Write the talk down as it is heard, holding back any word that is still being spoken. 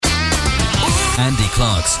Andy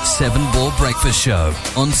Clark's 7 Ball Breakfast Show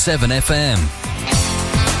on 7FM.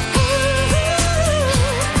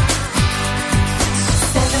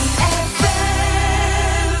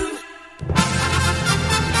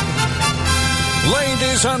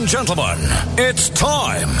 Ladies and gentlemen, it's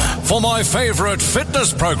time for my favourite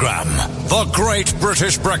fitness programme, The Great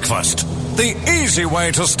British Breakfast. The easy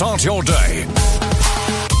way to start your day.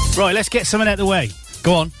 Right, let's get something out of the way.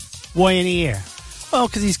 Go on. Why in here? Well,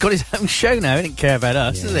 because he's got his own show now. He didn't care about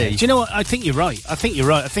us, does he? Do you know what? I think you're right. I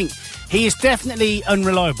think he is definitely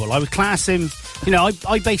unreliable. I would class him... You know,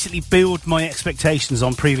 I basically build my expectations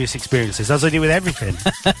on previous experiences, as I do with everything.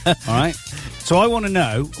 All right? So I want to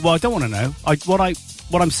know... Well, I don't want to know.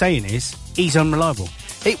 What I'm saying is, he's unreliable.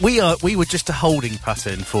 We were just a holding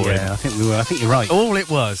pattern for him. Yeah, I think we were. I think you're right. All it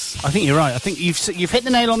was. I think you're right. I think you've hit the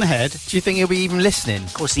nail on the head. Do you think he'll be even listening?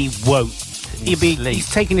 Of course he won't.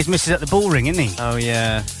 He's taking his missus at the ball ring, isn't he? Oh,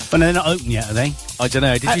 yeah. Well, no, they're not open yet, are they? I don't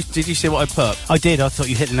know. Did you see what I put? I did. I thought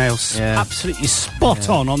you hit the nails absolutely spot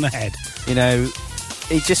on the head. You know,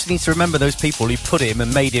 he just needs to remember those people who put him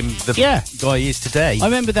and made him the guy he is today. I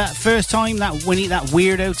remember that first time that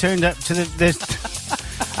weirdo turned up to the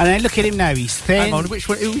and then look at him now. He's thin. Hang on, which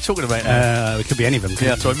one? Who are we talking about now? It could be any of them. Yeah,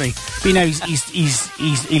 that's what I mean. But, you know,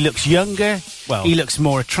 he looks younger. Well, he looks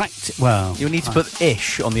more attractive. Well, you'll need to put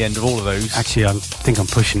ish on the end of all of those. Actually, I think I'm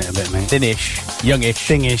pushing it a bit, mate. Thin-ish, youngish,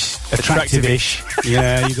 thingish, attractive-ish.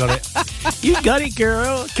 Yeah, you got it. You got it,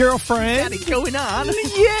 girlfriend. Got it going on.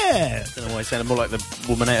 Yeah. I don't know why I sounded more like the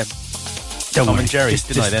woman out of Tom and Jerry,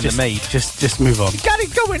 the maid. Just move on. Got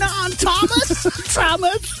it going on, Thomas.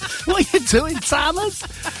 Thomas, what are you doing, Thomas?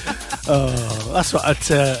 Oh, that's what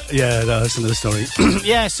that's another story.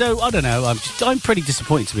 Yeah, so I don't know. I'm pretty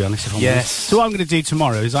disappointed, to be honest. If I'm honest. So what I'm going to do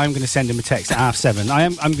tomorrow is I'm going to send him a text at 7:30.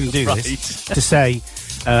 I'm going to do this to say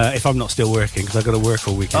if I'm not still working, because I've got to work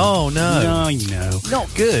all weekend. Oh no, no, I know,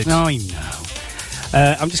 not good. No, I know.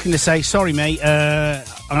 I'm just going to say sorry, mate.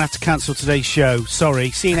 I'm going to have to cancel today's show. Sorry.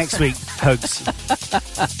 See you next week. Hugs.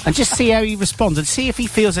 And just see how he responds and see if he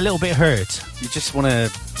feels a little bit hurt. You just want to...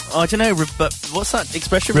 I don't know, but what's that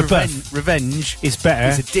expression? Revenge is better.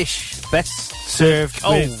 Is a dish best served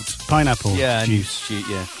cold. With pineapple juice.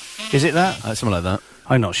 Yeah. Is it that? Something like that.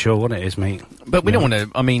 I'm not sure what it is, mate. But we don't want to,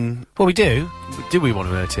 I mean... Well, we do. Do we want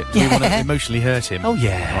to hurt him? Do we want to emotionally hurt him? Oh,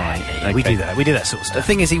 yeah. Right, okay. We do that. We do that sort of stuff. The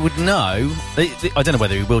thing is, he would know... I don't know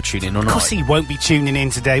whether he will tune in or not. Of course he won't be tuning in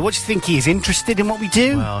today. What do you think? He is interested in what we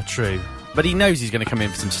do? Well, true. But he knows he's going to come in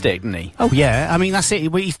for some stick, doesn't he? Oh, yeah. I mean, that's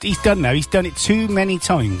it. He's done now. He's done it too many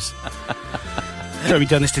times. Have we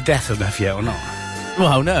done this to death enough yet or not?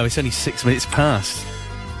 Well, no. It's only 6 minutes past.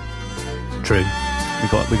 True. We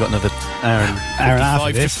got another hour and a half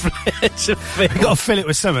of this. We've got to fill it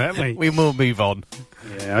with something, haven't we? We will move on.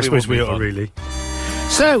 Yeah, I suppose we ought to really.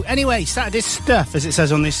 So, anyway, Saturday's stuff, as it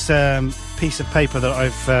says on this piece of paper that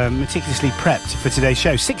I've meticulously prepped for today's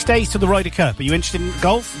show. 6 days till the Ryder Cup. Are you interested in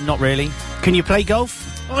golf? Not really. Can you play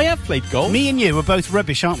golf? I have played golf. Me and you are both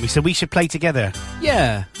rubbish, aren't we? So we should play together.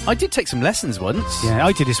 Yeah. I did take some lessons once. Yeah,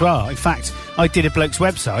 I did as well. In fact, I did a bloke's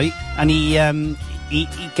website, and he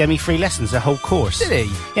gave me free lessons, a whole course. Did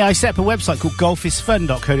he? Yeah, I set up a website called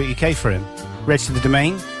golfisfun.co.uk for him. Registered the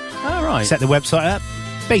domain. Oh, right. Set the website up.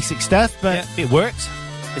 Basic stuff, but it worked.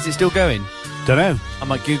 Is it still going? Don't know. I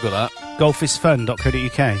might Google that.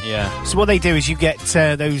 Golfisfun.co.uk. Yeah. So what they do is you get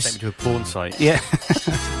those... Take me to a porn site. Yeah.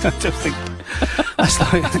 I don't think... That's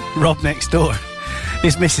like Rob next door.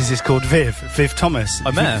 His missus is called Viv Thomas.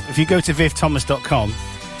 I met her. If you go to vivthomas.com...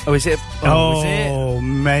 Oh, is it? Oh,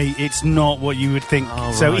 mate, it's not what you would think.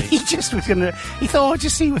 Oh, so right. he just was going to... He thought, I'll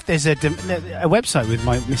just see if there's a website with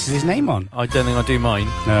my missus' name on. I don't think I'll do mine.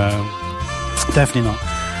 No. Definitely not.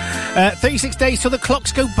 36 days till the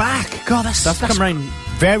clocks go back. God, that's come round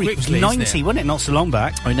very quickly, 90, wasn't it? Not so long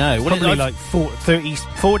back. I know. Probably like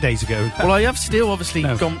 34 days ago. Well, I have still obviously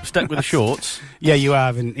stuck with the shorts. Yeah, you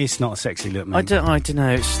have, and it's not a sexy look, mate. I don't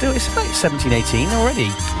know. It's about 17, 18 already.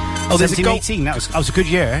 Oh, there's 18. That was a good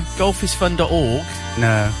year. Golfisfun.org.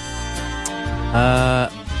 No.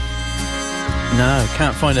 No,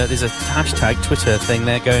 can't find it. There's a hashtag Twitter thing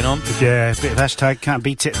there going on. Yeah, a bit of hashtag, can't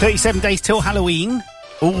beat it. 37 days till Halloween.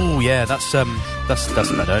 Oh, yeah, that's better,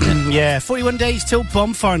 isn't it? Yeah, 41 days till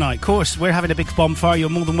bonfire night. Of course, we're having a big bonfire.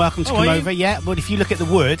 You're more than welcome to come over. Yeah, but if you look at the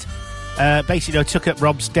wood, basically I took up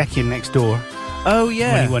Rob's decking next door. Oh,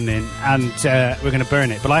 yeah. When he went in, and we're going to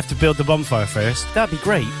burn it. But I have to build the bonfire first. That'd be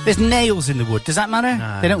great. There's nails in the wood. Does that matter?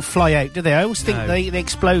 No. They don't fly out, do they? I always think they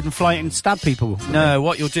explode and fly out and stab people. No,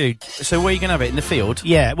 what you'll do... So where are you going to have it? In the field?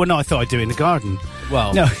 Yeah, well, no, I thought I'd do it in the garden.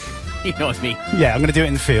 Well... No. You know what I mean? Yeah, I'm going to do it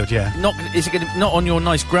in the field, yeah. Not on your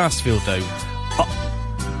nice grass field, though?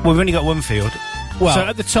 Well, we've only got one field. Well, so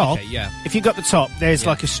at the top, if you got the top, there's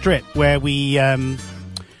like a strip where we haven't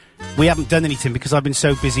done anything because I've been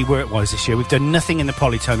so busy work-wise this year. We've done nothing in the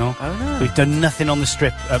polytunnel. Oh, no. We've done nothing on the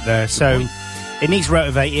strip up there. So it needs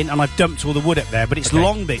rotivating, and I've dumped all the wood up there, but it's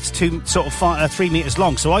long bits, 3 metres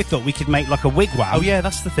long. So I thought we could make like a wigwam. Oh, yeah,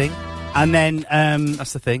 that's the thing. And then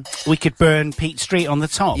that's the thing. We could burn Pete Street on the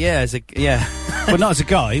top. Yeah, well, not as a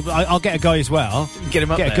guy, but I'll get a guy as well. Get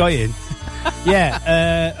him up Get there. a guy in.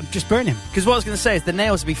 Just burn him. Because what I was going to say is the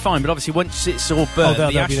nails will be fine, but obviously once it's all burnt,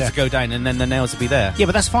 the ashes will go down and then the nails will be there. Yeah,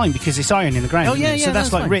 but that's fine because it's iron in the ground. Oh, yeah, So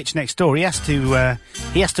that's like fine. Rich next door. He has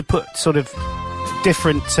to put sort of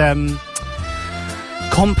different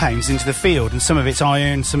compounds into the field, and some of it's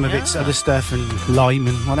iron, some of it's other stuff, and lime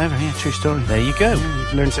and whatever. Yeah, true story. There you go. Yeah,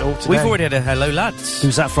 you've learned it all today. We've already had a hello, lads.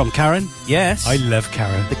 Who's that from? Karen? Yes. I love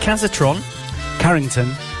Karen. The Kazatron.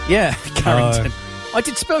 Carrington. Yeah, Carrington. I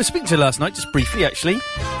was speaking to her last night, just briefly, actually.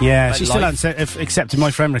 Yeah, About she still life. hasn't accepted my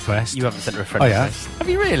friend request. You haven't sent her a friend Oh, yeah. request. Have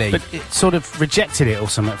you really? But it sort of rejected it or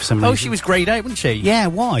something for some reason. Oh, she was greyed out, wasn't she? Yeah,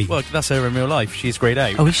 why? Well, that's her in real life. She's greyed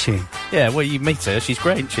out. Oh, is she? Yeah, well, you meet her. She's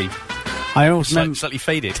grey, isn't she? I also remember... Slightly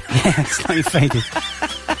faded. Yeah, slightly faded.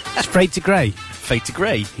 Sprayed to grey. Fade to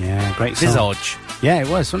grey. Yeah, great song. Visage. Yeah, it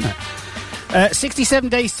was, wasn't it? 67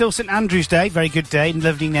 days till St Andrew's Day. Very good day and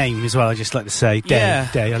lovely name as well, I just like to say. Day.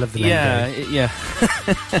 I love the name Day. Yeah.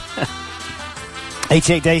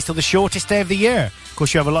 88 days till the shortest day of the year. Of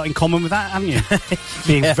course, you have a lot in common with that, haven't you?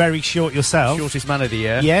 Being very short yourself. Shortest man of the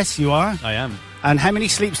year. Yes, you are. I am. And how many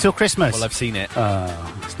sleeps till Christmas? Well, I've seen it.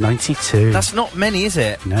 It's 92. That's not many, is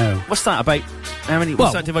it? No. What's that about? How many?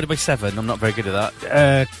 What's that divided by 7? I'm not very good at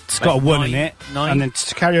that. It's got a 1 in it. 9. And then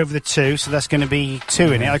to carry over the 2, so that's going to be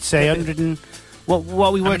 2 in it. I'd say 100 and... What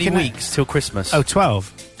are we How working many at? weeks till Christmas? Oh,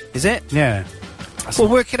 12. Is it? Yeah. Well,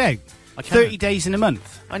 work it out. 30 days in a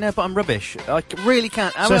month. I know, but I'm rubbish. I really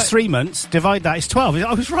can't. So it's 3 months. Divide that. It's 12.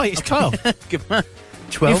 I was right. It's 12. Good man.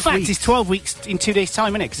 12 In fact, weeks. it's 12 weeks in 2 days'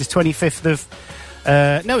 time, isn't it? Because it's 25th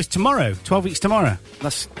of... no, it's tomorrow. 12 weeks tomorrow.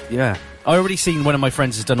 Yeah. I already seen one of my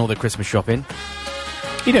friends has done all their Christmas shopping.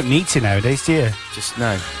 You don't need to nowadays, do you? Just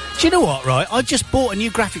no. Do you know what, right? I just bought a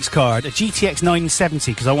new graphics card, a GTX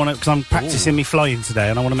 970, because I'm practicing me flying today,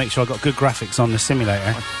 and I want to make sure I've got good graphics on the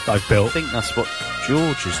simulator that I've I built. think that's what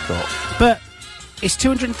George has got. But it's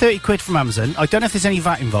 230 quid from Amazon. I don't know if there's any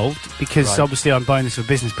VAT involved, because obviously I'm buying this for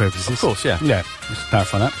business purposes. Of course, yeah. Yeah, just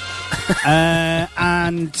clarify that.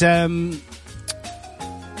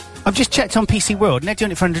 I've just checked on PC World, and they're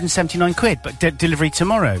doing it for 179 quid, but delivery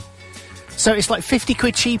tomorrow. So it's like 50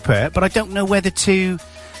 quid cheaper, but I don't know whether to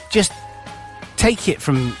just take it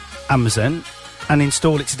from Amazon and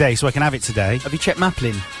install it today so I can have it today. Have you checked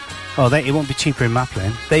Maplin? Oh, it won't be cheaper in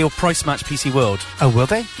Maplin. They will price match PC World. Oh, will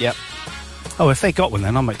they? Yep. Oh, if they got one,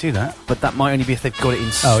 then I might do that. But that might only be if they've got it in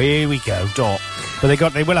Oh, here we go. stock.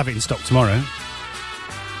 But they will have it in stock tomorrow.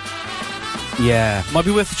 Yeah. Might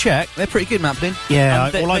be worth a check. They're pretty good, Maplin.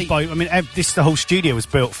 Yeah, the whole studio was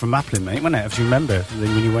built from Maplin, mate, wasn't it? If you remember,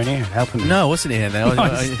 when you weren't here helping me. No, I wasn't here though.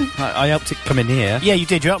 Nice. I helped it come in here. Yeah, you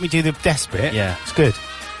did. You helped me do the desk bit. Yeah. It's good.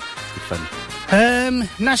 Good fun.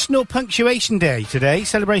 National Punctuation Day today.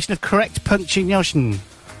 Celebration of correct punctuation.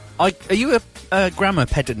 Are you a grammar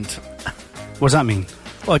pedant? What does that mean?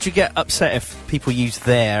 Well, do you get upset if people use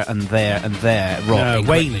there and there and there wrong?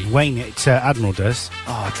 No, Wayne, Admiral does.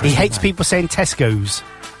 Oh, he hates people saying Tesco's.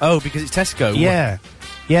 Oh, because it's Tesco?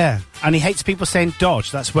 Yeah. And he hates people saying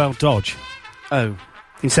Dodge. That's well Dodge. Oh.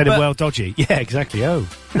 Instead of well Dodgy. Yeah, exactly. Oh.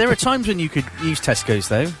 There are times when you could use Tesco's,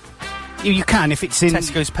 though. You can if it's in...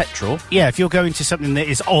 Tesco's petrol. Yeah, if you're going to something that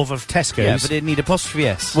is of Tesco's. Yeah, but it'd need apostrophe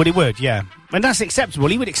S. Well, it would, yeah. And that's acceptable.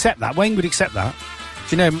 He would accept that. Wayne would accept that.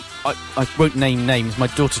 Do you know, I won't name names. My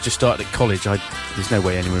daughter just started at college. There's no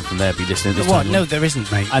way anyone from there would be listening at this time. No, there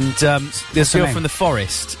isn't, mate. And there's a girl from the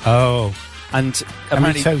forest. Oh. And how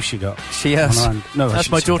many toes she got? She has. No,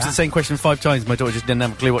 that's my daughter the same question 5 times. My daughter just didn't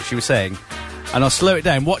have a clue what she was saying. And I'll slow it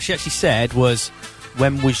down. What she actually said was,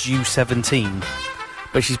 "When was you 17?"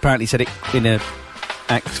 But she's apparently said it in a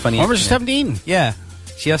funny. When was you 17? Yeah.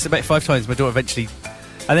 She asked it about 5 times. My daughter eventually...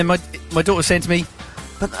 And then my daughter was saying to me,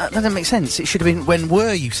 "But that doesn't make sense. It should have been, when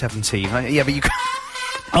were you 17? Yeah, but you...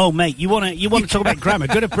 Oh, mate, you want to talk about grammar?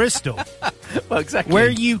 Go to Bristol. Well, exactly. Where are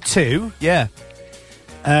you to? Yeah.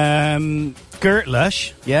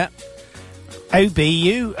 Gertlush. Yeah.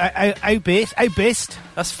 OBU. Obist.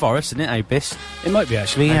 That's Forest, isn't it? Obist. It might be,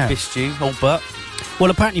 actually, yeah. Obist you. Old Butt.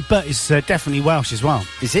 Well, apparently Butt is definitely Welsh as well.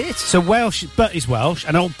 Is it? So Butt is Welsh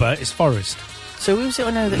and Old Butt is Forest. So who's it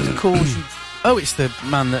I know that calls you... Oh, it's the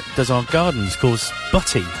man that does our gardens, calls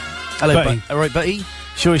Butty. Hello, Butty. All right, Butty.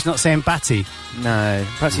 Sure he's not saying batty? No,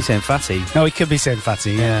 perhaps he's saying fatty. No, he could be saying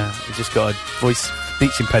fatty. Yeah, he's just got a voice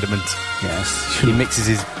speech impediment. Yes. He mixes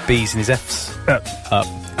his B's and his F's up.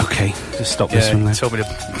 Okay, just stop this one then. Told me to...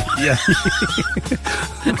 Yeah.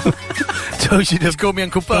 Told you to... Just call me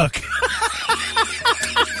Uncle Buck.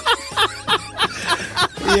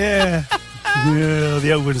 Yeah. Yeah,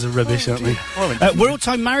 the old ones are rubbish, aren't they?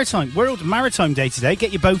 World Maritime Day today.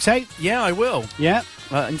 Get your boat out. Yeah, I will. Yeah.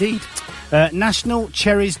 Indeed. National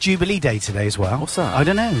Cherries Jubilee Day today as well. What's that? I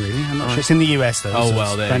don't know, really. I'm not sure. It's in the US, though. Oh, so well,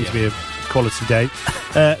 it's there going you to be a quality day.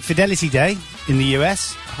 Fidelity Day in the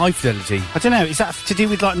US. High fidelity. I don't know. Is that to do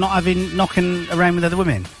with, like, not having knocking around with other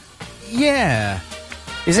women? Yeah.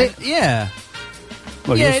 Is it? Yeah.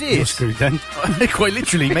 Well, yeah, it is. You're screwed then. Quite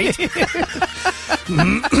literally, mate.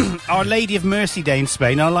 Our Lady of Mercy Day in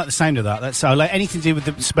Spain. I like the sound of that. That's I like anything to do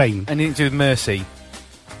with Spain. Anything to do with mercy.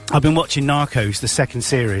 I've been watching Narcos, the second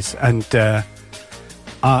series, and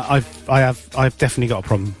I've definitely got a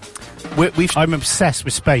problem. I'm obsessed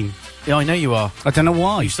with Spain. Yeah, I know you are. I don't know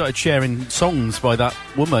why. You started sharing songs by that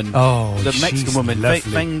woman. Oh, the Mexican woman.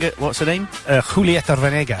 lovely. What's her name? Julieta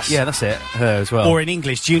Venegas. Yeah, that's it. Her as well. Or in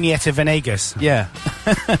English, Junieta Venegas. Yeah.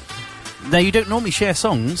 Now, you don't normally share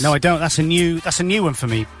songs. No, I don't. That's a new one for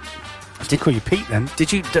me. I did call you Pete then.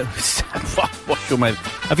 Did you? What's your mouth?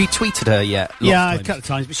 Have you tweeted her yet? Yeah, a couple of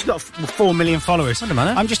times, but she's got 4 million followers. Doesn't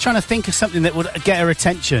matter. I'm just trying to think of something that would get her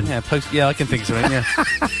attention. Yeah, I can think of something. Yeah.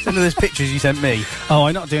 Some of those pictures you sent me. Oh,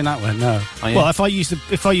 I'm not doing that one. No. Oh, yeah. Well, if I use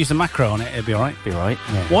the macro on it, it'd be all right. Be all right.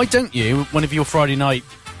 Yeah. Why don't you? One of your Friday night,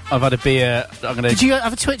 I've had a beer. I'm gonna. Did you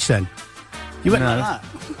have a Twitch then? You went No. like that.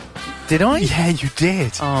 Did I? Yeah, you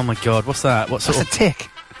did. Oh my God, what's that? What's That's a tick.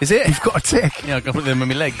 Is it? You've got a tick. Yeah, I've got them with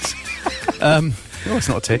my legs. No, it's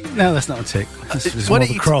not a tick. No, that's not a tick. That's why more don't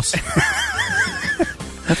of a you cross.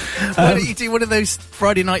 Why don't you do one of those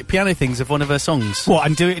Friday night piano things of one of her songs? What,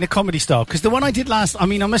 and do it in a comedy style? Because the one I did last, I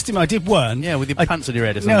mean, I must admit, I did one. Yeah, with your pants on your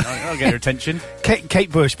head or something. No. I'll get her attention.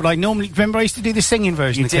 Kate Bush, but I normally, remember I used to do the singing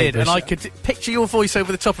version You of Kate did, Bush? and I could picture your voice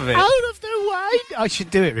over the top of it. Out of the way! I should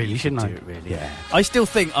do it, really, shouldn't I? Do it really. Yeah. I still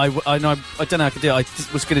think I don't know how I could do it. I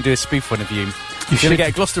was going to do a spoof one of you. You're going to get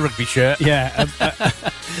a Gloucester rugby shirt. Yeah.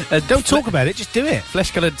 Don't talk about it, just do it.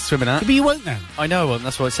 Flesh-coloured swimming hat. But you won't now. I know I won't.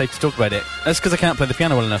 That's why it's safe to talk about it. That's because I can't play the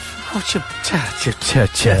piano well enough. Oh,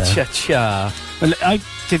 cha-cha-cha-cha. Well, I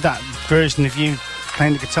did that version of you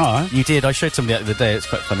playing the guitar. You did. I showed somebody the other day. It's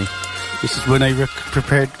quite funny. This is when I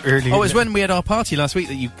prepared earlier. Oh, it was when we had our party last week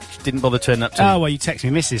that you didn't bother turning up to. Oh, well, you texted me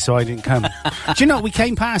missus, so I didn't come. Do you know what? We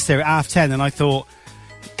came past there at 10:30, and I thought,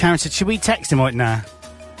 Karen said, should we text him? I went, nah.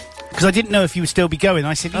 Because I didn't know if you would still be going.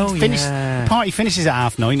 I said, the party finishes at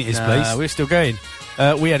 9:30 at his place. We're still going.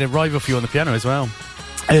 We had a rival for you on the piano as well.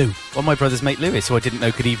 Oh. Well, my brother's mate Lewis, who I didn't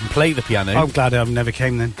know could even play the piano. I'm glad I never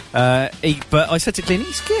came then. But I said to Clint,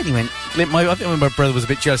 he's good. He went, I think when my brother was a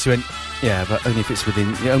bit jealous, he went, yeah, but only if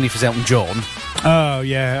it's Elton John. Oh,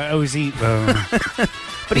 yeah. Oh, is he?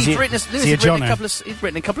 But he's written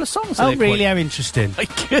a couple of songs. Oh, really? How interesting.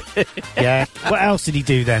 Yeah. What else did he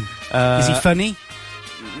do then? Is he funny?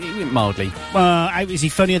 Mildly. Is he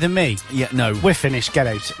funnier than me? Yeah, no. We're finished. Get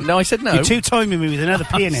out. No, I said no. You're two-timing me with another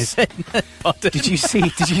pianist. Did you see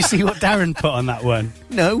what Darren put on that one?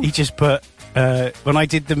 No. He just put when I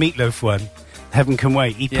did the Meatloaf one, Heaven Can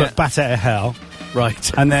Wait. He put Bat Out of Hell.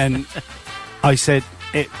 Right. And then I said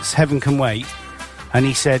it's Heaven Can Wait, and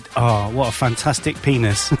he said, "Oh, what a fantastic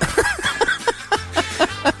penis."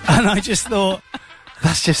 And I just thought,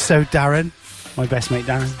 that's just so Darren. My best mate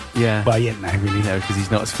Darren. Yeah. Well, yeah, no, really. No, because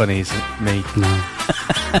he's not as funny as me. No.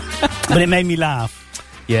 But it made me laugh.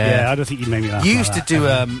 Yeah. I don't think you made me laugh. You like used that, to do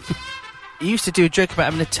ever. You used to do a joke about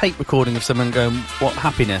having a tape recording of someone going, "What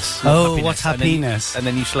happiness?" What's happiness? And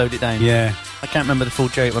then you slowed it down. Yeah. I can't remember the full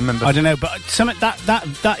joke. I remember. I don't know, but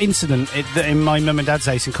that incident in my mum and dad's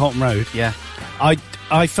house in Colton Road. Yeah. I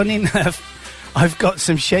funny enough, I've got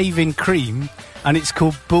some shaving cream, and it's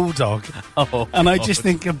called Bulldog. Oh, and I God. just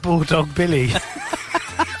think of Bulldog Billy.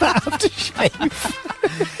 Aftershave.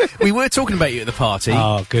 We were talking about you at the party.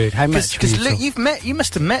 Oh, good. How much? Because you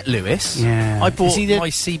must have met Lewis. Yeah. I bought my my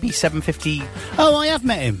CB750. Oh, I have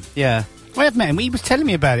met him. Yeah. I have met him. He was telling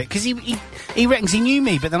me about it because he reckons he knew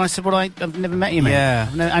me, but then I said, "Well, I've never met you, mate." Yeah.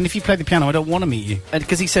 And if you play the piano, I don't want to meet you. And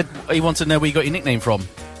because he said he wanted to know where you got your nickname from.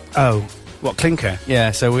 Oh, what, Clinker?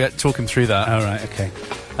 Yeah. So we had to talk him through that. Oh, right. Okay.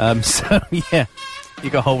 So yeah, you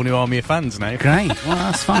got a whole new army of fans now. Great. Well,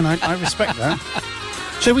 that's fun. I respect that.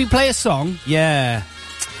 Shall we play a song? Yeah.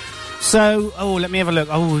 So, let me have a look.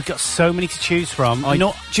 Oh, we've got so many to choose from.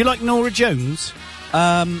 Do you like Nora Jones?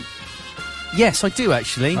 Yes, I do,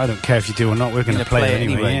 actually. I don't care if you do or not. We're going to play it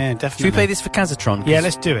anyway. Yeah, definitely. Should we play this for Kazatron? Yeah,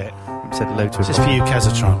 let's do it. Said hello to This is for you,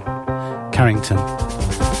 Kazatron. Carrington.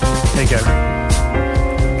 There you go.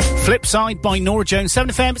 Flipside by Nora Jones.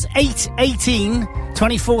 7FM, it's 8:18,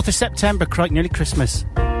 24th of September. Crikey, nearly Christmas.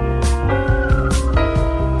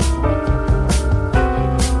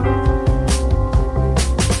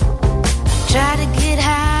 Try to get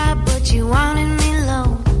high, but you wanted me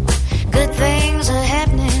low. Good things are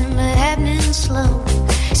happening, but happening slow.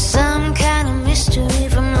 Some kind of mystery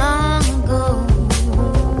from long ago.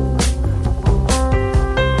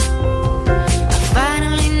 I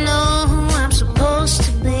finally know who I'm supposed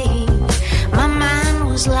to be. My mind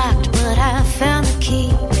was locked, but I found the key.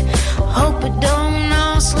 Hope it don't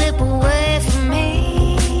all slip away from me.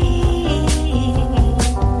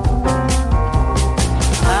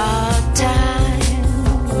 Hard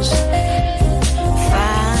times,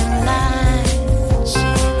 fine lines,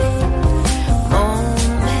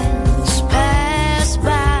 moments pass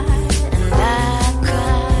by and I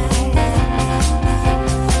cry.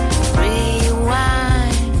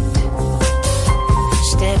 Rewind,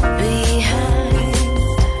 step behind.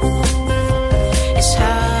 It's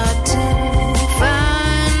hard to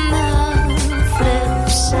find the flip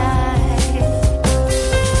side.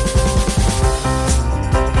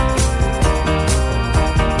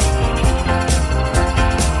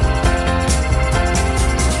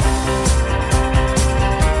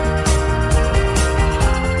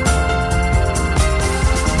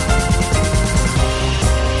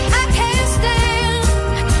 I can't stand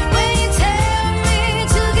when you tell me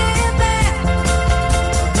to get back.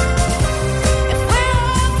 If we're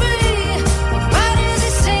all free, why does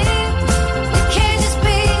it seem we can't just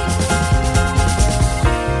be?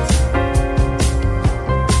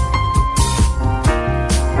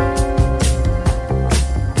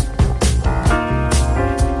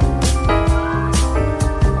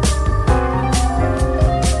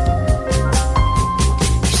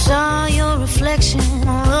 You saw your reflection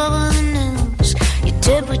all over the news. Your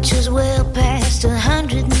temperature's well past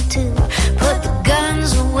 102. Put the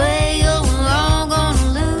guns away, or we're all gonna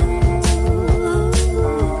lose.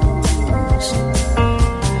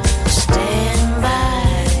 Stand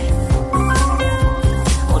by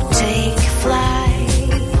or take flight.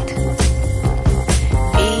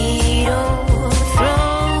 Eat or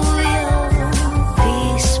throw your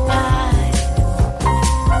peace pie.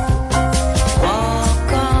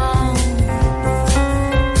 Walk on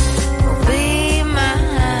or be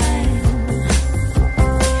mine.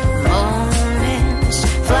 Moments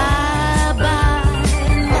fly by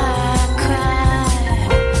and I cry.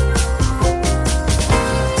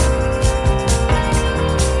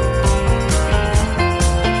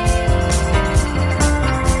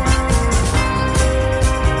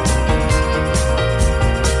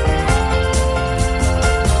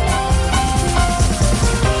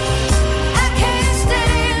 I can't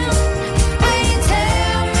stand when you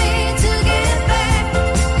tell me to get back.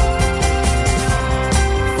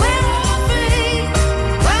 We're all free.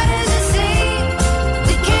 Why does it seem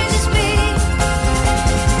we can't just be?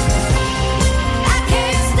 I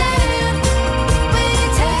can't stand when you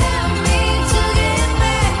tell me to get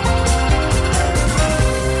back.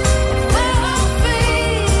 We're all free.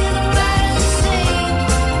 Why does it seem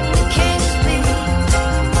we can't just be?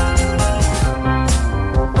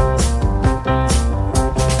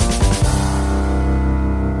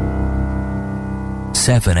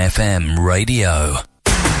 7FM Radio.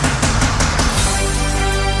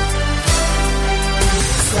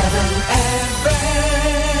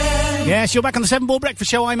 Yes, you're back on the 7 Ball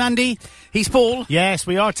Breakfast Show. I'm Andy. He's Paul. Yes,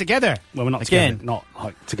 we are together. Well, we're not Again. together. Not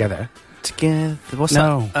like together. Together. What's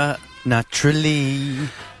No. that? Naturally.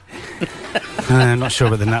 I'm not sure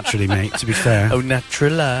about the naturally, mate, to be fair. Oh,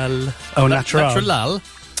 natural. Oh, natural. Natural.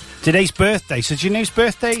 Today's birthday. So do you know whose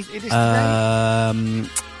birthday it is today?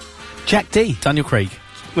 Jack D. Daniel Craig.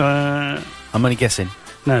 No, I'm only guessing.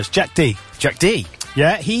 it's Jack D. Jack D.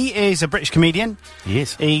 Yeah, he is a British comedian. He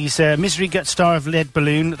is. He's a misery gut star of Lead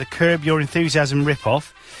Balloon, the Curb Your Enthusiasm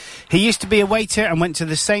rip-off. He used to be a waiter and went to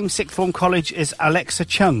the same sixth form college as Alexa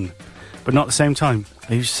Chung, but not at the same time.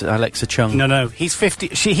 Who's Alexa Chung? No, he's 50.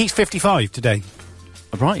 He's 55 today.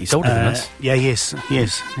 Oh, right, he's older than us. Yeah, he is. Yeah,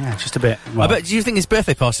 just a bit. I bet. Do you think his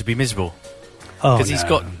birthday party would be miserable? Oh, Because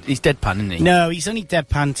he's deadpan, isn't he? No, he's only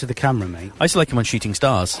deadpan to the camera, mate. I used to like him on Shooting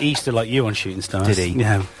Stars. He used to like you on Shooting Stars. Did he?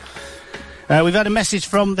 Yeah. We've had a message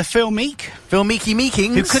from the Phil Meek, Phil Meeky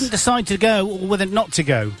Meekings. who couldn't decide to go or whether not to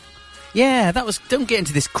go. Yeah, that was. Don't get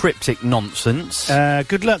into this cryptic nonsense.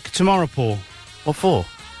 Good luck tomorrow, Paul. What for?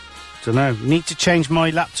 Don't know. Need to change my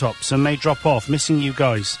laptop, so may drop off. Missing you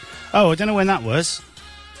guys. Oh, I don't know when that was.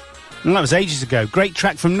 And that was ages ago. Great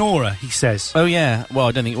track from Nora, he says. Oh, yeah. Well,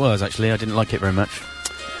 I don't think it was, actually. I didn't like it very much.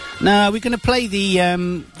 No, we're going to play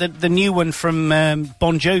the new one from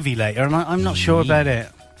Bon Jovi later, and I'm not sure about it.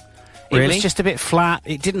 Really? It was just a bit flat.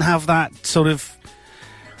 It didn't have that sort of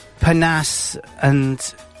panache,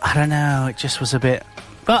 and I don't know, it just was a bit...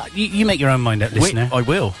 But you make your own mind up, listener. I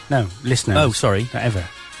will. No, listener. Oh, sorry. Ever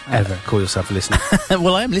call yourself a listener.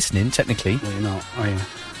 Well, I am listening, technically. Well, you're not, are you?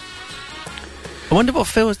 I wonder what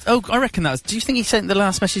Phil was... Oh, I reckon that was... Do you think he sent the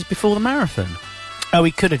last message before the marathon? Oh,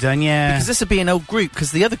 he could have done, yeah. Because this would be an old group,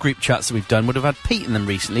 because the other group chats that we've done would have had Pete in them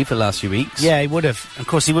recently for the last few weeks. Yeah, he would have. Of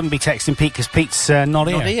course, he wouldn't be texting Pete, because Pete's not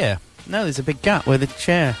here. Not here. No, there's a big gap where the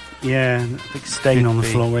chair... Yeah, a big stain on the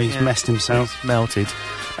floor where he's messed himself. It's melted.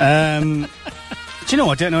 Do you know,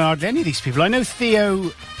 I don't know hardly any of these people. I know Theo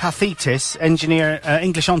Pathitis, engineer,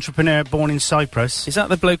 English entrepreneur born in Cyprus. Is that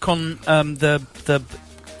the bloke on the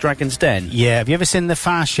Dragon's Den? Yeah, have you ever seen the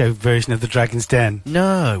Fast Show version of the Dragon's Den?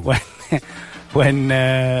 No. When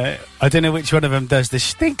I don't know which one of them does the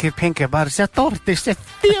stinky pinky tortoise.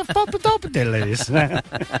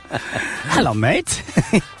 Hello, mate.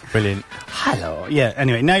 Brilliant. Hello. Yeah,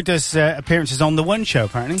 anyway, now does appearances on The One Show,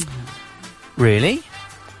 apparently. Really?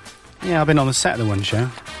 Yeah, I've been on the set of The One Show.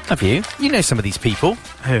 Have you? You know some of these people.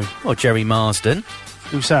 Who? Well, Jerry Marsden.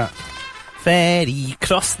 Who's that? Ferry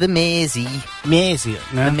cross the Mersey. Mersey.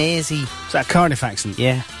 No? The Mersey. Is that a Cardiff accent?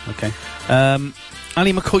 Yeah. Okay.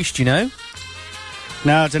 Ali McCoist, do you know?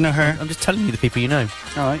 No, I don't know her. I'm just telling you the people you know.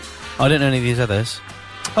 All right. I don't know any of these others.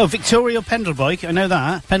 Oh, Victoria Pendlebike, I know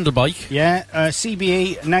that. Pendlebike. Yeah,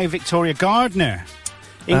 CBE, now Victoria Gardner.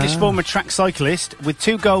 English former track cyclist with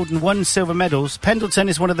 2 gold and 1 silver medals. Pendleton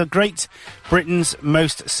is one of the Great Britain's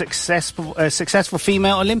most successful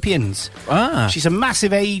female Olympians. She's a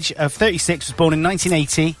massive age of 36, was born in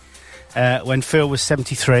 1980 when Phil was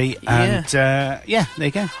 73. And, there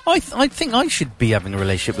you go. I think I should be having a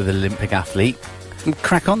relationship with an Olympic athlete.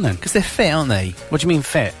 Crack on then. Because they're fit, aren't they? What do you mean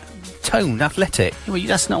fit? Toned, athletic. Well,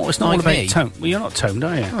 that's not. It's not Like all about me. tone. Well, you're not toned,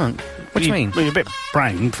 are you? Oh, what do you mean? Well, you're a bit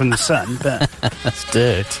brown from the sun, but That's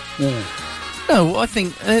dirt. yeah. No, I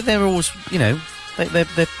think they're always, you know, they're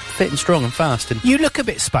fit and strong and fast. And You look a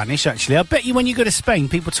bit Spanish, actually. I bet you when you go to Spain,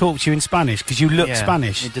 people talk to you in Spanish because you look Yeah,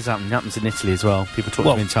 Spanish. It does happen. It happens in Italy as well. People talk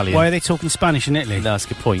What? to me in Italian. Why are they talking Spanish in Italy? No, that's a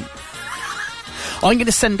good point. I'm going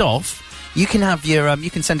to send off. You can have your. You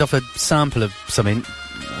can send off a sample of something,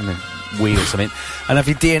 I don't know, weed or something, and have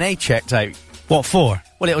your DNA checked out. What for?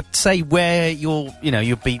 Well, it'll say where you'll be,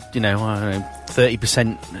 I don't know,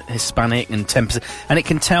 30% Hispanic and 10%, and it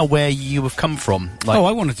can tell where you have come from. Like, Oh,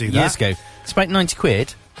 I want to do that. years ago. It's about 90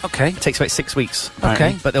 quid. Okay. It takes about 6 weeks. Apparently,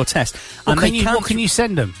 Okay. but they'll test. What And can, what can you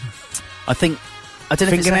send them? I don't know if it's a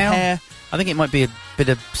Fingernail? hair. I think it might be a bit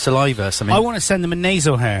of saliva or something. I want to send them a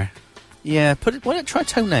nasal hair. Yeah, why don't try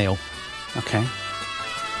toenail? Okay.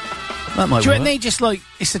 That might Do you reckon work. they just like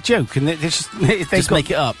it's a joke and they just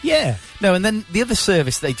Make it up. Yeah. No, and then the other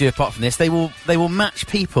service they do apart from this, they will match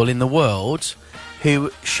people in the world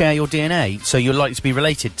who share your DNA, so you're likely to be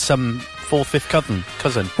related, some fourth, fifth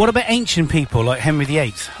cousin. What about ancient people like Henry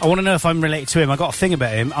VIII? I want to know if I'm related to him. I've got a thing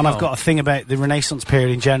about him, and I've got a thing about the Renaissance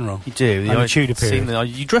period in general. You do. And the Tudor period.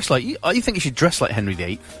 You dress like you think you should dress like Henry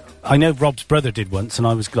VIII. I know Rob's brother did once, and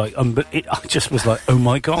I was like, but I just was like, oh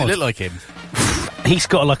my You god. look like him. He's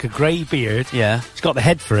got like a grey beard. Yeah. He's got the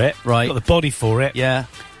head for it. Right. Got the body for it. Yeah.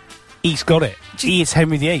 He's got it. He is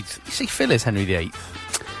Henry VIII. You see Phil is Henry VIII.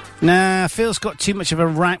 Nah, Phil's got too much of a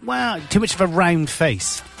round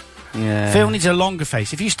face. Yeah. Phil needs a longer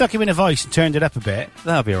face. If you stuck him in a vice and turned it up a bit,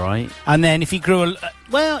 That'll be alright. and then if he grew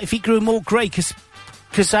more grey,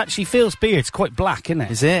 because actually Phil's beard's quite black, isn't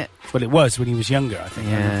it? Is it? Well, it was when he was younger, I think.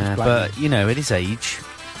 Yeah, but at his age,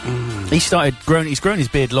 he's grown his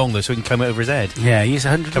beard long though, so he can comb it over his head. yeah, he's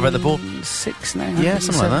 106 Cover at the ball. now. Yeah,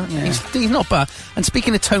 something like that. Yeah. He's not bad. And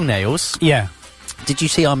speaking of toenails, Yeah. did you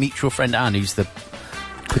see our mutual friend Anne, who's the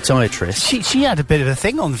podiatrist? She had a bit of a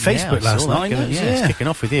thing on Facebook last night. It's kicking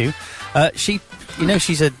off with you.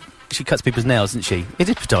 She cuts people's nails, isn't she? It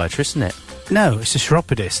is podiatrist, isn't it? No, it's a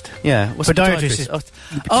chiropodist. Yeah. What's Podiatrist podiatrist? is-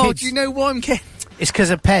 Oh, kids. do you know why I'm getting... It's because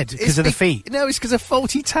of PED, because of the feet. No, it's because of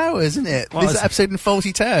Faulty Towers, isn't it? What There's is an it? episode in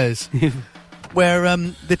Faulty Towers where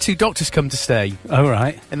the two doctors come to stay Oh,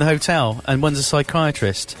 right. in the hotel, and one's a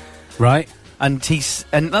psychiatrist, Right. and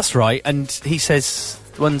that's right, and he says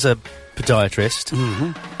one's a podiatrist,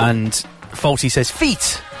 and Faulty says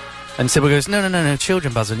feet, and Sybil goes, no,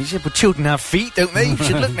 children, Basil. And he said, well, children have feet, don't they? You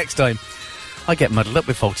should look next time. I get muddled up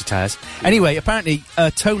with Faulty Towers. Anyway, apparently,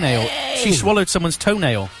 a toenail. She swallowed someone's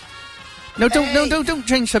toenail. No, don't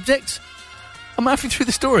change subject. I'm halfway through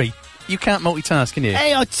the story. You can't multitask, can you?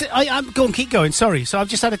 Hey, go on, keep going. Sorry. So I've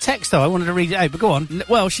just had a text, though. I wanted to read it out, but go on.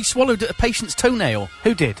 Well, she swallowed a patient's toenail.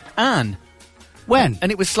 Who did? Anne. When?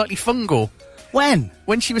 And it was slightly fungal. When?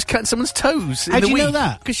 When she was cutting someone's toes. How do you know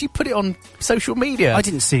that? Because she put it on social media. I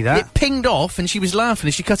didn't see that. It pinged off, and she was laughing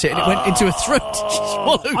as she cut it, and it went into her throat. She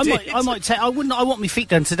swallowed it. I might take. I wouldn't. I want my feet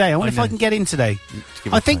done today. I wonder if I can get in today.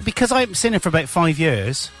 Give it I a think try. because I haven't seen her for about 5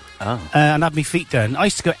 years. Oh. And had my feet done. I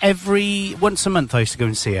used to go once a month. I used to go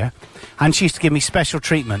and see her, and she used to give me special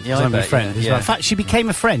treatment because I'm a friend. As well. In fact, she became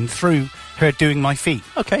a friend through her doing my feet.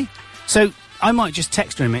 Okay. So I might just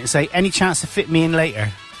text her in a minute and say, "Any chance to fit me in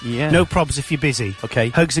later?" Yeah. No probs if you're busy. Okay.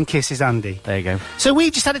 Hugs and kisses, Andy. There you go. So we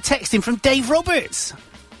just had a text in from Dave Roberts.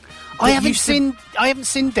 I haven't seen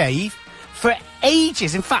Dave for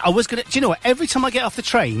ages. In fact, I was gonna. Do you know what? Every time I get off the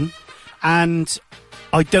train, and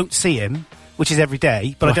I don't see him, which is every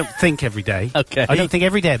day, but I don't think every day. Okay. I don't think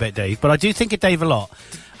every day about Dave, but I do think of Dave a lot.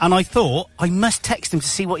 And I thought I must text him to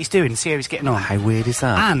see what he's doing, see how he's getting on. How weird is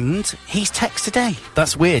that? And he's text today.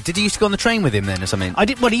 That's weird. Did he used to go on the train with him then or something? I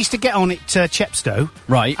did. Well, he used to get on at Chepstow,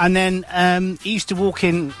 Right. And then he used to walk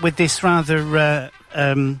in with this rather.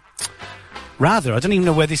 I don't even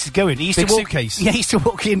know where this is going. He used Big to walk, suitcase. Yeah, he used to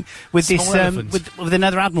walk in with Small this elephant. with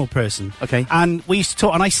another Admiral person. Okay. And we used to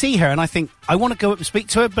talk, and I see her, and I think I want to go up and speak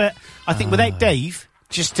to her, but I think without Dave,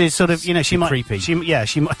 just to sort of, she might creepy. She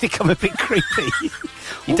might think I'm a bit creepy.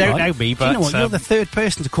 You don't know me, but Do you know what? You're the third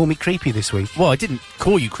person to call me creepy this week. Well, I didn't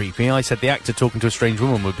call you creepy. I said the actor talking to a strange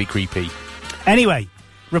woman would be creepy. Anyway,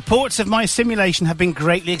 reports of my assimilation have been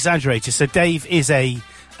greatly exaggerated. So Dave is a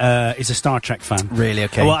Star Trek fan. Really?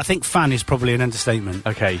 Okay. Well, I think fan is probably an understatement.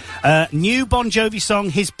 Okay. New Bon Jovi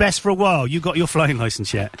song, His Best for a While. You got your flying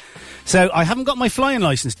licence yet? So I haven't got my flying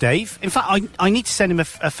licence, Dave. In fact, I need to send him a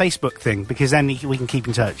Facebook thing because then we can keep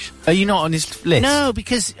in touch. Are you not on his list? No,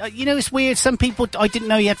 because, it's weird. Some people, I didn't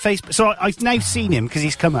know he had Facebook. So I've now seen him because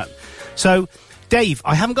he's come up. So, Dave,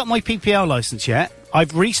 I haven't got my PPL licence yet.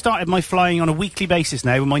 I've restarted my flying on a weekly basis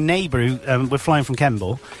now with my neighbour who we're flying from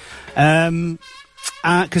Kemble.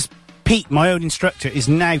 Because Pete, my own instructor, is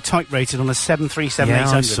now type rated on a 737-800. Yeah,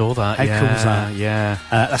 I saw that. How cool is that? Yeah.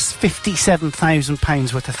 That's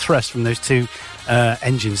 £57,000 worth of thrust from those two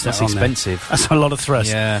engines. That's that are on expensive. There. That's a lot of thrust.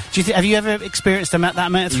 Yeah. Have you ever experienced that amount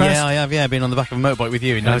of thrust? Yeah, I have. Yeah, I've been on the back of a motorbike with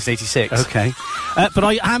you in 1986. Okay. But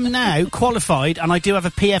I am now qualified, and I do have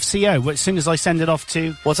a PFCO. As soon as I send it off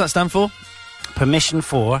to What's that stand for? Permission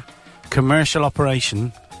for Commercial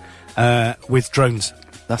Operation with Drones.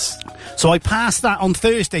 So I passed that on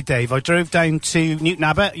Thursday, Dave. I drove down to Newton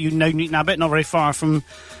Abbot. You know Newton Abbot, not very far from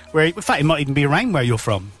where... In fact, it might even be around where you're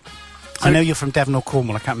from. I know you're from Devon or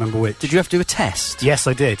Cornwall, I can't remember which. Did you have to do a test? Yes,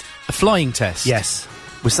 I did. A flying test? Yes.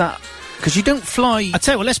 Was that... Because you don't fly... I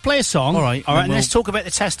tell you what, let's play a song. All right. And let's talk about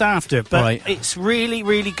the test after. But it's really,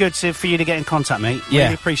 really good for you to get in contact, mate. Yeah.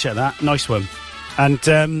 Really appreciate that. Nice one. And,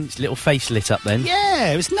 his little face lit up then.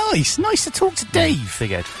 Yeah, it was nice. Nice to talk to Dave.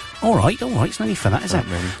 Big head. All right. It's no need for that, is it?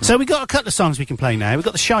 Really. So we got a couple of songs we can play now. We've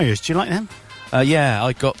got the Shires. Do you like them? Yeah,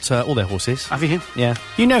 I got all their horses. Have you? Yeah.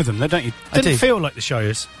 You know them, though, don't you? I do. Feel like the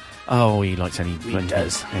Shires. Oh, he likes any... He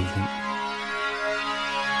does. Anything.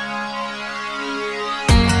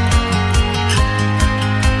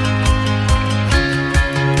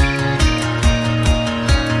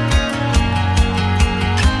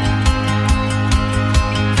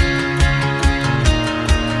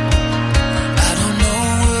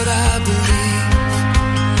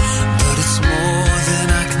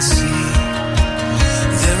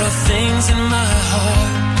 In my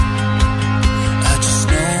heart, I just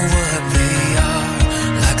know what they are,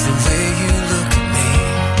 like the way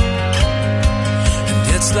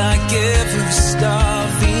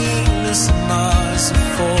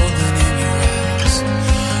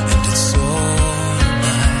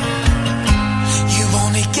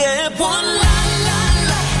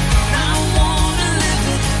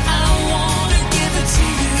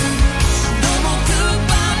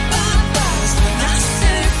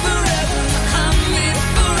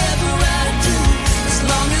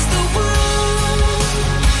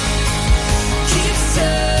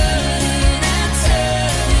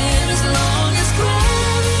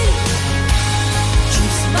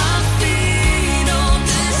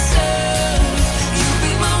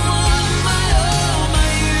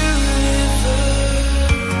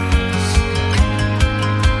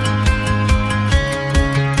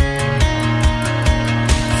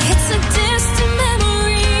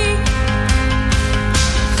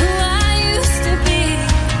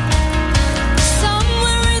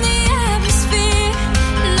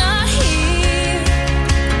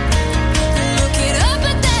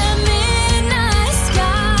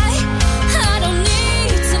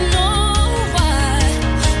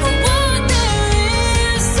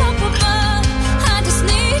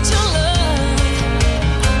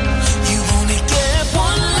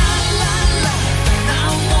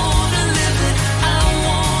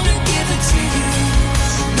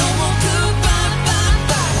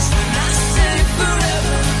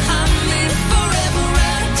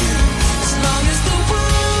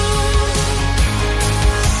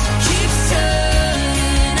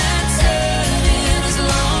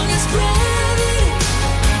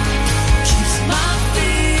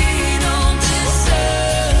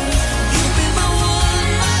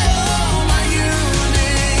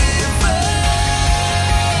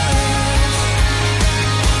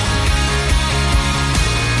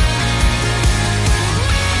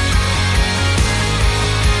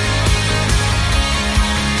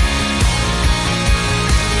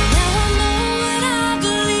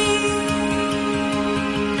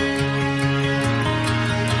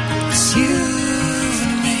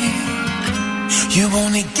You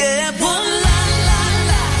only get one life,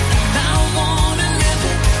 and I wanna live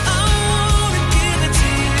it. I wanna give it to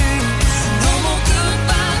you. No more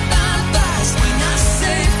goodbye, bye-byes when I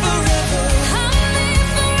say forever. I mean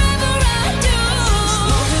forever, I do. As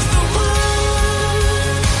long as the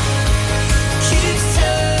world keeps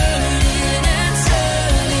turning and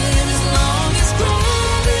turning, as long as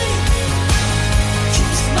gravity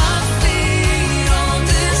keeps my feet on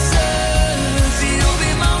this earth, you'll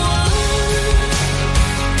be my one.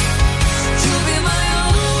 You'll be my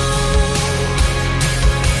own.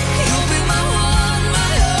 You'll be my one,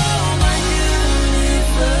 my all, my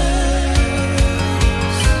universe.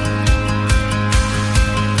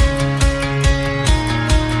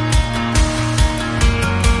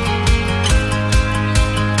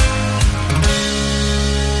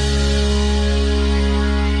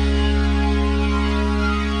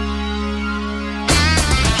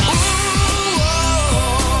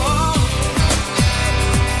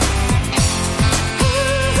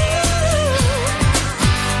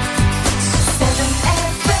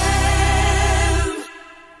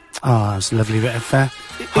 Oh, that's a lovely bit of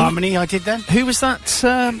harmony I did then. Who was that,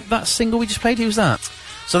 that single we just played? Who was that?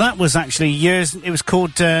 So that was actually years. It was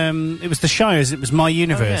called. It was the Shires. It was My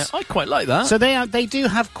Universe. Oh, yeah. I quite like that. So they do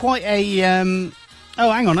have quite a.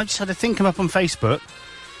 Oh, hang on! I just had to think him up on Facebook.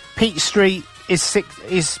 Pete Street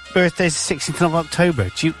his birthday's 16th of October.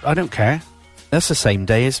 I don't care. That's the same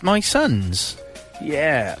day as my son's.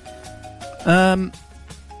 Yeah.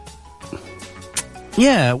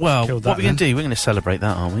 Yeah, well, Killed what that are we going to then. do? We're going to celebrate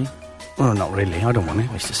that, aren't we? Well, not really. I don't want it.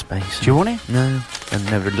 Waste of space. Do you want it? No, I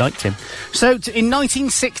never really liked him. So, in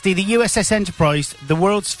 1960, the USS Enterprise, the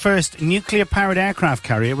world's first nuclear-powered aircraft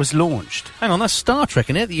carrier, was launched. Hang on, that's Star Trek,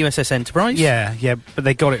 isn't it? The USS Enterprise? Yeah, but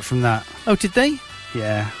they got it from that. Oh, did they?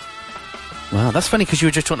 Yeah. Wow, that's funny because you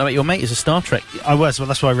were just talking about your mate as a Star Trek. I was, well,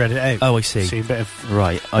 that's why I read it out. Oh, I see. See, a bit of...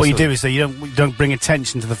 Right. What you do is that you don't bring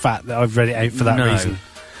attention to the fact that I've read it out for that reason.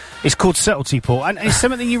 It's called subtlety, Paul, and it's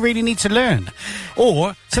something you really need to learn.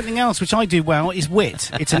 Or, something else which I do well is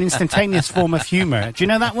wit. It's an instantaneous form of humour. Do you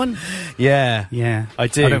know that one? Yeah. Yeah. I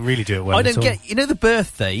do. I don't really do it well I don't at all. get... You know the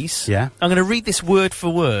birthdays? Yeah. I'm going to read this word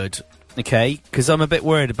for word, okay? Because I'm a bit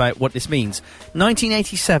worried about what this means.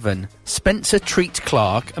 1987, Spencer Treat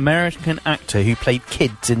Clark, American actor who played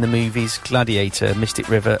kids in the movies Gladiator, Mystic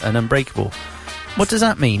River and Unbreakable. What does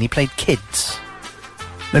that mean? He played kids?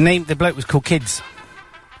 The bloke was called Kids.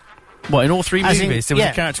 What, in all three As in- movies there was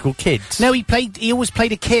yeah. a character called Kids? No, he always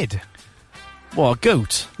played a kid. What, a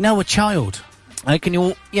goat? No, a child. Can you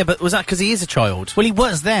all... Yeah, but was that because he is a child? Well, he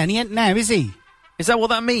was then. He ain't now, is he? Is that what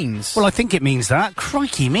that means? Well, I think it means that.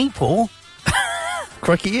 Crikey me, Paul.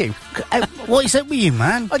 Crikey you. What is up with you,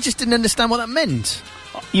 man? I just didn't understand what that meant.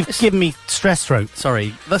 You've given me stress throat.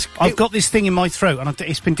 Sorry. I've got this thing in my throat, and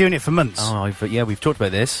it's been doing it for months. Oh, yeah, we've talked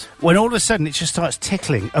about this. When all of a sudden it just starts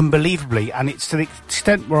tickling unbelievably, and it's to the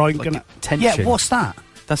extent where I'm Like gonna... tension. Yeah, what's that?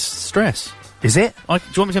 That's stress. Is it? Do you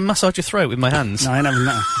want me to massage your throat with my hands? No, I never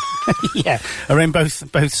know. Yeah, around both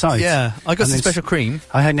sides. Yeah, I got And some then special cream.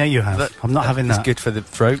 I know you have. I'm not having that. It's good for the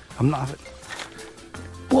throat. I'm not having...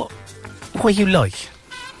 What are you like?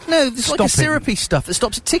 No, it's like Stop a it. syrupy stuff that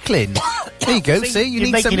stops it tickling. There you go, see? You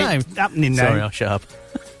You're need some making now. it happening now. Sorry, I'll shut up.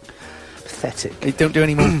 Pathetic. Hey, don't do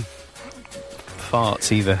any more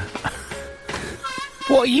farts either.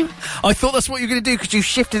 What are you... I thought that's what you were going to do because you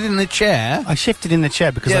shifted in the chair. I shifted in the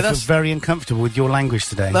chair because Yeah, I feel that's- very uncomfortable with your language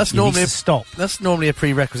today. That's You normally need to stop. That's normally a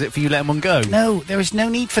prerequisite for you letting one go. No, there is no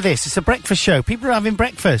need for this. It's a breakfast show. People are having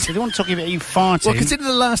breakfast. They don't want to talk about you farting. Well, consider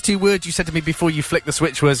the last two words you said to me before you flicked the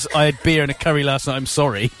switch was, I had beer and a curry last night, I'm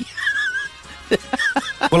sorry.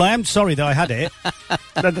 Well, I am sorry that I had it.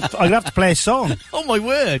 I'd have to play a song Oh, my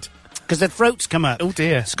word. because their throats come up. Oh,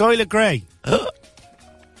 dear. Skylar Grey,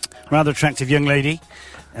 rather attractive young lady,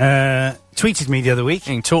 tweeted me the other week.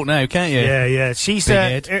 You can talk now, can't you? Yeah. She's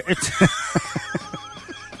Big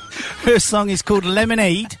her song is called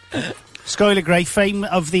Lemonade. Skylar Grey, fame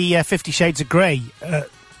of the 50 Shades of Grey.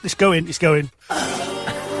 It's going.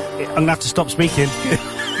 I'm gonna have to stop speaking.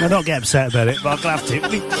 No, don't get upset about it, but I'll have to.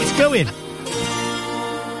 It's going.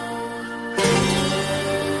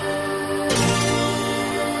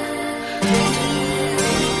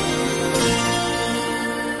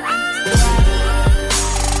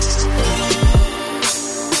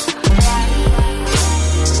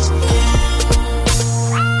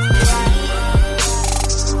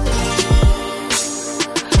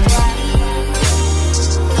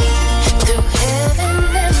 Through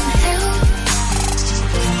heaven and hell,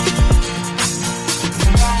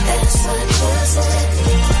 there's such as it.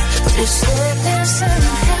 Through sickness and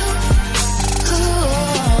hell, ooh,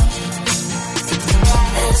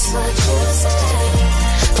 there's such as it.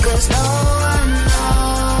 'cause no one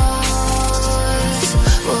knows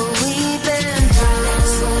what we've been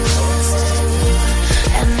through,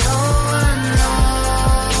 and no one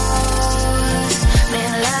knows me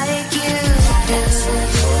like you do.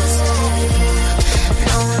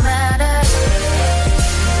 No matter,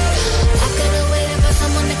 I could've waited for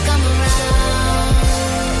someone to come around,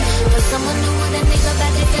 for someone who wouldn't think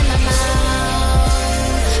about it in my mouth.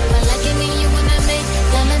 But like me, you wanna make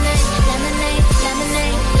lemonade, lemonade,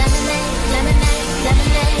 lemonade, lemonade, lemonade,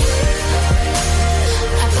 lemonade.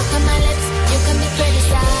 I fuck on my lips, you can be pretty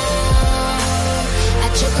sour. I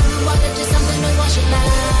choke on the water, just something to wash it out.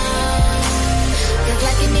 'Cause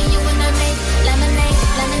like me, you wanna make lemonade,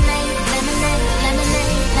 lemonade, lemonade,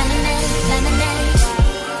 lemonade, lemonade, lemonade.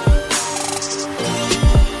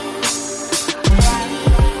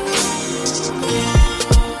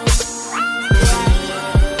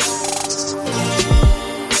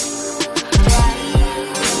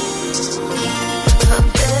 For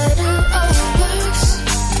better or worse,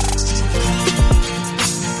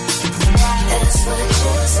 that's what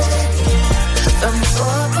you said. From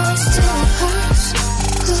poor boys to hers,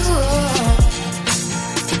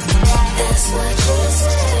 that's what you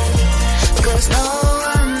said. 'Cause no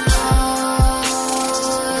one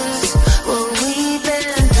knows what we've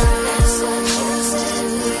been through, that's what you said.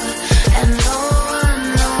 And no one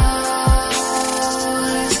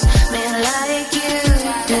knows me like you do,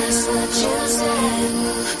 that's what you said.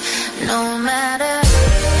 No matter,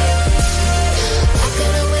 I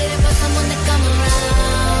could've waited for someone to come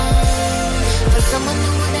around, for someone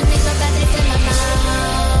who wouldn't think about it in my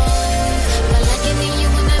mouth. But like me, you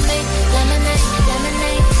wanna make lemonade,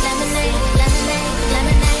 lemonade, lemonade, lemonade,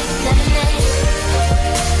 lemonade, lemonade.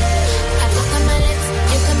 I fuck on my lips,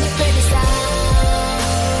 you can be pretty sour.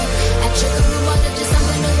 I choke on the water, just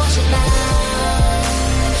something to wash it out.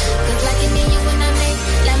 'Cause like me, you wanna make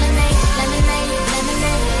lemonade, lemonade,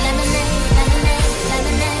 lemonade, lemonade, lemonade,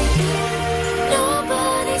 lemonade.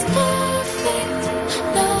 Nobody's perfect,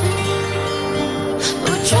 no.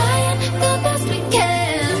 We're trying the best we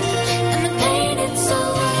can, and the pain it's so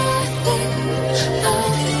worth it. Oh,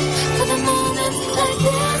 for the moments like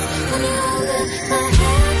this, when you hold my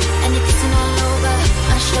hand and you're kissing all over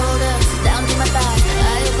my shoulders, down to my thighs. I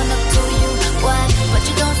open up to you, why? But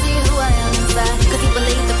you don't see who I am inside. 'Cause you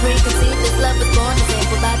believe the preconceived this love was born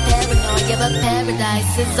disabled by paranoia, but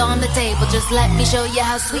paradise is on the table. Just let me show you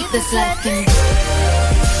how sweet this life can be.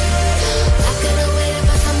 I could've waited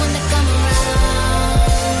for someone to come around,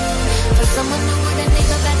 for someone who wouldn't think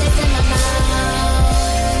about it in my mouth.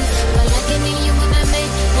 But like me, you wanna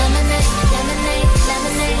make lemonade, lemonade,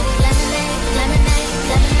 lemonade, lemonade, lemonade,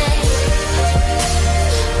 lemonade.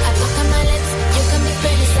 I fuck on my lips, you can be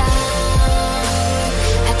pretty sour.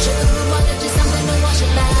 I choke on the water, just something to wash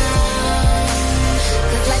it out.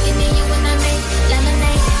 'Cause like me, you wanna make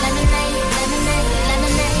lemonade, lemonade, lemonade,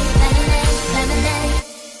 lemonade, lemonade, lemonade.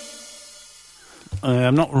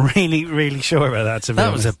 I'm not really sure about that, to be That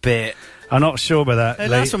honest. was a bit. I'm not sure about that. The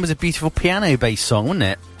last one was a beautiful piano-based song, wasn't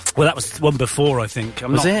it? Well, that was the one before, I think.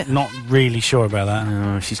 I'm Was not, it? not really sure about that.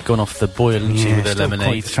 Oh, she's gone off the boil, hasn't she, with her still lemonade?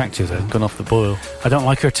 quite attractive, though. Gone off the boil. I don't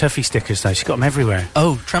like her Tuffy stickers, though. She's got them everywhere.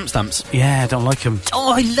 Oh, tramp stamps. Yeah, I don't like them.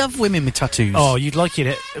 Oh, I love women with tattoos. Oh, you'd like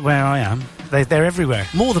it where I am. They're everywhere.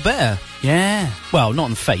 More the better. Yeah. Well, not on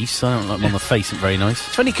the face. I don't like them on the face. It's very nice.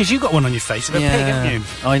 It's funny, because you got one on your face of a pig, haven't you?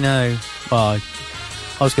 I know. Well,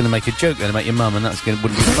 I was going to make a joke then about your mum, and wouldn't be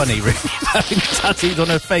funny, really, having tattoos on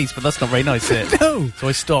her face, but that's not very nice, is it? No. So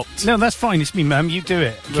I stopped. No, that's fine. It's me, Mum. You do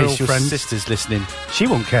it. In We're all case your friends. sister's listening. She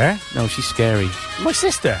won't care. No, she's scary. My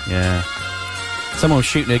sister. Yeah. Someone was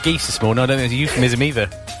shooting her geese this morning. I don't think it's a euphemism either.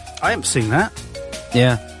 I haven't seen that.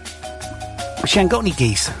 Yeah. She ain't got any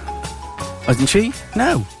geese. Hasn't she?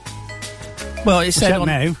 No. Well, it said don't on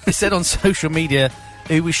know. it said on social media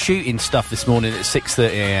who was shooting stuff this morning at 6:30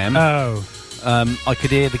 a.m. Oh. I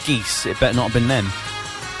could hear the geese. It better not have been them.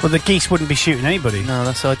 Well, the geese wouldn't be shooting anybody. No,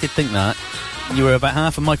 I did think that. You were about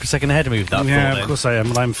half a microsecond ahead of me with that. Yeah, thought, of course I am.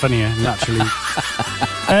 Well, I'm funnier, naturally.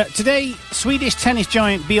 Today, Swedish tennis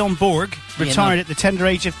giant Bjorn Borg retired at the tender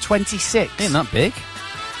age of 26. Ain't that big?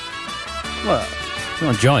 Well, He's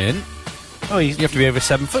not a giant. oh, You have to be over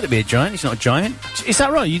 7 foot to be a giant. He's not a giant. is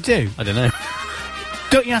that right? You do? I don't know.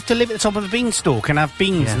 Don't you have to live at the top of a beanstalk and have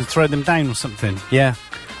beans Yeah. and throw them down or something? Yeah.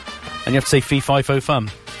 And you have to say fee, fi, fo, fum.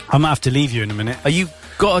 I might have to leave you in a minute. Are you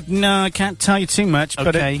got a... No, I can't tell you too much,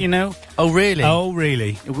 but, Okay. you know... Oh, really? Oh,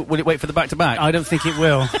 really? Will it wait for the back-to-back? I don't think it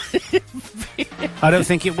will. I don't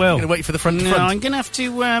think it will. Going to wait for the front to No, front? I'm going to have to...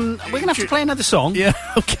 we're going to have to play another song. Yeah,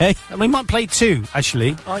 okay. We might play two, actually.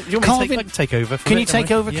 You want me to Calvin- I can take over. Can you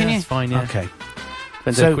take over, yeah, can you? It's fine, yeah. Okay.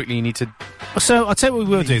 Depends So- how quickly you need to So, I'll tell you what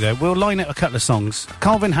we will do, though. We'll line up a couple of songs.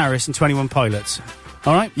 Calvin Harris and 21 Pilots.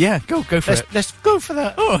 All right? Yeah, go for it. Let's go for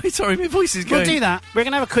that. Oh, sorry, my voice is going. We'll do that. We're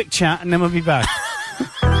going to have a quick chat, and then we'll be back.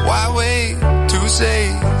 Why wait to say?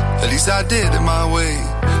 At least I did it my way.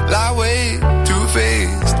 Lie way too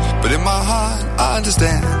faced, but in my heart I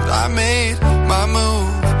understand. I made my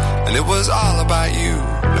move, and it was all about you.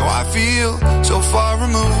 Now I feel so far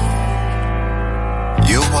removed.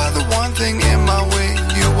 You are the one thing in my way.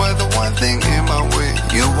 You are the one thing in my way.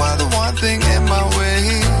 You are the one thing in my way.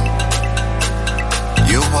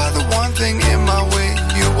 You are the one thing in my way.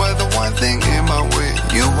 You are the one thing in my way.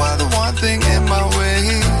 You are the one thing in my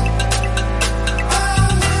way.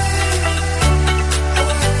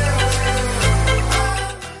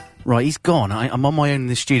 Right, he's gone. I'm on my own in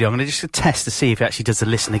the studio. I'm going to just test to see if he actually does the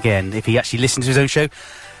listen again, if he actually listens to his own show.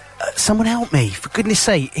 Someone help me. For goodness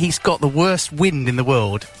sake, he's got the worst wind in the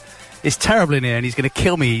world. It's terrible in here, and he's going to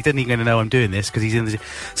kill me. He doesn't even know I'm doing this, because he's in the...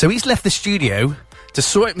 So he's left the studio to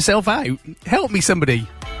sort himself out. Help me, somebody.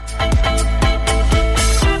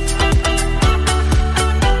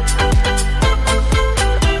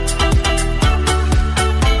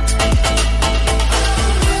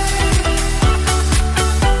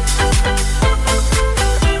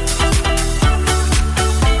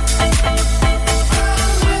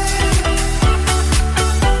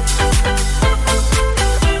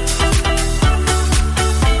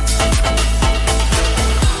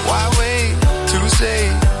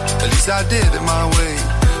 I did it my way,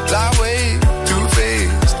 lie way too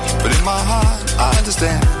faced, but in my heart I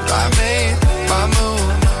understand. I made my move,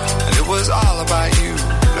 and it was all about you.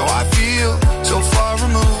 No, I feel so far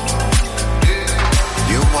removed.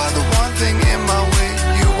 You are the one thing in my way.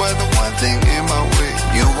 You are the one thing in my way.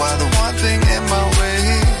 You are the one thing in my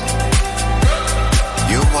way.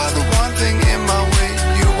 You are the one thing in my way.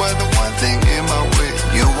 You are the one thing in my way.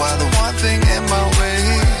 You are the one thing in my way.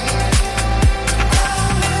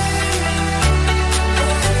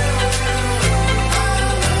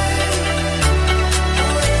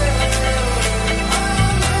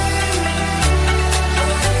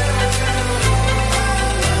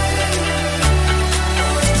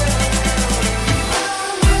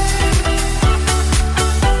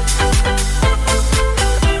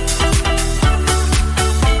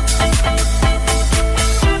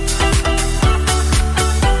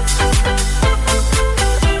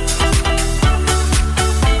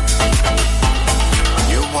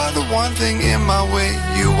 One thing in my way,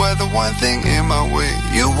 you are the one thing in my way.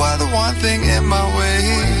 You are the one thing in my way.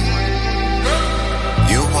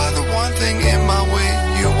 You are the one thing in my way.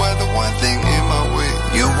 You are the one thing in my way.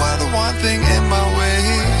 You are the one thing in my way.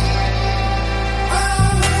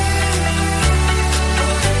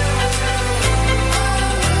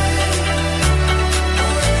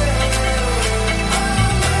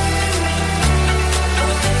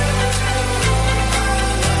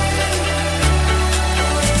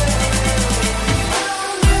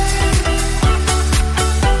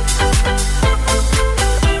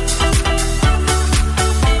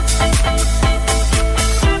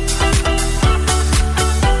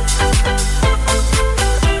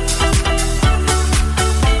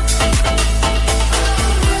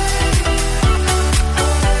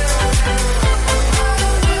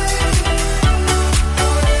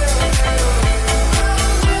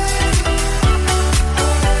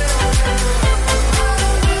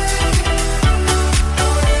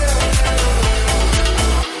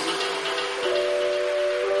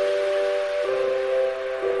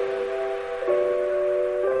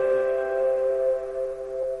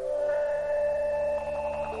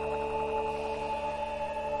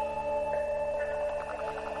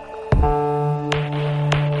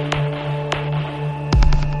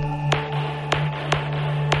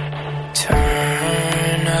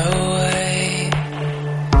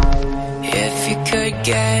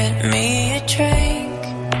 Get me a drink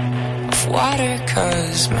of water,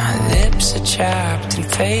 'cause my lips are chapped and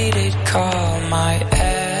faded. Call my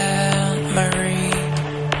Aunt Marie.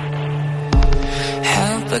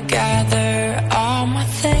 Help her gather all my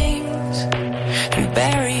things and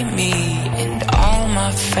bury me in all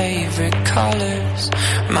my favorite colors.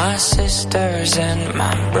 My sisters and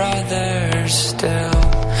my brothers still.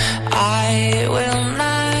 I will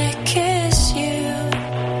not kiss you,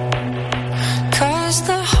 'cause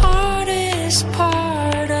the hardest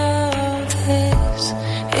part of this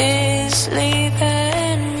is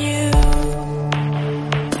leaving you.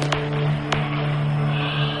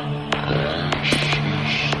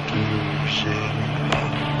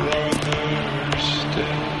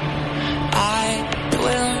 I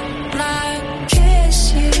will not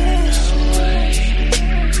kiss you.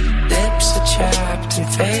 Lips are chapped too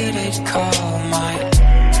faded, call my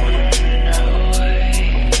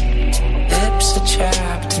lips are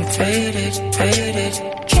chapped and faded, faded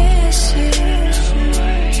kisses.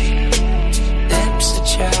 Lips are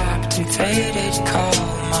chapped and faded, call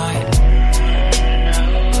my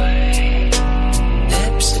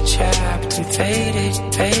lips are chapped and faded,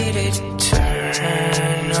 faded,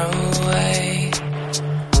 turn away.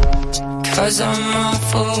 'Cause I'm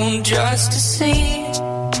awful just to see,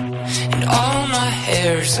 and all my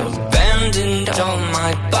hair's abandoned, all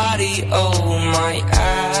my body, oh my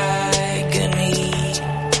agony.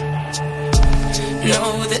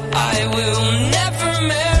 Know that I will never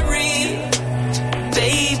marry,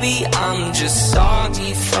 baby, I'm just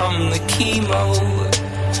soggy from the chemo.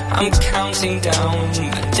 I'm counting down the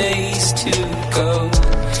days to go.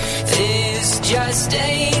 This just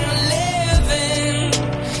ain't living,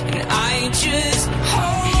 and I just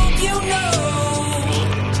hope you know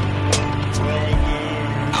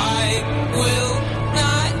I will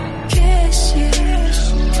not kiss you.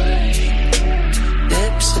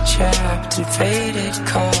 Lips are chapped and faded,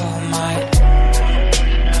 call my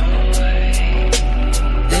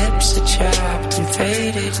lips are chapped and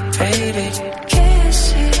faded, faded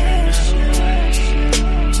kisses.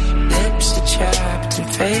 Lips are chapped and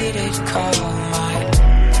faded, call my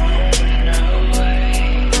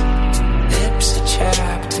lips are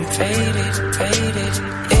chapped and faded, faded.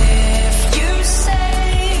 If you say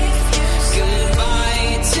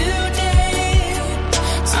goodbye today,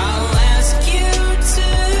 I'll ask you to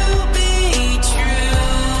be true.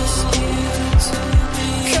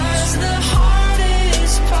 'Cause the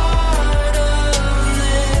hardest part of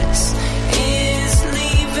this is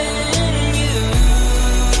leaving you.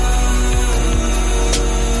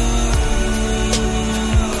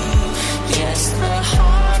 Yes, the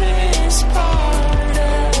hardest part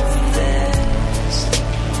of this.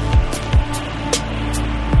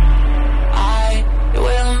 I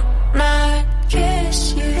will not kiss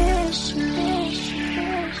you.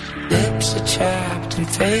 Lips are chapped and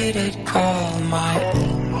faded, call my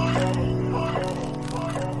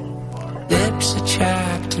lips are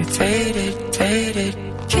chapped and faded, faded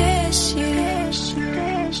kiss you.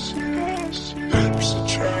 Lips are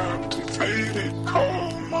chapped and faded,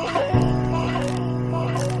 call my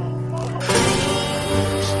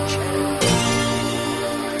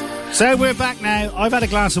So we're back now. I've had a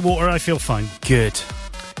glass of water. I feel fine. Good.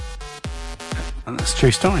 And that's a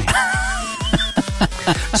true story.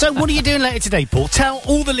 So what are you doing later today, Paul? Tell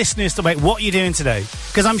all the listeners about what you're doing today,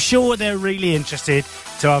 because I'm sure they're really interested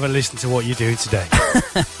to have a listen to what you're doing today.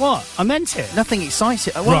 What? I meant it. Nothing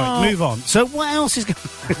exciting. Right, move on. So what else is going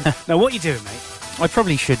on? Now, what are you doing, mate? I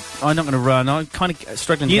probably should. I'm not going to run. I'm kind of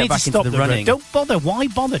struggling to You get need to back stop into the running. run. Don't bother. Why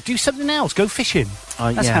bother? Do something else. Go fishing.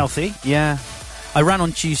 That's yeah. healthy. Yeah. I ran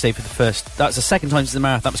on Tuesday for the first... That's the second time since the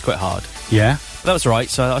marathon. That was quite hard. Yeah. But that was right,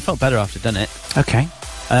 so I felt better after I'd done it. Okay.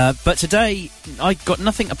 But today, I got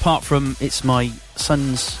nothing apart from... It's my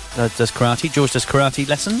son's does karate. George does karate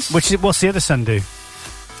lessons. What's the other son do?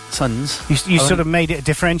 Sons. You sort of made it a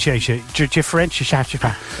differentiator. Differentiator.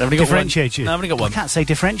 No, I've only got one. I can't say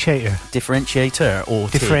differentiator. Differentiator or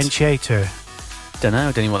Differentiator. Don't know.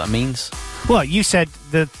 I don't know what that means. Well, you said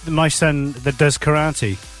that my son that does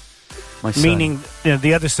karate. My son. Meaning,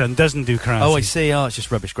 the other son doesn't do karate. Oh, I see. Oh, it's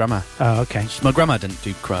just rubbish grammar. Oh, okay. My grandma didn't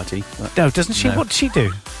do karate. No, doesn't she? No. What does she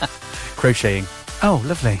do? Crocheting. Oh,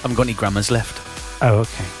 lovely. I haven't got any grammars left. Oh,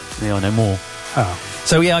 okay. Yeah, no more. Oh.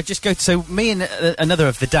 So, yeah, I just go... So, me and another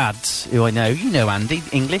of the dads who I know... You know Andy,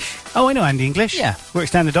 English. Oh, I know Andy English. Yeah.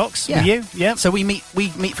 Works down the docks Yeah. with you. Yeah. So, we meet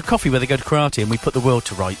for coffee where they go to karate and we put the world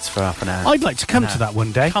to rights for half an hour. I'd like to come to that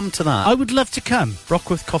one day. Come to that. I would love to come.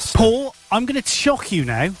 Brockworth Costa. Paul, I'm going to shock you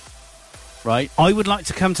now. Right. I would like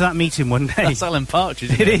to come to that meeting one day. That's Alan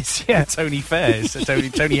Partridge, isn't It is, yeah. Tony Fairs.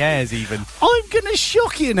 Tony Ayres, even. I'm going to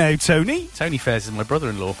shock you now, Tony. Tony Fairs is my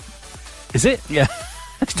brother-in-law. Is it? Yeah.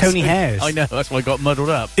 It's Tony Hares. I know, that's why I got muddled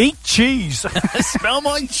up. Eat cheese. Smell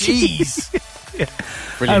my cheese. Yeah.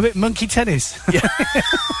 Brilliant. A bit monkey tennis. Yeah.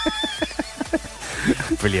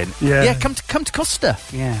 Brilliant. Yeah. Yeah, come to Costa.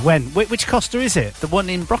 Yeah. When? Which Costa is it? The one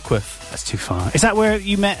in Brockworth. That's too far. Is that where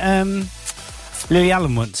you met Lily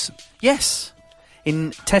Allen once? Yes.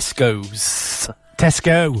 In Tesco's.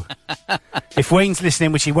 Tesco. If Wayne's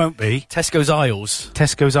listening, which he won't be. Tesco's Aisles.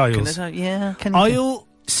 Tesco's Aisles. Aisle?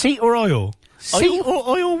 Seat or oil? Seat or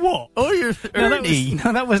oil what? Oh, Ernie.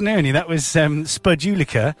 That wasn't Ernie. That was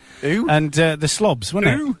Spudulica. Who? And the Slobs,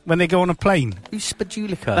 wasn't Who? it? When they go on a plane. Who's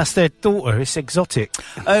Spudulica? That's their daughter. It's exotic.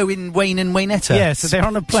 Oh, in Wayne and Waynetta. Yeah, so they're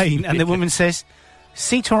on a plane and the woman says,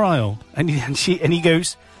 seat or aisle? And he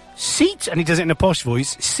goes, seat, and he does it in a posh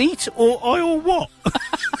voice, seat or aisle what?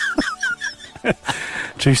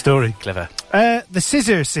 True story. Clever. The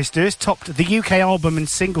Scissor Sisters topped the UK album and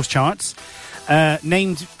singles charts. Their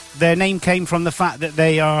name came from the fact that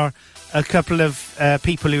they are a couple of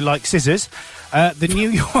people who like scissors. The New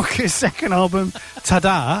Yorkers' second album,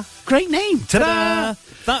 Ta-Da. Great name, Ta-Da.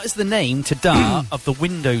 That is the name, Ta-Da, of the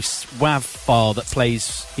Windows WAV file that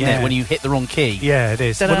plays when you hit the wrong key. Yeah, it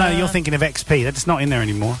is. Ta-da. Well, no, you're thinking of XP. That's not in there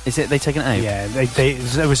anymore. Is it? They taken it out? Yeah,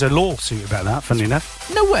 there was a lawsuit about that, funnily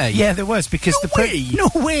enough. No way. Yeah, there was, because No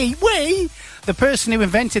way! The person who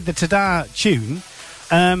invented the Ta-Da tune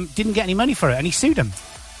didn't get any money for it, and he sued him.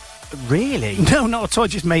 Really? No, not at all. I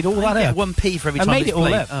just made all that up. 1p for every time I made it's it all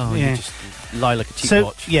played. up. Oh, yeah. you just lie like a cheap So,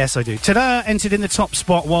 watch. yes, I do. Ta-Da entered in the top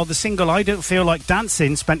spot, while the single I Don't Feel Like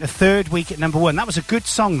Dancing spent a third week at number 1. That was a good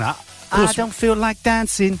song, that. I don't feel like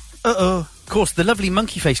dancing. Of course, the lovely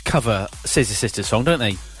Monkey Face cover Scissor Sisters song, don't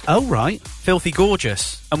they? Oh, right. Filthy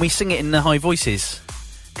Gorgeous. And we sing it in the high voices.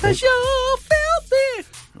 'Cause you're filthy.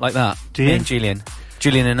 Like that. Do you? Me and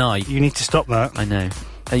Julian and I. You need to stop that. I know.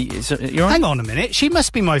 You're Hang on a minute. She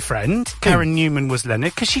must be my friend. Karen Newman was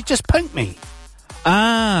Leonard, because she just punked me.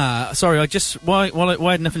 Sorry, I just... Why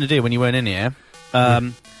I had nothing to do when you weren't in here.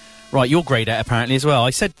 Right, you're greyed out apparently as well.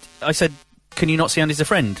 I said, can you not see Andy's a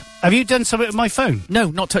friend? Have you done something with my phone? No,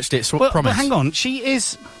 not touched it, Well, promise. hang on. She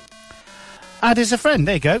is... Add as a friend.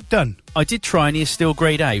 There you go. Done. I did try and he is still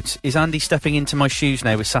greyed out. Is Andy stepping into my shoes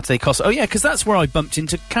now with Saturday Costa? Oh yeah, because that's where I bumped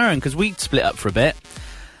into Karen, because we split up for a bit.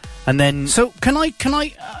 And then... So, can I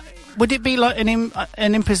would it be like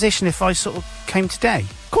an imposition if I sort of came today?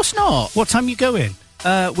 Of course not. What time you go in?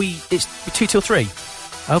 It's 2 till 3.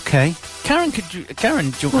 Okay. Karen, do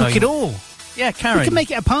you Look it all. Yeah, Karen. We can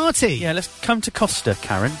make it a party. Yeah, let's come to Costa,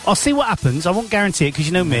 Karen. I'll see what happens. I won't guarantee it, because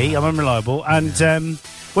you know me, I'm unreliable. And,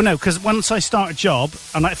 well, no, because once I start a job,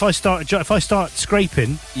 and if I start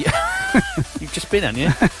scraping... Yeah. You've just been, haven't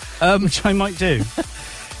you? Which I might do.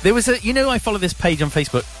 There was I follow this page on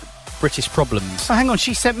Facebook, British Problems. Oh, hang on,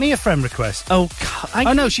 she sent me a friend request. Oh,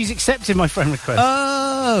 no, she's accepted my friend request.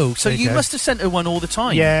 Oh, so There you you go. must have sent her one all the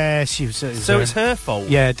time. Yeah, she was... So it's her fault.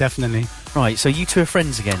 Yeah, definitely. Right, so you two are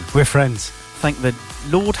friends again. We're friends. Thank the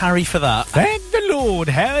Lord Harry for that. Thank the Lord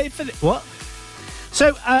Harry for what?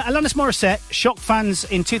 So, Alanis Morissette shocked fans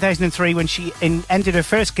in 2003 when she ended her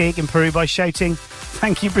first gig in Peru by shouting,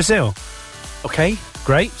 "Thank you, Brazil." Okay,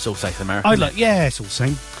 Great. it's all South America. Yeah, it's all the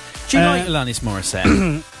same. Do you like Alanis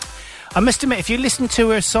Morissette? I must admit, if you listen to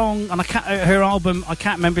her song and her album, I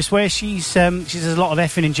can't remember. It's where she says a lot of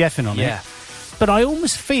effing and jeffing on it. But I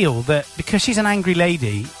almost feel that because she's an angry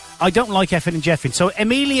lady, I don't like effing and jeffing. So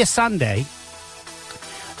Emilia Sande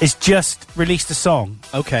has just released a song.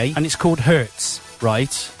 Okay, And it's called Hurts.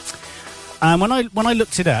 right. And when I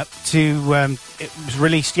looked it up it was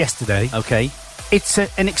released yesterday. Okay. It's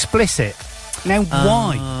an explicit. Now,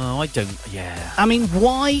 why? Oh, I don't. Yeah. I mean,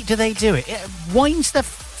 why do they do it? It winds the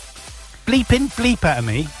bleep out of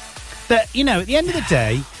me. That, you know, at the end of the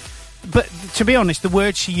day, but to be honest, the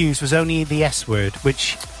word she used was only the S word,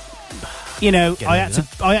 which, you know, I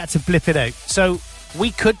had to blip it out. So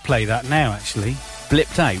we could play that now, actually.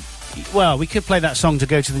 Blipped out. Well, we could play that song to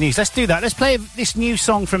go to the news. Let's do that. Let's play this new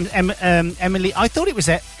song from Emily. I thought it was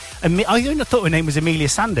I thought her name was Emilia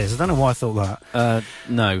Sanders. I don't know why I thought that.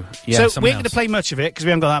 No. Yeah. So we ain't going to play much of it because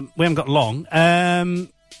we haven't got long.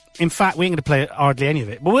 In fact, we ain't going to play hardly any of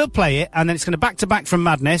it. But we'll play it, and then it's going to back from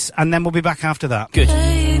Madness, and then we'll be back after that. Good.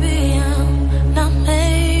 Baby, I'm not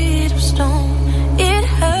made of stone. It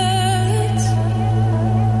hurts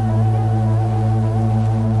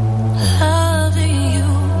loving you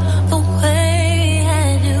the way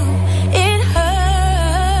I do. It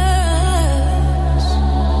hurts.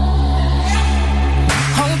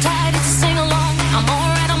 Hold tight, it's a sing along. I'm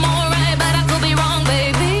alright, but I could be wrong,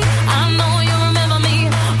 baby. I know you remember me.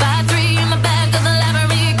 5'3" in the back of the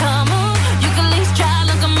library. Come on, you can at least try.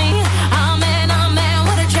 Look at me. I'm man,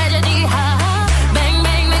 whatever.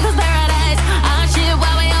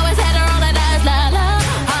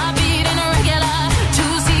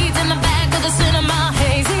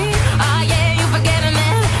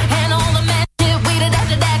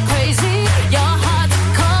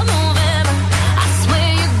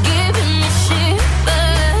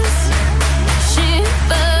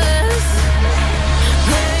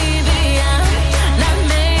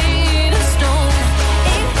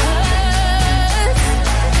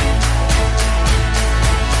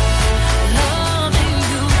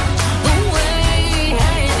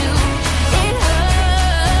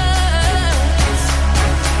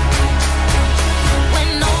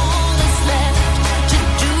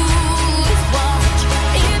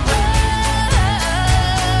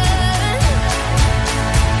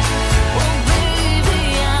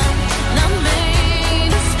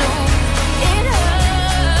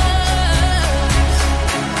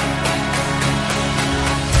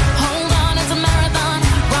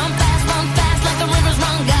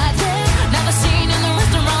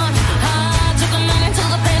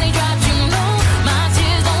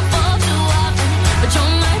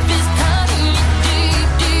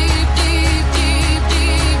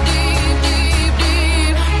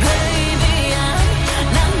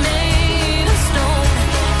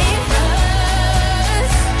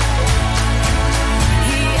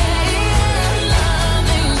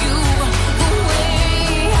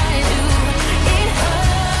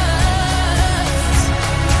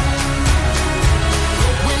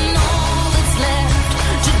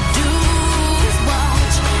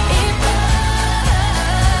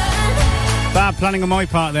 planning on my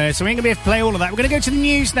part there, so we ain't going to be able to play all of that. We're going to go to the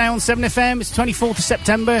news now on 7FM. It's 24th of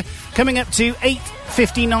September, coming up to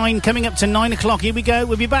 8:59, coming up to 9 o'clock. Here we go.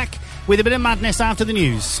 We'll be back with a bit of madness after the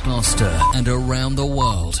news. Gloucester and around the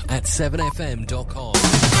world at 7fm.com.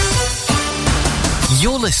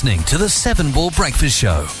 You're listening to the 7 Ball Breakfast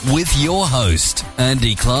Show with your host,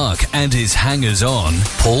 Andy Clark, and his hangers-on,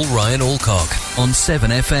 Paul Ryan Alcock, on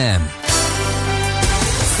 7FM.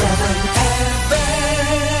 7FM.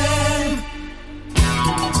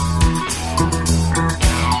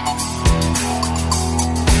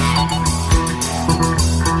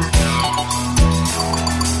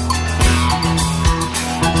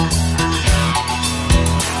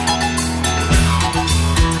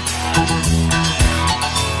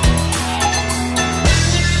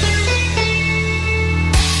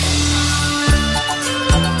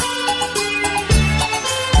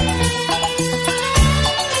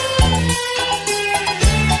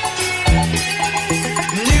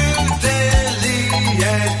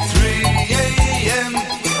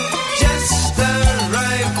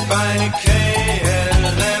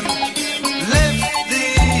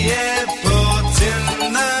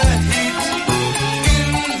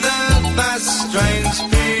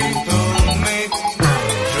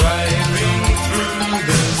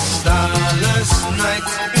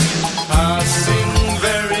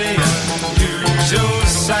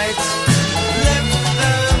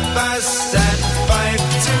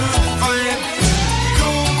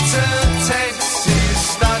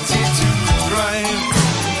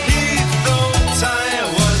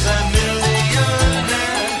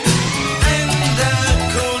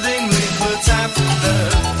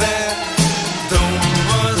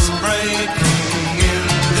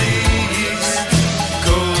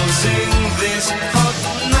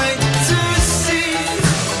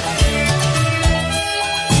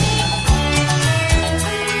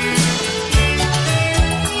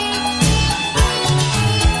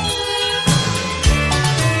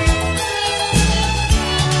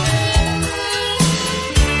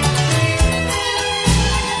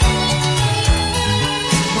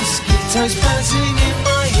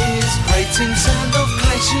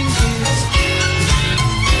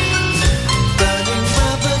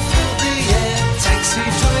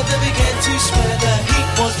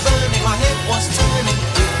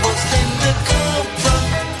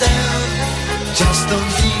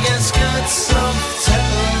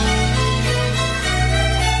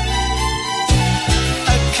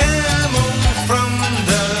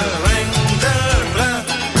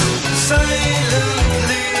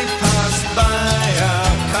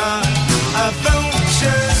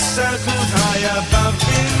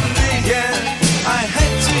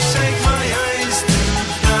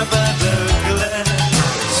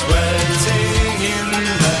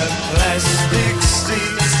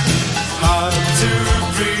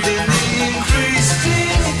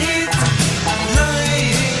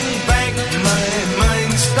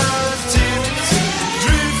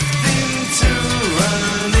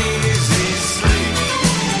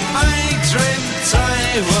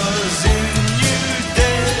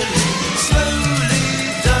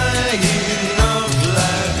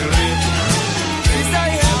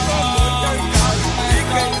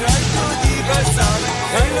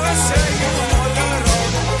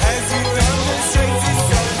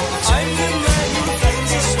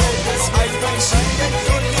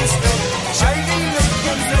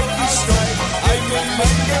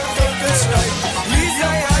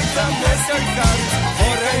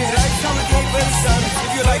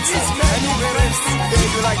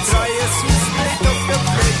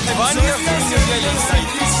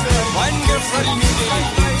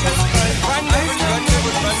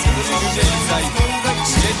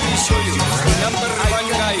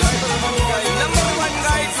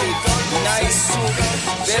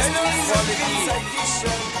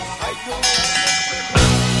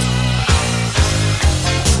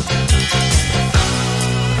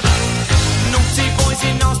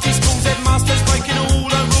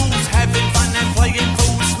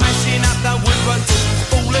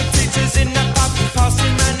 All the teachers in the pub,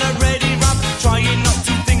 passing man a ready rub, trying not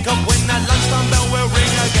to think of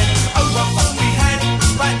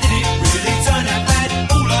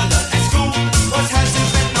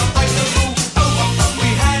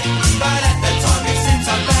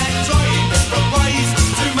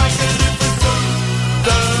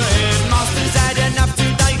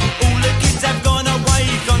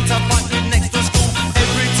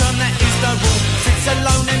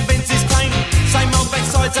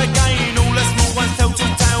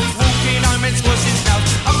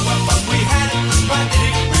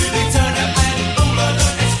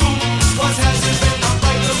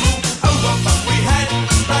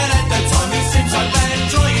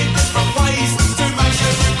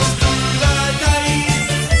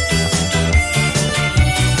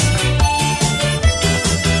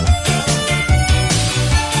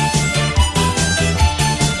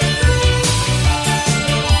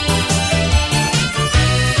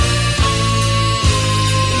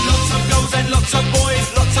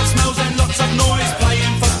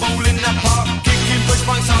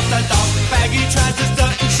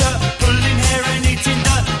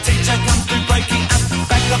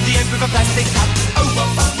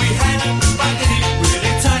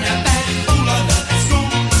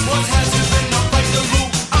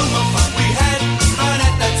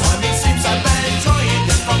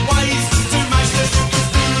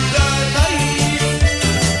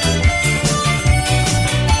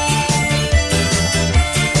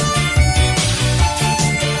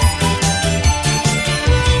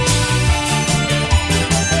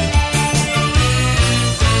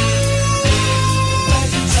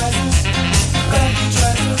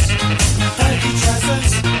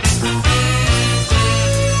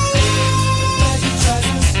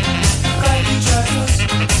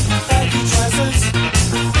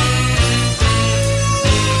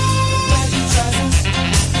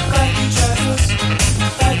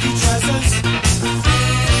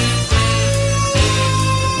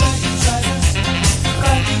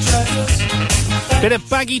Bit of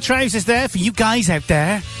baggy trousers there for you guys out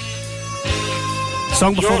there.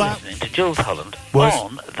 Song before You're that. listening to Jules Holland Was.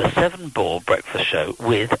 on the 7 Ball Breakfast Show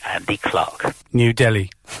with Andy Clark. New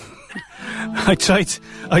Delhi. I tried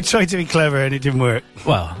to be clever and it didn't work.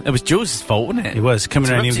 Well, it was Jules' fault, wasn't it? It was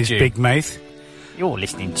coming around here with his Interrupted you. big mouth. You're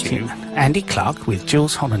listening to... Andy Clark with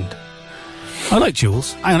Jules Holland. I like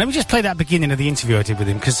Jules. Hang on, let me just play that beginning of the interview I did with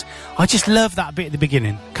him, because I just love that bit at the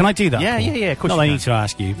beginning. Can I do that? Yeah, Paul? yeah, of course Not you that I can. need to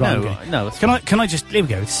ask you. But No, okay. no, that's Can I just... Here we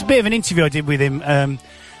go. This is a bit of an interview I did with him a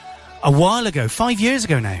while ago, 5 years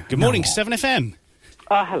ago now. Good morning, 7FM.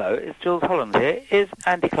 Hello, it's Jules Holland here. Is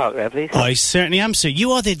Andy Clark there, please? I certainly am, sir.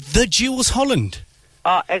 You are the Jules Holland.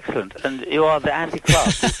 Excellent. And you are the Andy Clark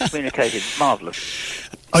who communicated. Marvellous.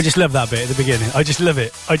 I just love that bit at the beginning. I just love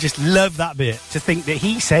it. I just love that bit. To think that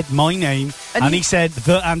he said my name and he said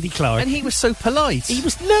the Andy Clark. And he was so polite. He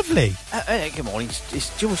was lovely. Good morning,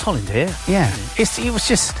 it's Jules Holland here. Yeah. He was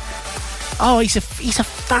just... Oh, he's a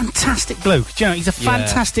fantastic bloke. Do you know, he's a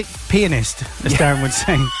fantastic pianist, as Darren would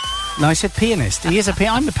say. No, I said pianist. He is a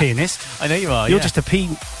I'm a pianist. I know you are, You're just a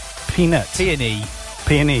peanut. Peony.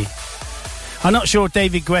 Peony. I'm not sure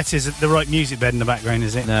David Guetta's at the right music bed in the background,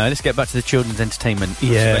 is it? No, let's get back to the children's entertainment.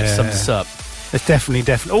 Yeah. Let's sum this up. There's definitely.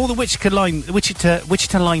 All the Wichita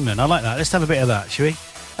linemen. I like that. Let's have a bit of that, shall we?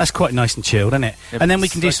 That's quite nice and chilled, isn't it? Yeah, and then we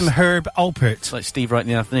it's can do like some Herb Alpert. It's like Steve Wright in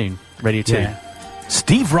the afternoon, Radio 2. Yeah.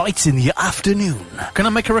 Steve Wright's in the afternoon. Can I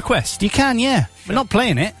make a request? You can, yeah. We're not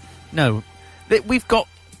playing it. No. We've got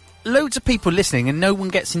loads of people listening and no one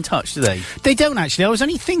gets in touch, do they? They don't, actually. I was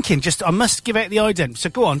only thinking, I must give out the ident.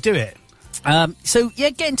 So go on, do it. So, yeah,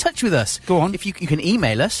 get in touch with us. Go on. If you can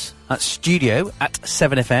email us at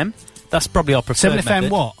studio@7fm. That's probably our preferred 7FM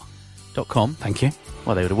method. what? .com. Thank you.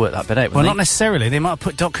 Well, they would have worked that bit out, Well, wouldn't not necessarily. They might have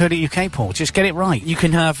put .co.uk, Paul. Just get it right. You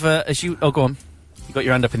can have, Oh, go on. You got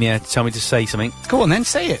your hand up in the air to tell me to say something. Go on then,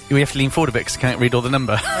 say it. We have to lean forward a bit because I can't read all the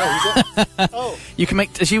number. You can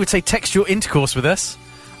make, as you would say, textual intercourse with us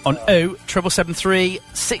on 07773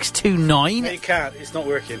 629. You can't. It's not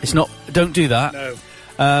working. It's not. Don't do that.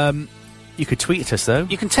 No. You could tweet at us though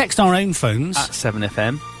You can text our own phones. at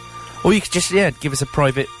 7FM, or you could just give us a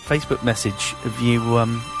private Facebook message of you,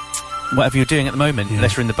 whatever you're doing at the moment,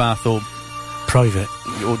 unless you're in the bath or Private.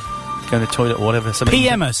 you're going to the toilet or whatever. Something.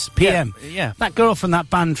 PM us. PM. Yeah. That girl from that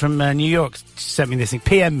band from New York sent me this thing.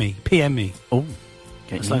 PM me. Oh.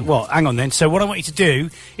 It's like, what? Hang on then. So what I want you to do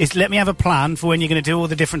is let me have a plan for when you're going to do all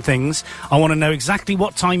the different things. I want to know exactly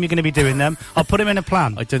what time you're going to be doing them. I'll put them in a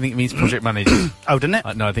plan. I don't think it means project manager. Oh, doesn't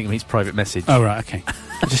it? No, I think it means private message. Oh, right, okay.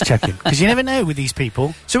 I'm just checking. Because you never know with these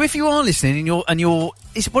people. So if you are listening and you're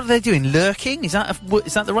what are they doing? Lurking? Is that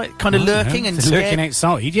the right kind of lurking and They're lurking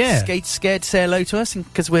outside, yeah. scared to say hello to us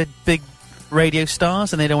because we're big radio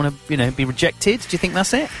stars and they don't want to, be rejected? Do you think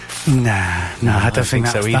that's it? Nah, I don't think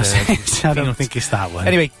so that's either. it. I don't think it's that one.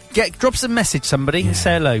 Anyway, drop us a message, somebody, and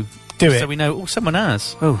say hello. Do it. So we know. Oh, someone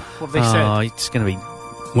has. Oh, what have they said? It's going to be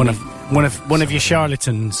One of your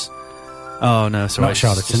charlatans. Oh no, it's all Not right.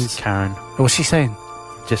 charlatans. It's just Karen. What's she saying?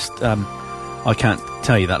 Just I can't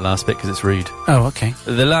tell you that last bit because it's rude. Oh, okay.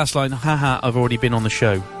 The last line, haha, I've already been on the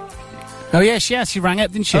show. Oh, yeah, she rang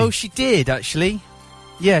up, didn't she? Oh, she did, actually.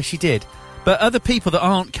 Yeah, she did. But other people that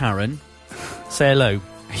aren't Karen, say hello.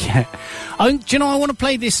 Yeah. Do you know, I want to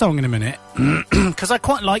play this song in a minute, because I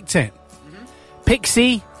quite liked it.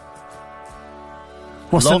 Pixie...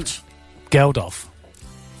 What's Lot. that? Geldof.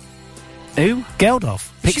 Who? Geldof.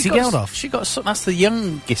 Pixie Geldof. She got that's the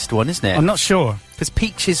youngest one, isn't it? I'm not sure. Because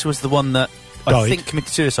Peaches was the one that I Died. think committed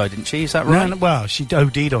suicide, didn't she? Is that right? No, well, she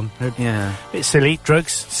OD'd on her. Yeah. Bit silly.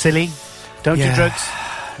 Drugs. Silly. Don't do Yeah. drugs.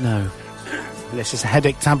 No. Unless it's a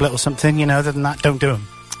headache tablet or something, other than that, don't do them.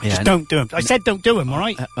 Yeah, Just don't do them. I said don't do them, all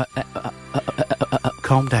right?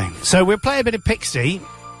 Calm down. So we'll play a bit of Pixie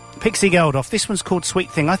Geldof. This one's called Sweet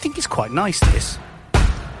Thing. I think it's quite nice, this.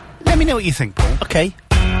 Let me know what you think, Paul. Okay.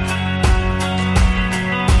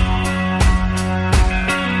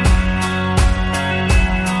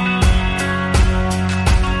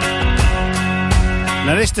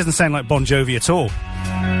 Now, this doesn't sound like Bon Jovi at all.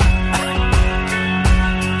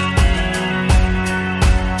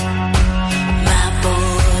 My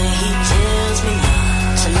boy, he tells me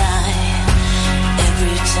not to lie.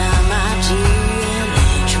 Every time I do, an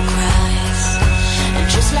angel cries. And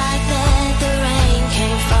just like that, the rain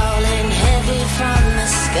came falling heavy from the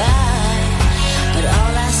sky. But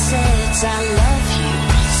all I said's I love you,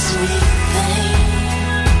 sweet thing.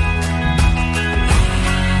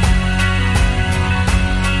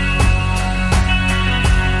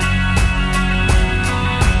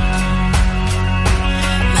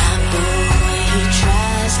 My boy, he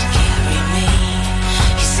tries to carry me.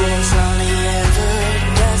 He says all he ever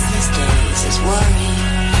does these days is worry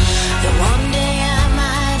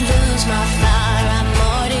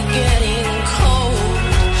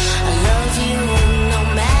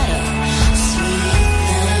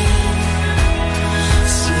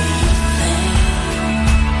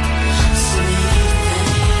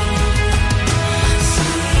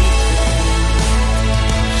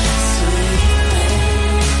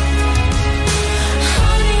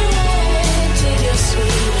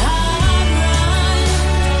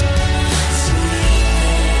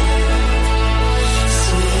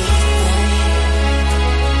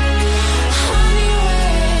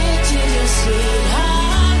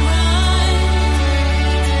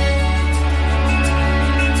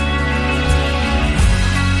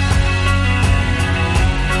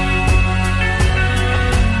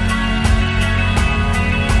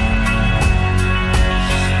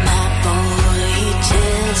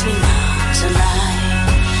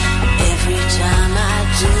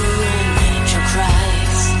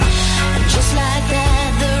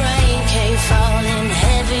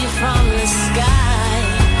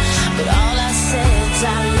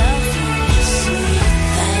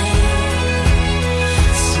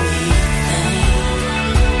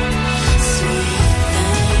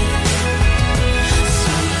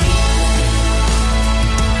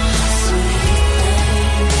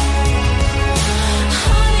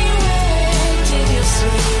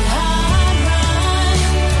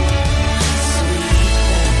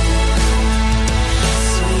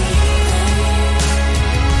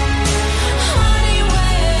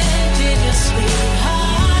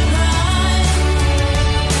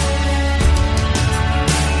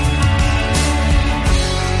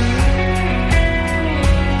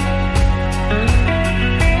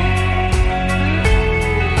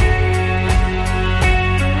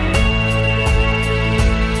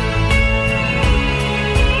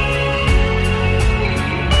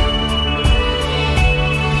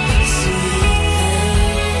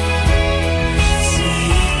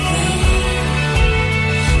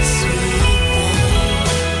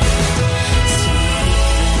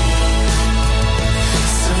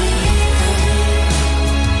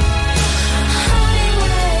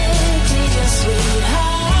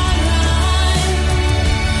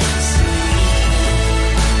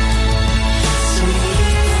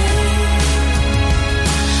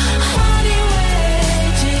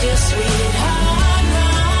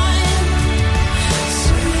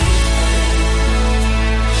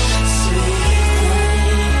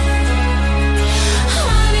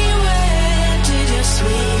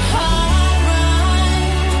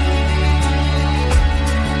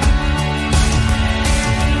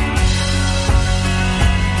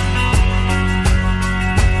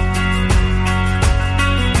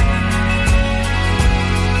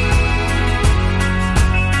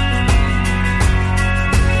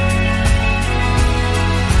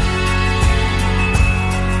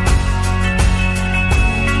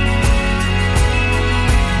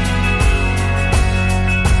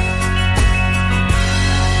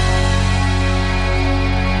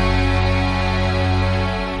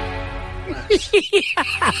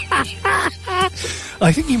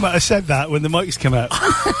I think you might have said that when the mics come out.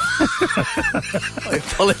 I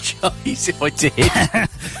apologise if I did.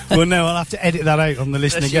 Well, no, I'll have to edit that out on the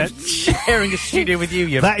listen again. Sharing a studio with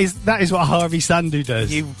you. That is what Harvey Sandu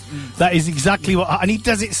does. That is exactly what, and he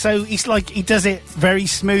does it so, he does it very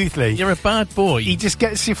smoothly. You're a bad boy. He just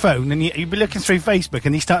gets your phone and you'll be looking through Facebook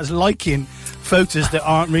and he starts liking photos that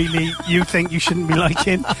aren't really, you think you shouldn't be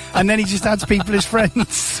liking, and then he just adds people as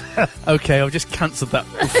friends. Okay, I've just cancelled that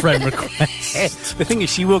friend request. The thing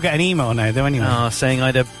is, she will get an email now, though, anyway. Oh, saying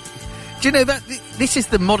I'd have... Do you know that this is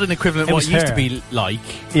the modern equivalent of what it used to be like?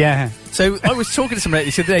 Yeah. So I was talking to somebody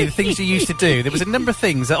this other day, the things you used to do. There was a number of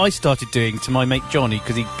things that I started doing to my mate Johnny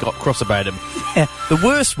because he got cross about him. Yeah. The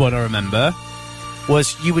worst one, I remember,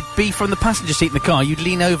 was you would be from the passenger seat in the car, you'd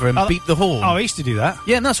lean over and beep the horn. Oh, I used to do that.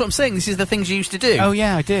 Yeah, and that's what I'm saying. This is the things you used to do. Oh,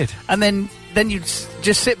 yeah, I did. And then you'd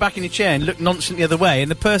just sit back in your chair and look nonchalant the other way,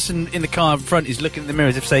 and the person in the car in front is looking in the mirror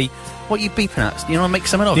as if say, what are you beeping at? You know, make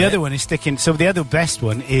something of it. The other one is sticking... So the other best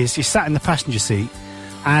one is you sat in the passenger seat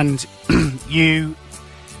and you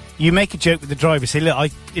make a joke with the driver. Say,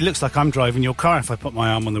 look, it looks like I'm driving your car if I put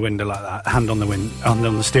my arm on the window like that, hand on the on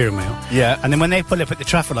the steering wheel. Yeah. And then when they pull up at the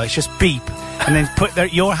traffic lights, just beep, and then put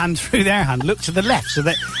your hand through their hand, look to the left,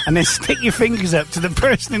 and then stick your fingers up to the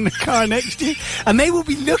person in the car next to you, and they will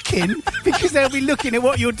be looking because they'll be looking at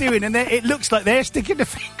what you're doing, and it looks like they're sticking the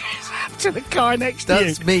fingers up to the car next to you.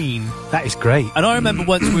 That's mean. That is great. And I remember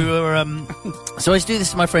once we were... so I used to do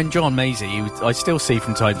this to my friend John Maisie, who I still see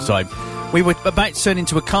from time to time. We were about to turn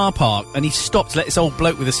into a car park, and he stopped to let this old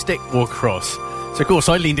bloke with a stick walk across. So, of course,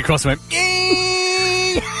 I leaned across and went,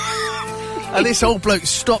 "Yee!" And this old bloke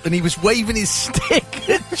stopped, and he was waving his stick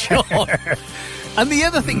at John. And the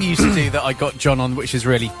other thing you used to do that I got John on, which is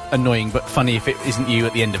really annoying but funny if it isn't you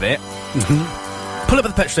at the end of it, pull up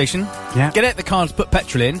at the petrol station, get out the car and put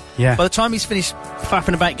petrol in. Yeah. By the time he's finished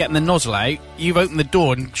faffing about getting the nozzle out, you've opened the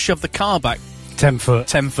door and shoved the car back 10 foot.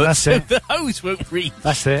 10 foot. That's so it. the hose won't reach.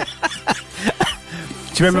 That's it.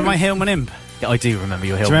 Do you remember my Hillman Imp? Yeah, I do remember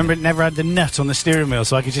your Do you Hillman. remember it never had the nut on the steering wheel,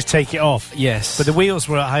 so I could just take it off? Yes. But the wheels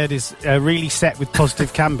were, I had is really set with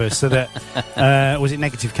positive camber, so that was it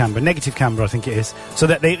negative camber? Negative camber, I think it is. So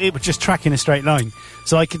that it would just track in a straight line.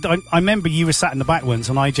 So I remember you were sat in the back once,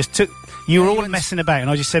 and I just took. You were all messing about,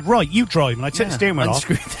 and I just said, "Right, you drive," and I took the steering wheel off.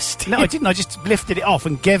 Unscrewed the steering. No, I didn't. I just lifted it off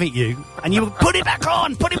and gave it you, and you were put it back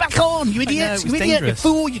on, you idiot, you idiot, dangerous.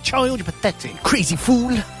 you fool, you child, you pathetic, crazy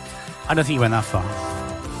fool. I don't think you went that far.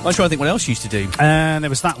 I'm trying to think what else you used to do. There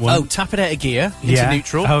was that one. Oh, tap it out of gear into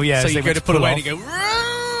neutral. Oh, yeah. So they you go would to pull away off. and you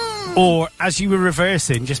go... Or, as you were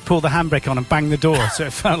reversing, just pull the handbrake on and bang the door, so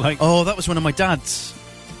it felt like... Oh, that was one of my dad's.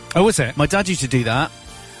 Oh, was it? My dad used to do that,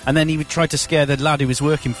 and then he would try to scare the lad who was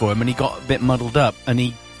working for him, and he got a bit muddled up, and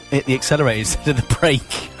he hit the accelerator instead of the brake.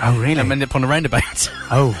 Oh, really? And ended up on a roundabout.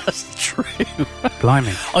 Oh. That's true.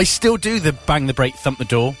 Blimey. I still do the bang the brake, thump the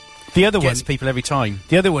door. The other Gets one... people every time.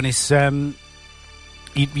 The other one is...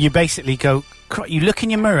 You basically go... You look in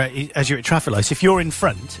your mirror as you're at traffic lights. If you're in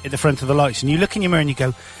front, at the front of the lights, and you look in your mirror and you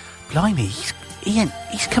go, blimey,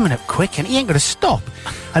 he's coming up quick and he ain't going to stop.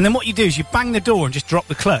 And then what you do is you bang the door and just drop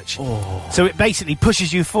the clutch. Oh. So it basically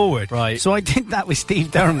pushes you forward. Right. So I did that with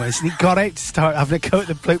Steve Durham once, and he got out to start having a go at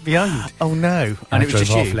the bloke behind. Oh, no. And it was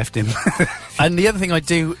just you. Left him. And the other thing I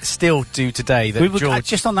still do today that we were, George...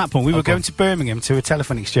 just on that point, we were going to Birmingham to a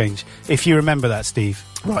telephone exchange, if you remember that, Steve.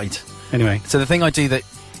 Right. Anyway. So the thing I do that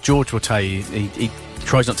George will tell you, he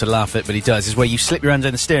tries not to laugh at, but he does, is where you slip your hand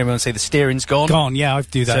down the steering wheel and say the steering's gone. Gone, yeah, I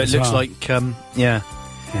do that so as it looks well. like, yeah.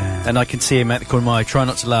 And I can see him at the corner of my eye, try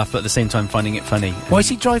not to laugh, but at the same time finding it funny. Why is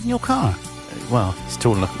he driving your car? Well, he's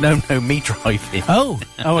tall enough. No, me driving. Oh,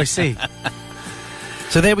 I see.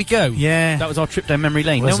 So there we go. Yeah. That was our trip down memory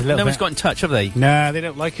lane. Was a No little one's bit. got in touch, have they? No, they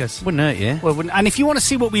don't like us. Wouldn't hurt you. Well, and if you want to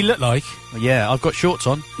see what we look like... Well, yeah, I've got shorts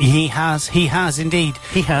on. He has indeed.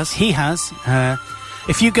 He has.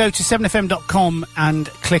 If you go to 7fm.com and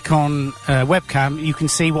click on webcam, you can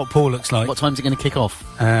see what Paul looks like. What time's it going to kick off?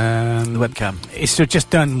 The webcam. It's just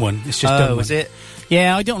done one. It's just done one. Is it?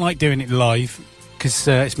 Yeah, I don't like doing it live, because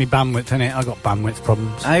it's me bandwidth, innit? I got bandwidth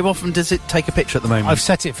problems. How often does it take a picture at the moment? I've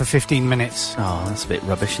set it for 15 minutes. Oh, that's a bit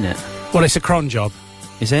rubbish, isn't it? Well, it's a cron job.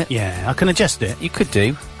 Is it? Yeah, I can adjust it. You could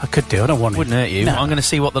do. I could do. I don't want it. Wouldn't hurt you. No. I'm going to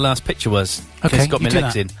see what the last picture was. Okay, It's got my you do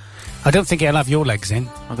legs that. in. I don't think it'll have your legs in.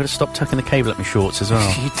 I'm going to stop tucking the cable up my shorts as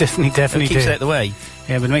well. You definitely It keeps do. it out the way.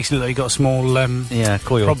 Yeah, but it makes it look like you've got a small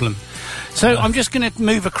coil. problem. So I'm just going to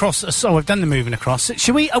move across. So I've done the moving across.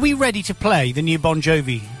 Are we ready to play the new Bon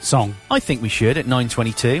Jovi song? I think we should at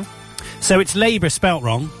 9:22. So it's labour spelt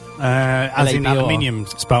wrong, as in LABR. aluminium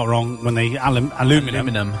spelt wrong when they aluminum.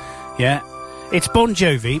 Aluminum. Yeah. It's Bon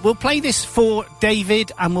Jovi. We'll play this for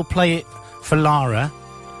David and we'll play it for Laura.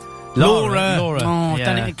 Laura. Oh, yeah. I've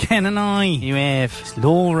done it again, and I. You have. It's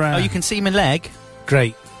Laura. Oh, you can see my leg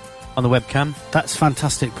Great. on the webcam. That's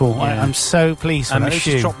fantastic, Paul. Yeah. I'm so pleased for I'm that. a Let's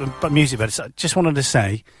shoe. just drop the music bed. So I just wanted to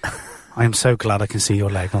say, I am so glad I can see your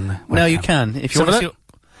leg on the webcam. No, you can. If you So want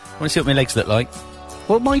to see what my legs look like.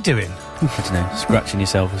 What am I doing? I don't know, scratching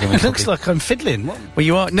yourself or something. It looks like I'm fiddling. What? Well,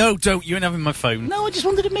 you are. No, don't. You ain't having my phone. No, I just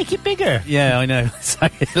wanted to make it bigger. Yeah, I know.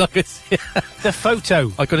 The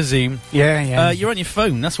photo. I got to zoom. Yeah. You're on your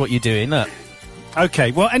phone. That's what you're doing. Look,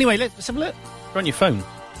 Okay, well, anyway, let's have a look. you're on your phone.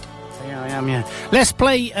 Yeah, I am, yeah. Let's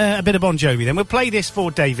play a bit of Bon Jovi then. We'll play this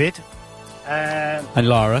for David. And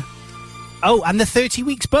Lara. Oh, and the 30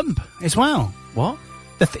 weeks bump as well. What?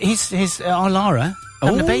 His Lara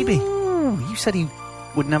having a baby. Oh, you said he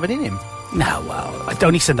wouldn't have it in him. No, well, I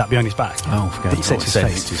only said that behind his back. Oh, forget Didn't say what to I his said.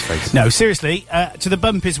 face. To his face. No, seriously, to the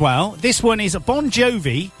bump as well. This one is Bon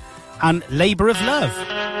Jovi and Labour of Love.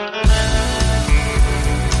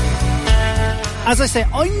 As I say,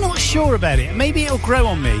 I'm not sure about it. Maybe it'll grow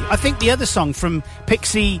on me. I think the other song from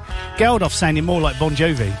Pixie Geldof sounded more like Bon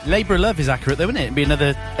Jovi. Labour of Love is accurate, though, isn't it? It'd be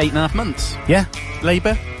another 8.5 months. Yeah?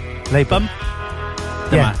 Labour? Bump?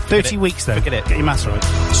 No Yeah, matter. 30 Forget it. weeks though. Forget it. Get your maths right.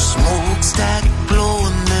 Smokestack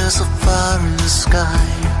blowing, there's a fire in the sky.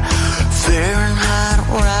 Fahrenheit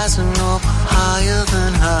rising up higher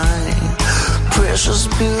than high. Pressure's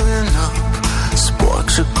building up,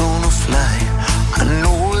 sparks are gonna fly. I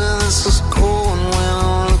know where this is going when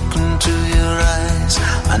I look into your eyes.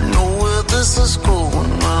 I know where this is going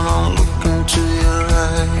when I look into your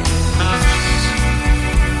eyes.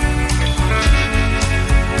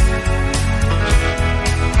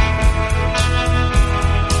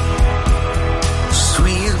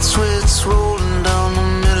 Sweat's rolling down the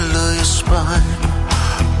middle of your spine.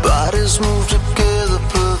 Bodies move together,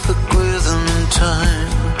 perfect rhythm and time.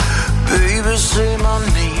 Baby, say my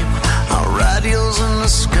name, I'll ride yours in the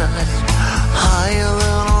sky. Higher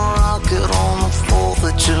than a rocket on the 4th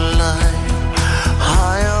of July.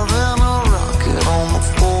 Higher than a rocket on the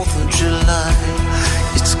 4th of July.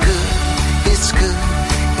 It's good, it's good,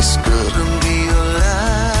 it's good to be alive.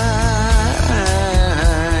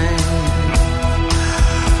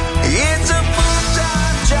 It's a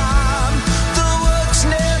full-time job, the work's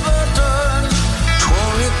never done.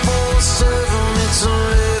 24/7, it's a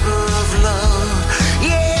labor of love.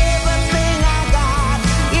 Yeah, everything I got,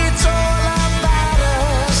 it's all about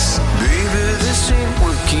us. Baby, this ain't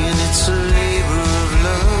working, it's a labor of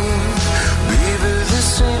love. Baby, this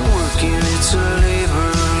ain't working, it's a labor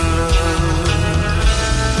of love.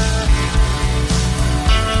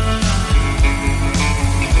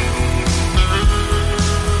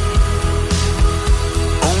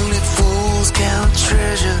 Only fools count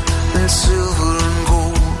treasure and silver and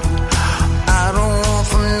gold. I don't want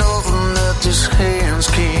for nothing that these hands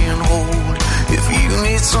can't hold. If you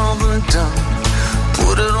need something done,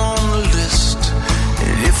 put it on the list.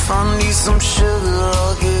 And if I need some sugar,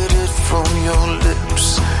 I'll get it from your lips.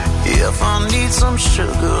 If I need some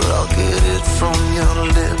sugar, I'll get it from your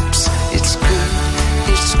lips. It's good,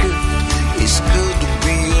 it's good, it's good to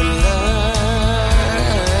be alive.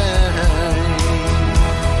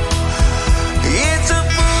 It's a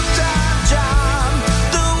full-time job,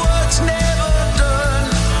 the work's never done.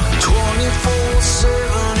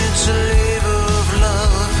 24/7, it's a labor of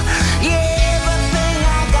love. Yeah, everything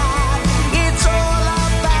I got, it's all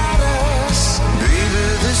about us. Baby,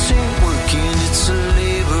 this ain't working, it's a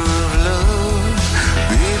labor of love.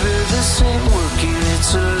 Baby, this ain't working,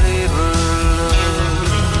 it's a labor of love.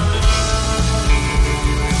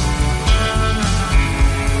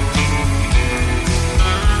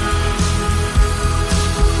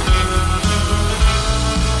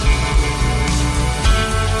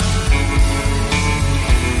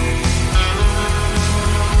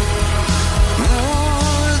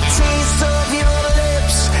 The taste of your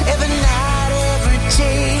lips every night, every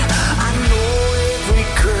day. I know every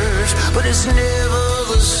curve, but it's never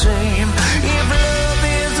the same. If love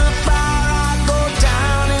is a fire, I go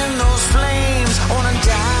down in those flames. Wanna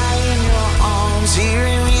die in your arms,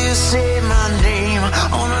 hearing you say my name.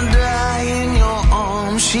 Wanna die in your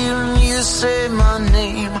arms, hearing you say my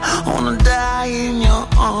name. Wanna die in your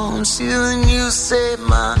arms, hearing you say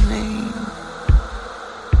my name.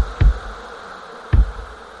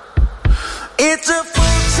 It's a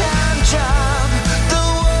full-time job, the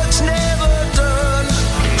work's never done.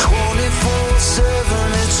 24/7,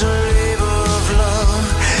 it's a labor of love.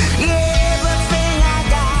 Yeah, everything I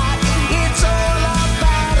got, it's all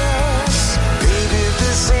about us. Baby,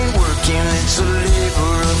 this ain't working, it's a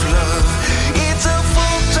labor of love. It's a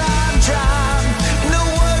full-time job, the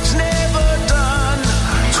work's never done.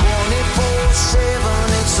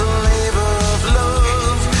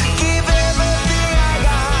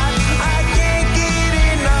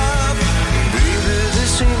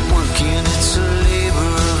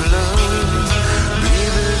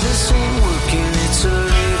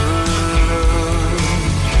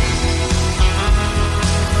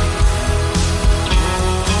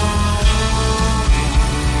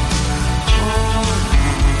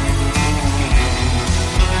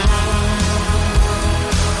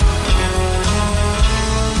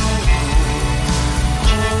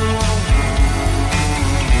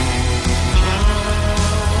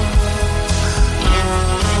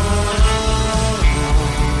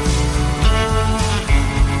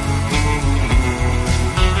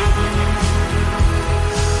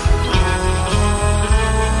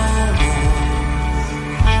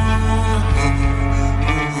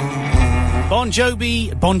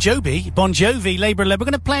 Bon Jovi, Labour Led. We're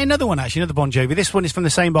going to play another one, actually, another Bon Jovi. This one is from the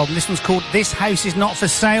same album. This one's called This House Is Not For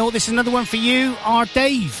Sale. This is another one for you, our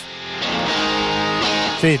Dave.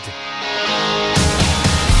 Vid.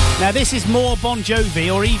 Now, this is more Bon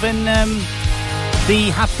Jovi, or even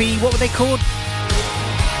the happy... What were they called?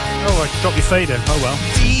 Oh, I dropped your fader. Oh, well.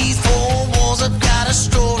 These four walls have got a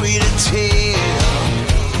story to tell.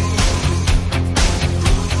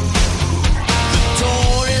 The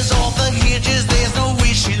door is off the hinges, there's no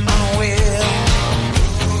wishing my will.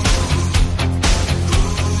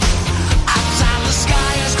 Outside the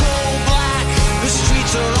sky is cold black, the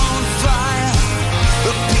streets are on fire,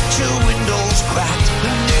 the picture windows cracked,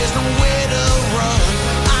 and there's nowhere to run.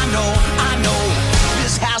 I know,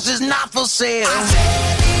 this house is not for sale. I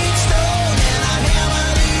said each stone and I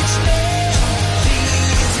hammered each nail.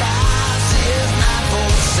 This house is not for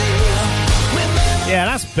sale. Remember, Yeah,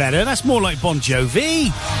 that's better. That's more like Bon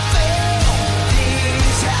Jovi. this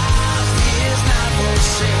house is not for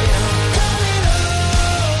sale. Coming home,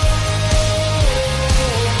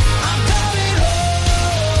 I'm coming home.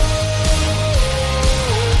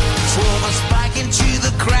 Swerve a spike into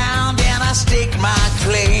the ground and I stake my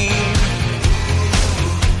claim.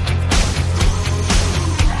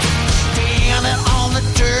 Standing on the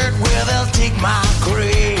dirt where they'll dig my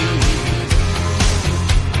grave.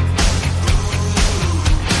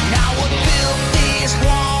 Now what built these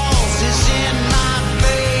walls is in my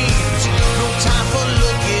veins. No time for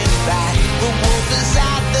looking back. The wolf is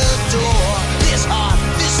out the door. This heart,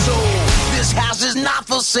 this soul, this house is not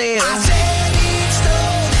for sale. I said each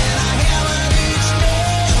stone and I hammered each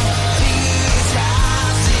nail. This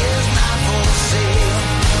house is not for sale.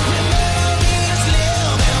 Memories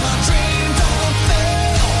live and my dreams don't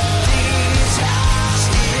fail. This house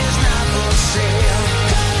is not for sale.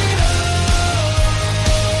 Coming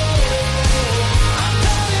I'm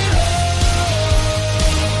coming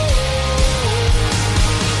home.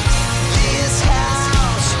 This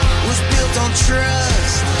house was built on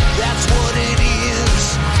trust. That's what it is.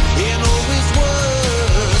 It always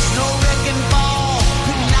was. No wrecking ball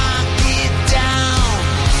could knock it down.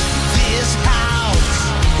 This house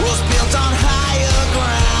was built on higher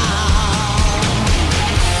ground.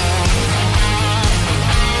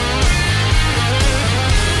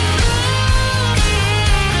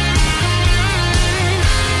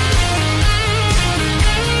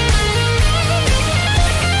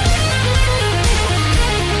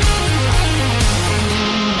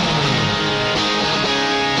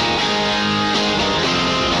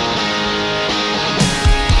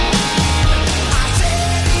 I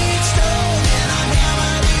said each stone and I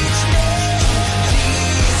hammered each nail.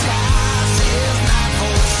 This house is not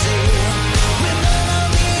for sale.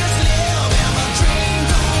 Memories live and my dreams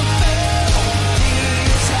don't fail.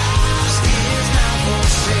 This house is not for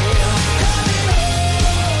sale. Coming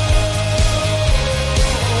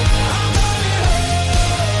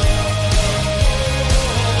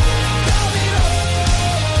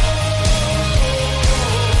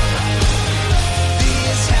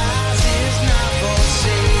This house is not for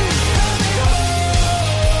sale.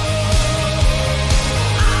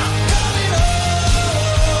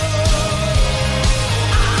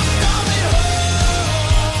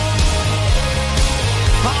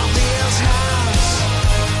 This house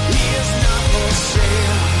is not for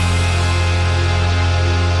sale.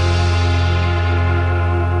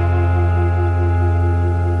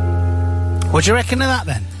 What do you reckon of that,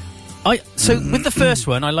 then? So with the first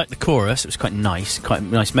one, I liked the chorus. It was quite a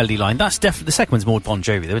nice melody line. That's definitely the second one's more Bon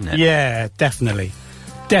Jovi, though, isn't it? Yeah, definitely.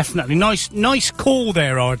 Definitely. Nice call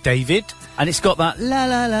there, our David. And it's got that la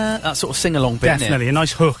la la, that sort of sing along bit. Definitely. A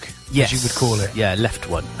nice hook, Yes, as you would call it. Yeah, left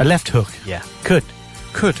one. A left hook. Yeah, Could.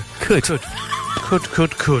 could.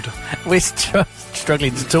 We're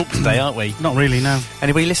struggling to talk today, aren't we? Not really, no.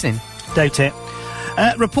 Anybody listening? Doubt it.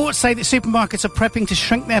 Reports say that supermarkets are prepping to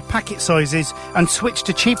shrink their packet sizes and switch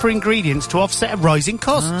to cheaper ingredients to offset rising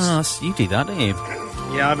costs. Ah, you do that, don't you?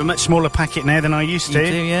 Yeah, I have a much smaller packet now than I used to.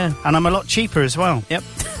 You do, yeah. And I'm a lot cheaper as well. Yep.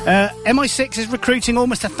 MI6 is recruiting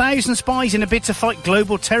almost 1,000 spies in a bid to fight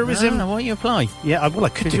global terrorism. Why don't you apply? Yeah, well, I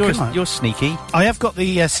could do, Because couldn't I? you're sneaky. I have got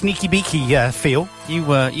the sneaky beaky feel.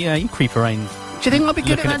 You creep around. Do you think I'll be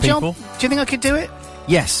good at Looking that at job? people. Do you think I could do it?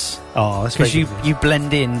 Yes, Oh, that's because very you good. you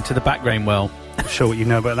blend in to the background well. I'm sure what you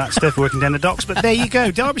know about that stuff working down the docks, but there you go.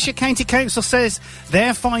 Derbyshire County Council says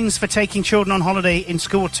their fines for taking children on holiday in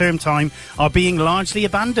school term time are being largely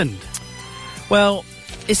abandoned. Well,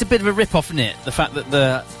 it's a bit of a rip-off, isn't it? The fact that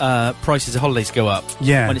the prices of holidays go up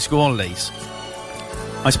when it's school holidays.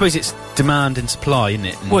 I suppose it's demand and supply, isn't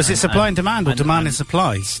it? Well, is it supply and demand or demand and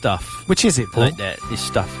supply? Stuff. Which is it, Paul? Like that. It's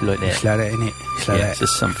stuff like that. It's like that, innit? It's like Yeah, that. it's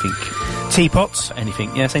just something. Teapots.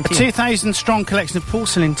 Anything. Yeah, same A to you. 2,000-strong collection of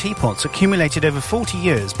porcelain teapots accumulated over 40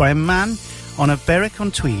 years by a man on a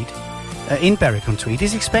Berwick-on-Tweed, in Berwick-on-Tweed,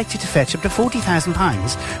 is expected to fetch up to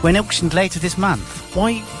 £40,000 when auctioned later this month.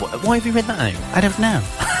 Why have you read that out? I don't know.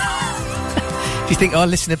 Do you think our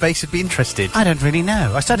listener base would be interested? I don't really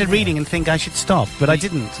know. I started reading and think I should stop, but I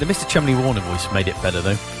didn't. The Mr. Chumley Warner voice made it better,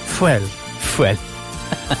 though. Well. Well.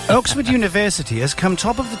 Oxford University has come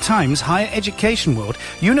top of the Times Higher Education World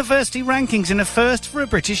University rankings in a first for a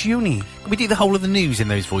British uni. Can we do the whole of the news in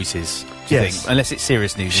those voices? Do you Yes. think? Unless it's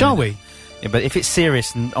serious news. Shall isn't it? we? Yeah, but if it's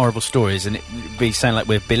serious and horrible stories, and it'd be sound like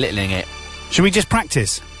we're belittling it. Should we just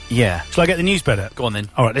practice? Yeah. Shall I get the news better? Go on then.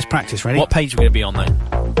 All right, let's practice. Ready? What page are we going to be on, though?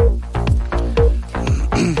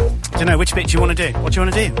 Don't know. Which bit do you want to do? What do you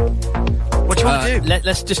want to do? What do you want to do?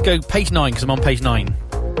 Let's just go page 9, because I'm on page 9.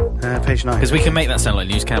 Page 9. Because we can make that sound like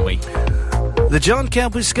news, can't we? The John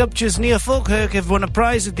Kelpie sculptures near Falkirk have won a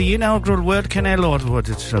prize at the inaugural World Canal Award.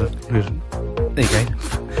 There you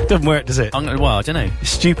go. Doesn't work, does it? Well, I don't know.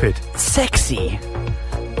 It's stupid. Sexy.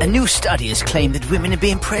 A new study has claimed that women are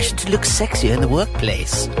being pressured to look sexier in the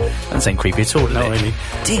workplace. Doesn't sound creepy at all, does Not it? really.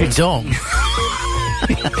 Ding dong.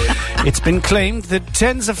 It's been claimed that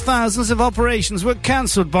tens of thousands of operations were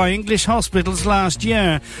cancelled by English hospitals last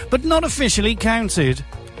year, but not officially counted.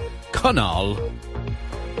 Canal.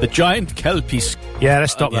 The giant kelpie. Yeah,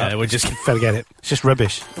 let's stop that. Yeah, we're just. Forget it. It's just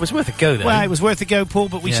rubbish. It was worth a go, though. Well, it was worth a go, Paul,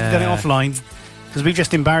 but we should have done it Yeah. offline. Because we've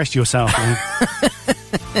just embarrassed yourself.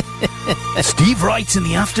 Steve Wright in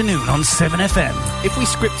the afternoon on 7FM. If we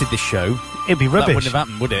scripted this show, It'd be that rubbish. wouldn't have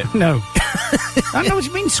happened, would it? No. I don't know what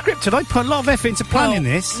you mean scripted. I put a lot of effort into planning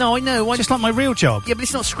this. No, I know. It's just like my real job. Yeah, but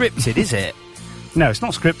it's not scripted, is it? No, it's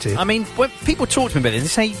not scripted. I mean, when people talk to me about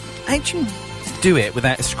this, they say, how do you do it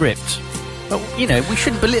without a script? Well, you know, we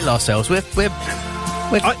shouldn't belittle ourselves. We're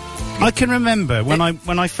I can remember when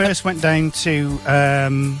I first went down to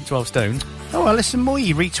 12 stone. Oh, Alison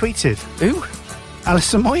Moyet retweeted. Who?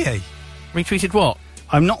 Alison Moyet. Retweeted what?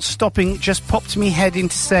 I'm not stopping, just popped me head in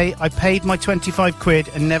to say I paid my 25 quid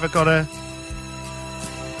and never got a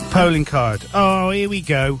polling card. Oh, here we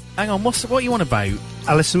go. Hang on, what are you on about?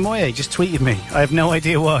 Alison Moyet just tweeted me. I have no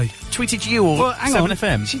idea why. Tweeted you or Well, hang on.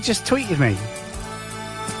 7FM? She just tweeted me.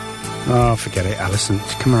 Oh, forget it, Alison.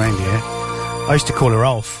 She's come around here. I used to call her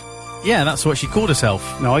Alf. Yeah, that's what she called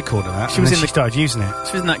herself. No, I called her that. She and was then in she the- started using it.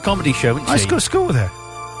 She was in that comedy show, wasn't she? I used to go to school with her.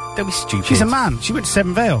 Don't be stupid. She's a man. She went to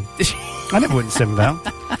Seven Vale. I never went to Seven Vale.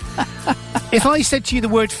 If I said to you the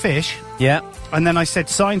word fish, Yeah. and then I said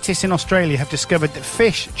scientists in Australia have discovered that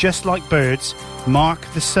fish, just like birds, mark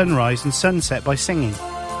the sunrise and sunset by singing.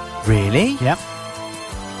 Really? Yep.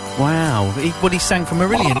 Wow. He sang for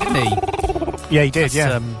Marillion, didn't he? Yeah, he did,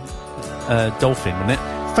 yeah. Dolphin, wasn't it?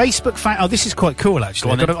 Facebook fan... Oh, this is quite cool,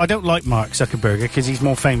 actually. Go on, then. I don't like Mark Zuckerberg because he's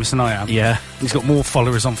more famous than I am. Yeah. He's got more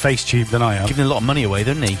followers on FaceTube than I am. Giving a lot of money away,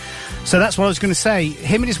 didn't he? So that's what I was going to say.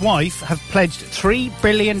 Him and his wife have pledged $3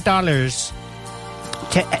 billion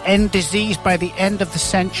to end disease by the end of the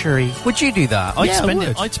century. Would you do that? I'd Yeah, I spend would.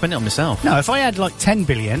 it. I'd spend it on myself. No, if I had like 10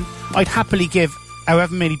 billion, I'd happily give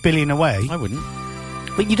however many billion away. I wouldn't.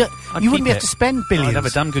 But you don't. I'd You wouldn't keep be able it. to spend billions. I'd have a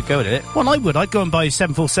damn good go at it. Well, I would. I'd go and buy a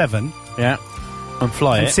 747 Yeah. And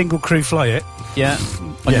fly and it. single crew fly it. Yeah.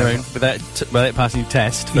 On Yeah. your own, without passing your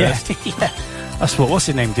test first. Yeah. That's what's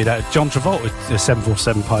his name did. John Travolta, a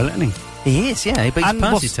 747 pilot, isn't he? He is, yeah. But he's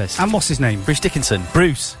passed his test. And what's his name? Bruce Dickinson.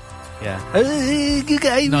 Bruce. Yeah. Good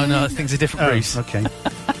guy. No, things are different, Bruce. Okay.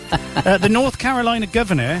 The North Carolina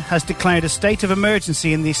governor has declared a state of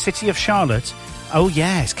emergency in the city of Charlotte. Oh,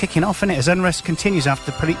 yeah, it's kicking off, isn't it? As unrest continues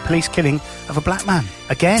after the police killing of a black man.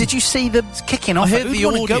 Again. Did you see the... It's kicking off. I heard Who'd the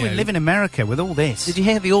want to go audio. and live in America with all this? Did you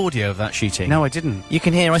hear the audio of that shooting? No, I didn't. You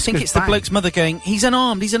can hear, I think goes it's the bang. bloke's mother going, he's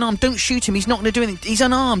unarmed, don't shoot him, he's not going to do anything, he's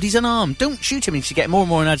unarmed, don't shoot him. And she get more and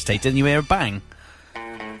more agitated and you hear a bang.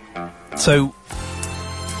 So,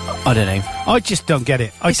 I don't know. I just don't get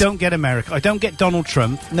it. I don't get America. I don't get Donald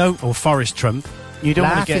Trump. No. Or Forrest Trump. You don't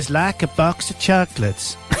want Life to get... is like a box of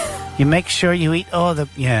chocolates. You make sure you eat all the...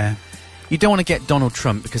 Yeah. You don't want to get Donald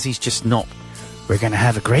Trump because he's just not... We're going to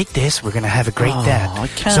have a great this, we're going to have a great that. I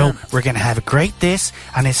can't. So we're going to have a great this,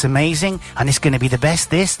 and it's amazing, and it's going to be the best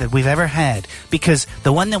this that we've ever had. Because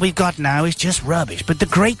the one that we've got now is just rubbish, but the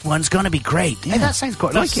great one's going to be great. Hey, that sounds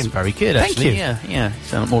quite That's like him. very good, Thank actually. you. Yeah.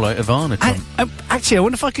 Sound more like Ivana Trump. Actually, I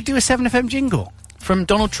wonder if I could do a 7FM jingle. From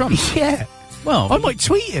Donald Trump? Yeah. Well, I might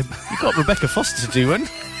tweet him. you've got Rebecca Foster to do one.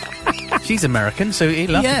 She's American, so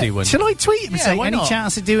he'll have to do one. Shall I tweet him and Yeah, say, why any not?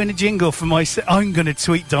 chance of doing a jingle for my... I'm going to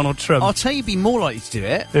tweet Donald Trump. I'll tell you, be more likely to do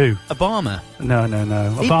it. Who? Obama. No.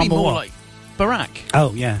 He'd Obama be more what? like Barack.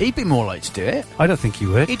 Oh, yeah. He'd be more likely to do it. I don't think he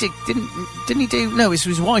would. He didn't he do? No, it was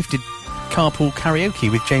his wife did. carpool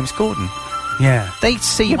karaoke with James Corden. Yeah. They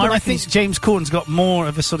see. Yeah, but I think James Corden's got more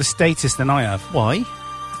of a sort of status than I have. Why?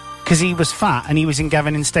 Because he was fat and he was in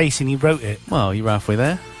Gavin and Stacey and he wrote it. Well, you're halfway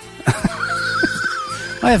there.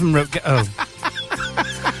 I haven't wrote...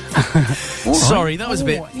 Sorry, that was a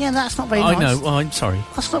bit... Yeah, that's not very nice. I know. Oh, I'm sorry.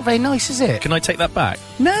 That's not very nice, is it? Can I take that back?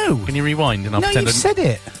 No. Can you rewind and I'll No, pretend you said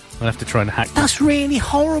it. I'll have to try and hack... That's really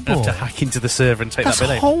horrible. I have to hack into the server and take That's that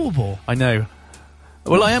bit out. horrible. I know.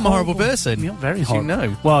 Well, I am a horrible person. You're very as horrible. You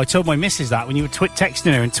know. Well, I told my missus that when you were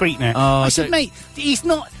texting her and tweeting her. Oh, I said, mate, he's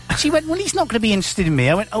not... She went, well, he's not going to be interested in me.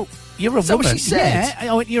 I went, oh, you're a that woman. what she said?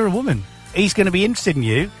 Yeah. I went, you're a woman. He's going to be interested in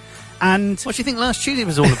you. And... What do you think Last Tuesday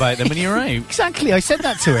was all about then when you were out? Exactly. I said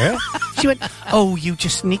that to her. She went, oh, you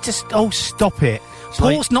just need to... oh, stop it.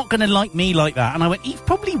 Paul's not going to like me like that. And I went, he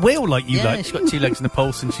probably will like you. Yeah, she's got 2 legs and a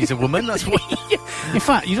pulse and she's a woman. That's what... In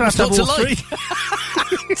fact, you don't have to have all three.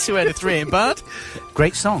 2 out of 3 ain't bad.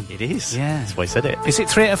 Great song. It is. Yeah. That's why I said it. Is it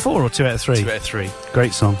 3 out of 4 or 2 out of 3? 2 out of 3.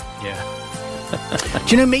 Great song. Yeah.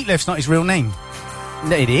 Do you know Meatloaf's not his real name?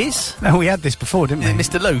 No, it is. No, we had this before, didn't we?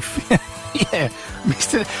 Mr. Loaf. Yeah.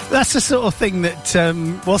 That's the sort of thing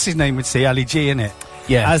that, what's his name would say, Ali G, innit?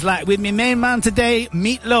 Yeah. I was like, with my main man today,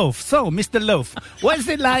 Meatloaf. So, Mr. Loaf, what's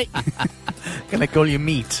it like? Can I call you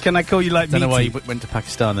Meat? Can I call you like I don't know why Meaty? he went to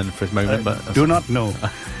Pakistan then for his moment, but... Do not know.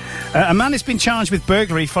 A man has been charged with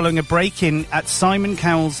burglary following a break-in at Simon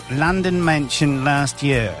Cowell's Landon Mansion last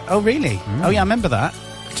year. Oh, really? Oh, yeah, I remember that.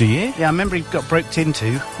 Do you? Yeah, I remember he got broke into,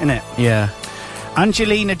 innit? Yeah.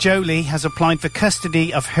 Angelina Jolie has applied for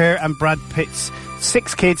custody of her and Brad Pitt's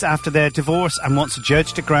 6 kids after their divorce and wants a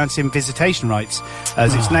judge to grant him visitation rights,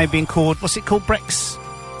 as it's now being called... What's it called?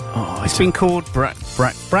 It's been called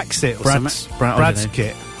Brexit or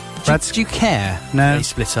something. Do you care? No. They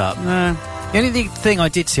split up. No. The only thing I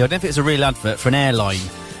did see, I don't know if it was a real advert for an airline.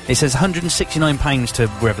 It says £169 to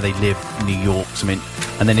wherever they live, New York, something,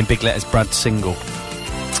 and then in big letters, Brad's single.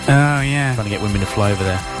 Oh, yeah. Trying to get women to fly over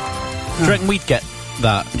there. Do you reckon we'd get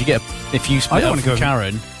that? Would you get if you split up from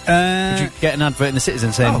Karen? Would you get an advert in the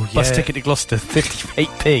Citizen saying bus ticket to Gloucester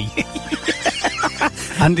 58p?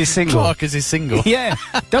 And he's single. Clark is his single. Yeah.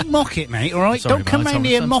 Don't mock it, mate, all right? Sorry, Don't come man, round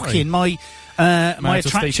here mocking my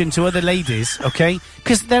attraction to other ladies, okay?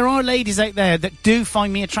 Because there are ladies out there that do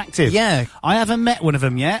find me attractive. Yeah. I haven't met one of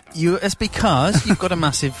them yet. It's because you've got a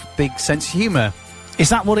massive, big sense of humour. Is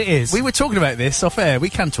that what it is? We were talking about this off air. We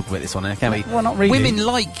can talk about this on air, can't we? Well, not really. Women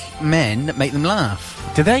like men that make them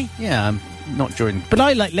laugh. Do they? Yeah, not during... But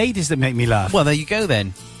I like ladies that make me laugh. Well, there you go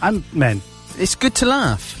then. And men. It's good to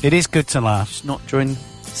laugh. It is good to laugh. Just not during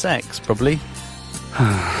sex, probably.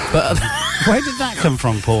 But where did that come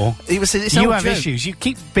from, Paul? It's you have issues. You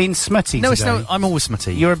keep being smutty No, today. I'm always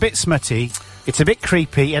smutty. You're a bit smutty. It's a bit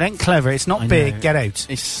creepy. It ain't clever. It's not big. Get out.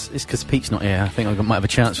 It's because Pete's not here. I think I might have a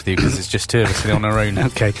chance with you because it's just 2 of us on our own.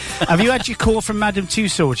 Okay. Have you had your call from Madame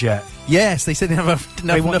Tussauds yet? Yes, they said they have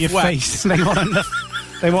they want enough your wax. face.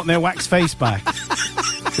 They want their wax face back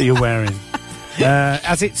that you're wearing.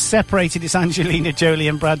 As it's separated, it's Angelina Jolie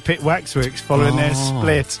and Brad Pitt Waxworks following their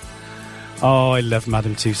split. Oh, I love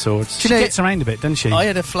Madame Tussauds. She gets around a bit, doesn't she? I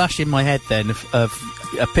had a flash in my head then of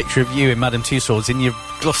a picture of you in Madame Tussauds in your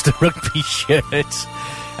Gloucester rugby shirt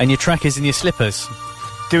and your trackers and your slippers.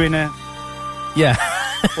 Doing a... Yeah.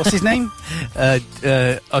 What's his name? I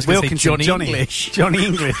was going to say Johnny English. Johnny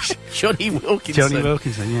English. Johnny Wilkinson. Johnny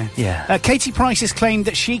Wilkinson, yeah. Yeah. Katie Price has claimed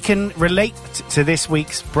that she can relate to this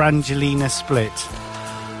week's Brangelina split.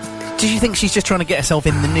 Do you think she's just trying to get herself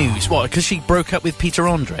in the news? What, because she broke up with Peter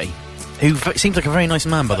Andre? Who seems like a very nice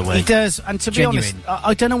man, by the way. He does, and to be honest,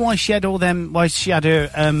 I don't know why she had why she had her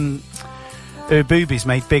boobies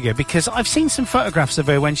made bigger, because I've seen some photographs of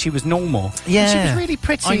her when she was normal. Yeah. And she was really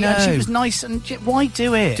pretty, I know. and she was nice, and why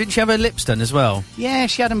do it? Didn't she have her lips done as well? Yeah,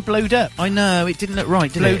 she had them blowed up. I know, it didn't look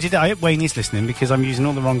right, did it? I hope Wayne is listening, because I'm using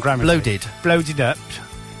all the wrong grammar. Bloated. Bloated up.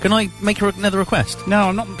 Can I make her another request? No,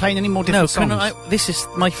 I'm not playing any more different songs. This is...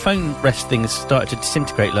 My phone rest thing has started to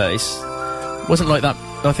disintegrate, like this. Wasn't like that.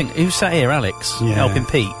 I think... Who sat here? Alex? Yeah. Helping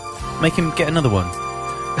Pete. Make him get another one.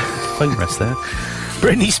 Phone rest there.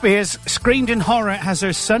 Britney Spears screamed in horror as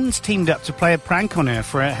her sons teamed up to play a prank on her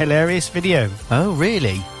for a hilarious video. Oh,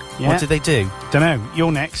 really? Yeah. What did they do? Dunno.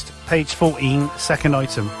 You're next. Page 14, second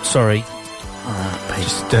item. Sorry.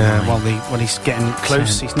 While he's getting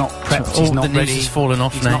close, he's not prepped, he's not the ready. He's fallen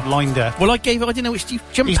off he's now. not lined up. Well, I didn't know which... You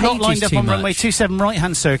jumped He's not lined up on runway 27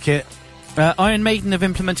 right-hand circuit. Iron Maiden have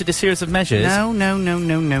implemented a series of measures. No.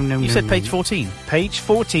 You said page 14. Page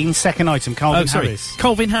 14, second item, Calvin Harris.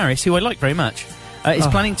 Calvin Harris, who I like very much, is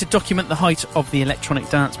planning to document the height of the electronic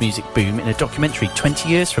dance music boom in a documentary 20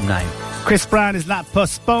 years from now. Chris Brown has not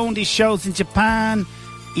postponed his shows in Japan.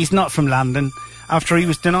 he's not from London after he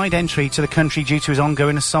was denied entry to the country due to his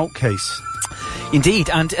ongoing assault case. Indeed,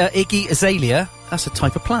 and Iggy Azalea, that's a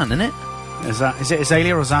type of plant, isn't it? Is it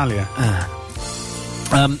Azalea or Azalea?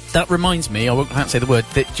 That reminds me, I can't say the word,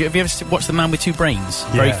 have you ever watched The Man with Two Brains?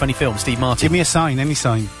 Yeah. Very funny film, Steve Martin. Give me a sign, any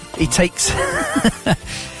sign. He takes...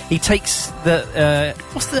 He takes the...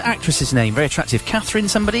 what's the actress's name? Very attractive. Catherine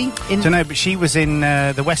somebody? Don't know, but she was in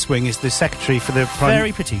The West Wing as the secretary for the Prime...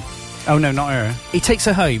 Very pretty. Oh, no, not her. He takes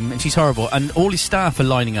her home, and she's horrible, and all his staff are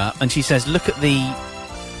lining up, and she says, look at the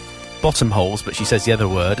bottom holes, but she says the other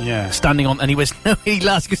word. Yeah. Standing on... And he was... No, he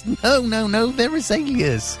laughs, goes, no, they're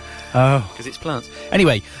azaleas. Oh. Because it's plants.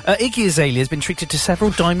 Anyway, Iggy Azalea has been treated to several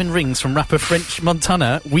diamond rings from rapper French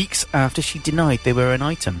Montana weeks after she denied they were an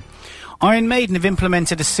item. Iron Maiden have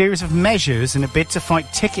implemented a series of measures in a bid to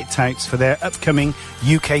fight ticket touts for their upcoming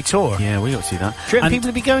UK tour. Yeah, we ought to see that. Do you reckon people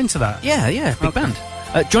will be going to that? Yeah, big band.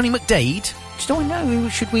 Johnny McDade,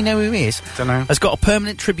 should we know who he is? Don't know. Has got a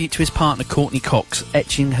permanent tribute to his partner Courtney Cox,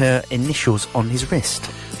 etching her initials on his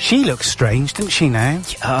wrist. She looks strange, doesn't she now?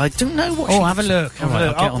 I don't know what have a look. All right,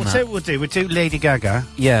 I'll get on We'll that. tell you what we'll do. We'll do Lady Gaga.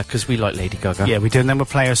 Yeah, because we like Lady Gaga. Yeah, we do, and then we'll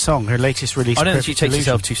play her song, her latest release. I don't think she Perfect takes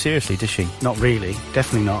Illusion. herself too seriously, does she? Not really.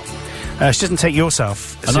 Definitely not. She doesn't take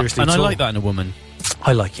yourself seriously And at I all. like that in a woman.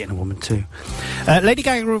 I like it in a woman too. Lady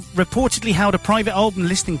Gaga reportedly held a private album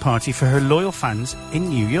listening party for her loyal fans in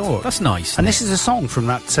New York. That's nice. And this is a song from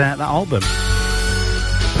that album.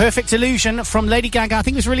 Perfect Illusion from Lady Gaga. I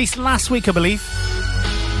think it was released last week, I believe.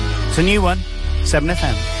 It's a new one.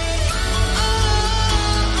 7FM.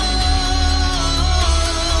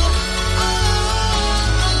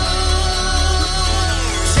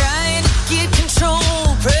 Trying to get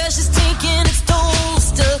control, pressure's taking its toll,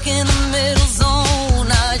 stuck in the middle zone.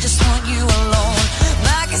 I just want you alone.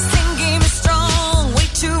 My casting game is strong, way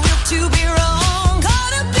too real to be wrong.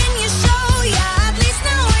 Caught up in your show, yeah, at least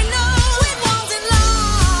now I know. It wasn't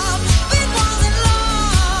love, it wasn't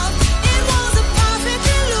love. It was a perfect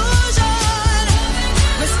illusion,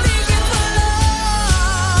 mistaken for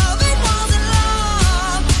love. It wasn't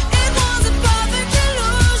love, it was a perfect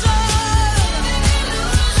illusion.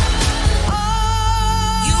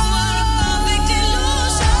 You are a perfect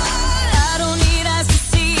illusion. I don't need eyes to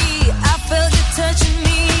see. I felt you touching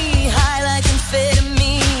me, high like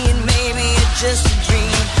amphetamine. Maybe it's just a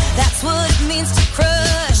dream. That's what it means to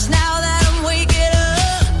crush. Now that I'm waking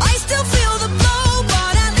up, I still feel the blow,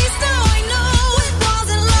 but at least now I know it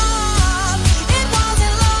wasn't love. It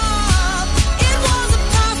wasn't love. It was a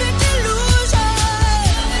perfect illusion,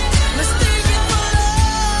 mistaken for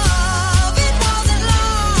love. It wasn't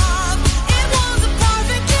love. It was a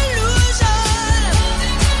perfect illusion.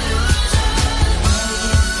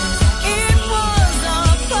 It was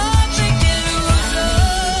a perfect illusion.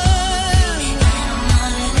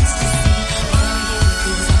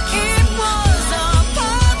 It was a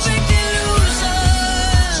perfect illusion.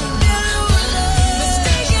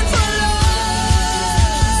 Mistaken for love.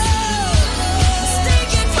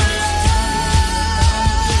 Mistaken for love.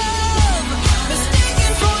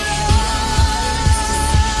 Mistaken for love.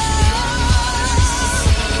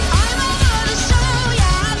 I'm over the show,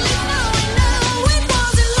 yeah, at least now I know it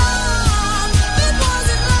wasn't love. It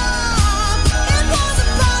wasn't love. It was a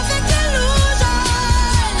perfect illusion.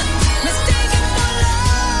 Mistaken for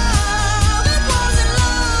love. It wasn't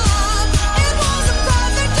love. It was a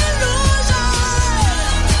perfect illusion.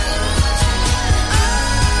 You are a perfect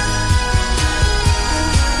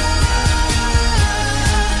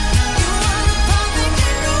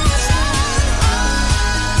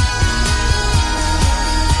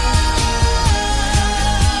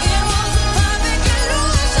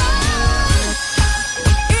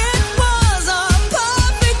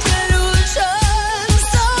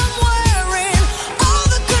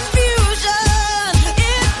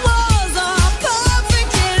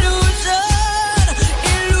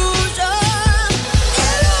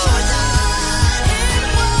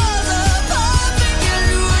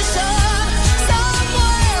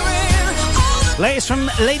Latest from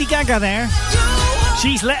Lady Gaga there.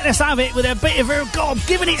 She's letting us have it with a bit of her gob.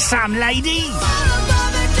 Giving it some, lady.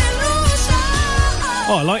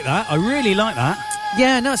 Oh, I like that. I really like that.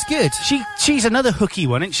 Yeah, no, it's good. She's another hooky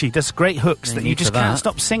one, isn't she? Does great hooks No that need you just for that. can't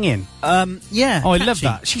stop singing. Yeah. Oh, I love catchy.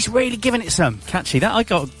 that. She's really giving it some. Catchy. That I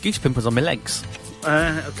got goose pimples on my legs.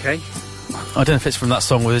 Okay. I don't know if it's from that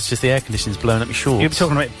song where it's just the air conditioning's blowing up my shorts. You're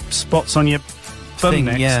talking about spots on your bum Thing,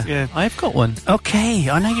 next. yeah. I have got one. Okay,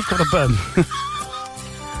 I know you've got a bum.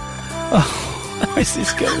 Oh, where's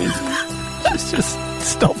this going? just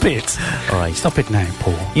stop it. All right. Stop it now,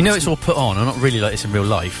 Paul. You know it's all put on. I'm not really like this in real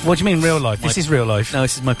life. What do you mean real life? This is real life. No,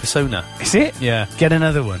 this is my persona. Is it? Yeah. Get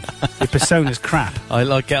another one. Your persona's crap. I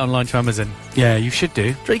like get online to Amazon. Yeah, you should do. Do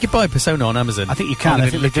you think you could buy a persona on Amazon? I think you can. I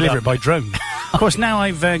think they deliver it by drone. Of course, now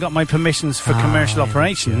I've got my permissions for commercial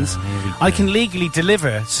operations. I can legally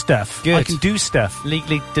deliver stuff. Good. I can do stuff.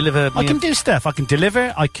 Legally deliver... I can do stuff. I can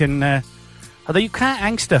deliver. I can... although you can't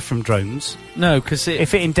hang stuff from drones. No, because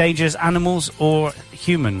if it endangers animals or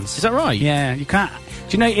humans. Is that right? Yeah, you can't...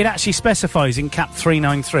 Do you know, it actually specifies in Cap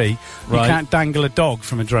 393, you can't dangle a dog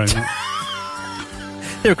from a drone.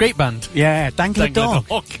 They're a great band. Yeah, dangle a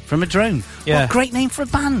dog from a drone. Yeah. What a great name for a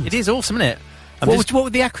band. It is awesome, isn't it? What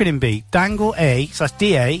would the acronym be? Dangle A, so that's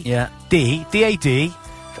D-A, Yeah. D, D-A-D,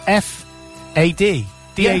 F-A-D.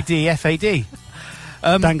 D-A-D, F-A-D.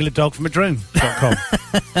 Dangle a dog from a drone.com.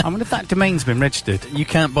 I wonder if that domain's been registered. You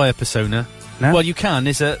can't buy a persona. No? Well, you can.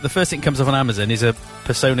 The first thing that comes up on Amazon is a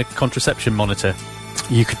persona contraception monitor.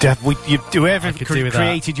 You could whoever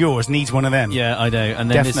created yours needs one of them. Yeah, I know. And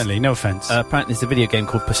then definitely, no offence. Apparently there's a video game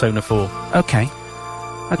called Persona 4. Okay,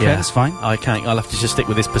 that's fine. I can't. I'll have to just stick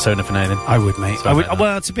with this persona for now then. I would, mate. I would.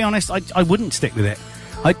 Well, to be honest, I wouldn't stick with it.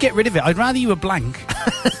 I'd get rid of it. I'd rather you were blank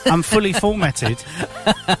and fully formatted.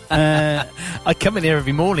 I come in here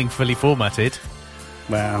every morning fully formatted.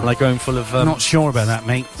 Well, like going full of... I'm not sure about that,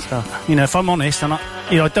 mate. Stuff. You know, if I'm honest, and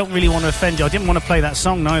I don't really want to offend you. I didn't want to play that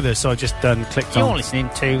song neither, so I just clicked on. You're listening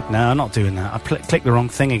to... No, I'm not doing that. I clicked the wrong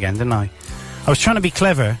thing again, didn't I? I was trying to be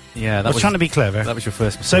clever. Yeah, I was trying to be clever. That was your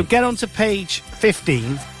first So mistake. get on to page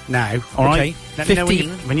 15 now, all right? Let me know 15.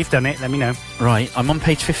 when you've done it, let me know. Right, I'm on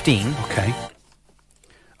page 15.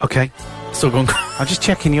 Okay. Still going... I'm just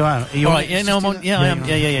checking you out. Are you All right, yeah, no, I'm on... Yeah, I am.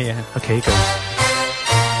 Yeah. Okay, go.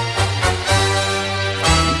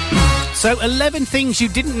 So, 11 things you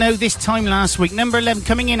didn't know this time last week. Number 11,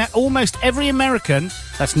 coming in at almost every American,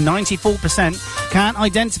 that's 94%, can't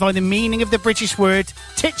identify the meaning of the British word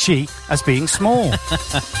titchy as being small.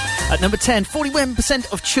 At number 10,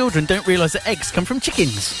 41% of children don't realise that eggs come from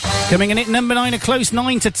chickens. Coming in at number 9, a close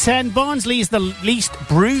 9 to 10, Barnsley is the least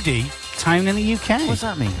broody town in the UK. What does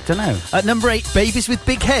that mean? Don't know. At number 8, babies with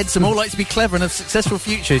big heads are more likely to be clever and have successful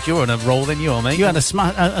futures. You're on a roll than you are, mate. You had a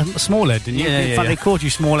small head, didn't you? In fact, they called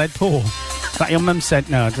you Small Head Paul. Is that your mum said?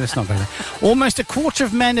 No, that's not going to. Almost a quarter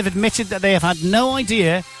of men have admitted that they have had no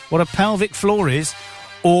idea what a pelvic floor is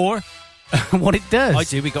or what it does. I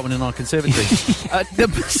do. We got one in our conservatory. At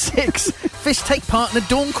number 6, fish take part in a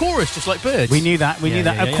dawn chorus, just like birds. We knew that. We knew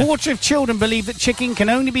that. Yeah. A quarter of children believe that chicken can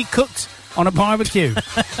only be cooked on a barbecue.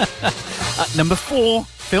 At number 4,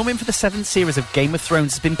 filming for the 7th series of Game of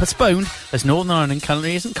Thrones has been postponed as Northern Ireland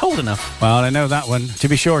currently isn't cold enough. Well, I know that one. To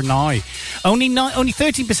be sure, no. Only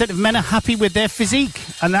 13% of men are happy with their physique,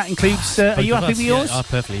 and that includes. Are you happy with yours? Yeah,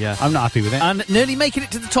 perfectly. Yeah. I'm not happy with it. And nearly making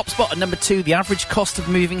it to the top spot at number 2, the average cost of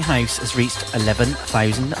moving house has reached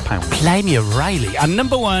 £11,000. Play me O'Reilly. And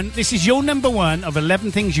number 1, this is your number 1 of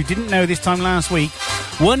 11 things you didn't know this time last week.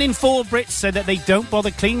 1 in 4 Brits said that they don't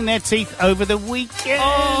bother cleaning their teeth over the weekend.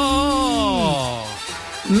 Oh,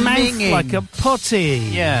 mouth minging. like a potty.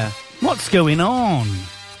 Yeah. What's going on?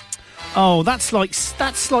 Oh, that's like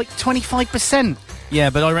 25%.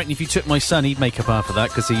 Yeah, but I reckon if you took my son, he'd make up after that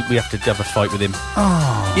because we have to have a fight with him.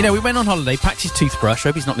 Oh. You know, we went on holiday, packed his toothbrush. I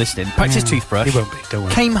hope he's not listening. Packed his toothbrush. He won't be, don't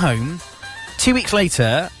worry. Came home. 2 weeks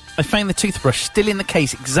later, I found the toothbrush still in the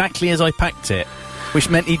case exactly as I packed it, which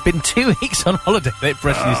meant he'd been 2 weeks on holiday without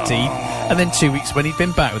brushing his teeth, and then 2 weeks when he'd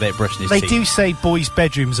been back without brushing his They teeth. do say boys'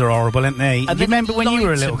 bedrooms are horrible, aren't they? And do you remember when you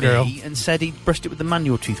were a little girl? And said he brushed it with the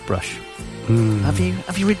manual toothbrush. Have you?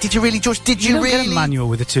 Did you really, George? Did You you don't get really? a manual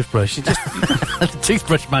with a toothbrush. You just The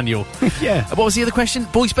toothbrush manual. yeah. What was the other question?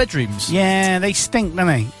 Boys' bedrooms. Yeah, they stink, don't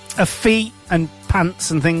they? Of feet and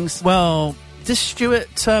pants and things. Well, does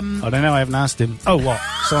Stuart? I don't know. I haven't asked him. Oh, what?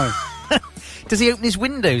 Sorry. Does he open his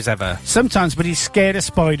windows ever? Sometimes, but he's scared of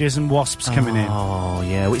spiders and wasps coming in. Oh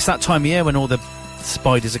yeah, well, it's that time of year when all the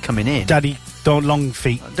spiders are coming in. Daddy, long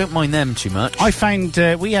feet. I don't mind them too much. I found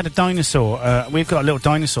we had a dinosaur. We've got a little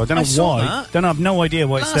dinosaur. I don't know saw why. that. Don't know. I've no idea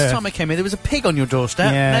why it's Last there. time I came here, there was a pig on your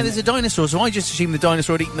doorstep. Yeah. Now there's a dinosaur, so I just assumed the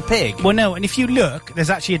dinosaur had eaten the pig. Well, no, and if you look,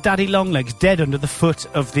 there's actually a daddy longlegs dead under the foot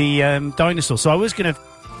of the dinosaur. So I was going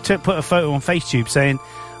to put a photo on FaceTube saying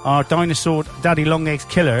our dinosaur daddy longlegs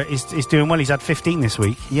killer is doing well. He's had 15 this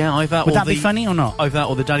week. Yeah, I've had Would that be funny or not? I've had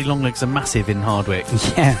all the daddy longlegs are massive in Hardwick.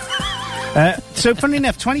 Yeah. So, funnily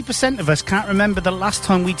enough, 20% of us can't remember the last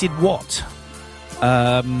time we did what.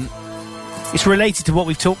 It's related to what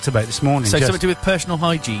we've talked about this morning. So something to do with personal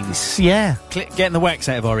hygiene. Yeah. Getting the wax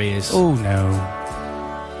out of our ears. Oh, no.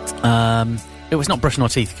 It was not brushing our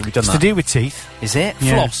teeth. Have we done It's that? to do with teeth. Is it?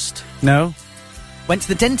 Yeah. Flossed. No. Went to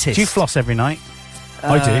the dentist. Do you floss every night?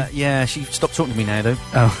 I do. Yeah, she stopped talking to me now, though.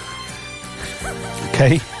 Oh.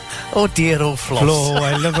 Okay. Oh, dear old Floss. Flo,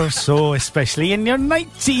 I love her so, especially in your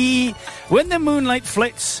nightie. When the moonlight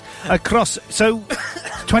flits across... So,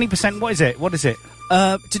 20%, what is it? What is it?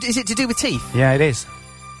 Is it to do with teeth? Yeah, it is.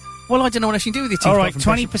 Well, I don't know what actually to do with your teeth. All right, apart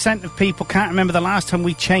from 20% of people can't remember the last time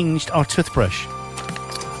we changed our toothbrush.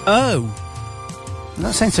 Oh. In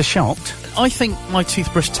that sense, are shocked. I think my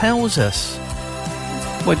toothbrush tells us.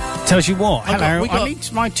 Well, tells you what? Hello, we got- I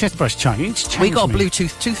need my toothbrush changed. We got a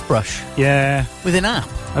Bluetooth toothbrush Yeah. with an app,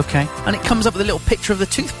 Okay. and it comes up with a little picture of the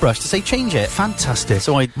toothbrush to say change it. Fantastic.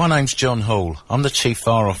 So My name's John Hall. I'm the Chief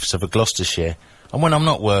Fire Officer for Gloucestershire. And when I'm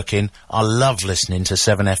not working, I love listening to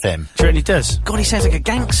 7FM. Certainly does. God, he sounds like a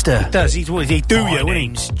gangster. Does. He's what? He do you,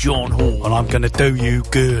 wouldn't he? John Hall. Well, I'm going to do you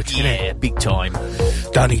good. Yeah, big time.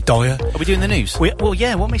 Danny Dyer. Are we doing the news? Well,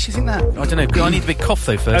 yeah. What makes you think that? I don't know. I need a big cough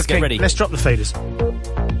though first. Okay, Get ready. let's drop the faders.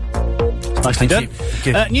 Nicely done.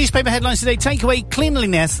 Thank you. Newspaper headlines today: take away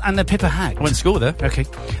cleanliness and the Pippa hack. I went to school there. Okay.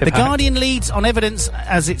 The Guardian leads on evidence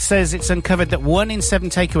as it says it's uncovered that 1 in 7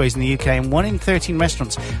 takeaways in the UK and 1 in 13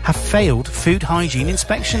 restaurants have failed food hygiene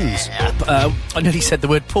inspections. I nearly said the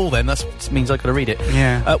word Paul then. That means I got to read it.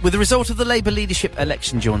 Yeah. With the result of the Labour leadership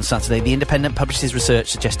election due on Saturday, The Independent publishes research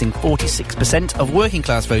suggesting 46% of working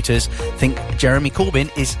class voters think Jeremy Corbyn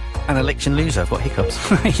is an election loser. I've got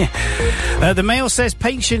hiccups. Yeah. The Mail says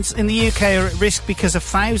patients in the UK are at risk because of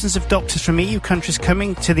thousands of doctors from EU countries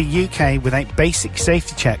coming to the UK without basic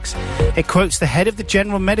safety checks. It quotes the head of the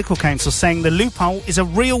General Medical Council saying the loophole is a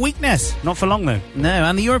real weakness. Not for long, though. No,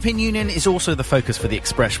 and the European Union is also the focus for the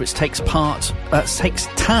Express, which takes task,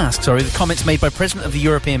 the comments made by President of the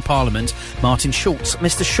European Parliament, Martin Schulz.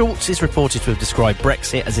 Mr. Schulz is reported to have described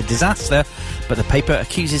Brexit as a disaster, but the paper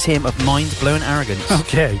accuses him of mind-blowing arrogance.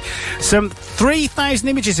 Okay. Some 3,000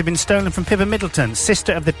 images have been stolen from Pippa Middleton,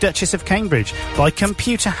 sister of the Duchess of Cambridge, by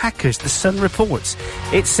computer hackers, The Sun reports.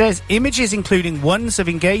 It says images including ones of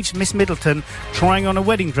engaged Miss Middleton trying on a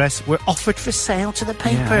wedding dress were offered for sale to the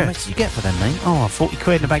paper. Yeah, how much did you get for them, mate? Oh, 40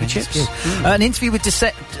 quid in a bag of chips. An interview with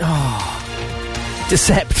Decept.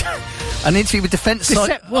 An interview with Defence...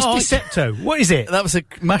 What's Decepto? What is it? That was a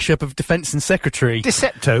mashup of Defence and Secretary.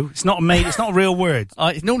 Decepto? It's not a real word.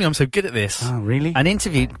 Normally I'm so good at this. Oh, really? An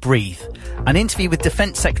interview with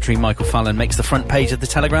Defence Secretary Michael Fallon makes the front page of the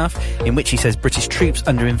Telegraph, in which he says British troops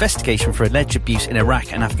under investigation for alleged abuse in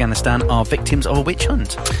Iraq and Afghanistan are victims of a witch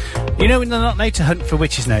hunt. You know they're not allowed to hunt for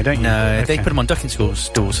witches now, don't you? No, they put them on ducking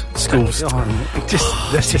schools. Let's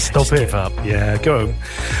just stop it. Give up. Yeah, go home.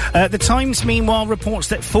 The Times, meanwhile, reports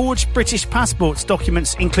that forged British passports,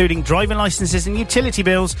 documents including driving licences and utility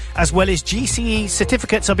bills, as well as GCE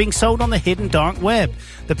certificates, are being sold on the hidden dark web.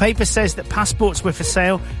 The paper says that passports were for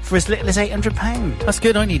sale for as little as £800. That's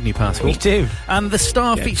good. I need a new passport. Me too. And the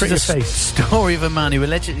Star Yeah, features a story of a man who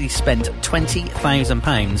allegedly spent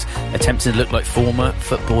 £20,000 attempting to look like former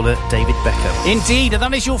footballer David Beckham. Indeed, and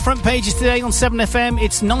that is your front pages today on 7FM.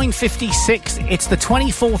 It's 9:56. It's the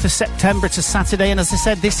 24th of September. It's a Saturday, and as I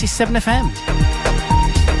said, this is 7FM.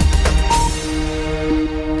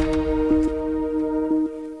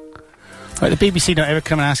 Right, the BBC don't ever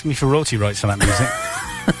come and ask me for royalty rights for that music.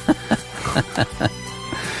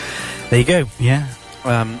 There you go. Yeah.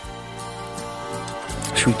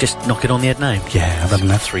 Should we just knock it on the head now? Yeah, I've had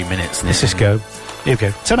enough. 3 minutes. Let's just go. Here we go.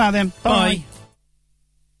 Ta-da then. Bye. Bye.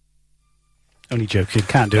 Only joking.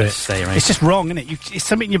 Can't do it. Say it, right. It's just wrong, isn't it? It's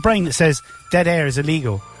something in your brain that says dead air is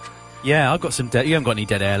illegal. Yeah, I've got some dead... You haven't got any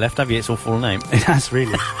dead air left, have you? It's all fallen out. It has,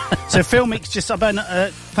 really. So Phil Meeks just...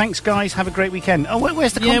 thanks, guys. Have a great weekend. Oh,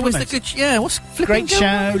 where's the compliments? Where's the good... Yeah, what's flipping Great show.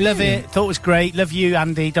 going on? Love it. Thought it was great. Love you,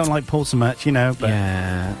 Andy. Don't like Paul so much, you know. But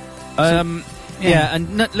Yeah.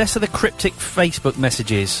 And less of the cryptic Facebook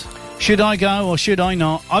messages. should I go or should I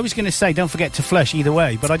not? I was going to say don't forget to flush either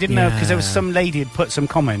way, but I didn't know because there was some lady had put some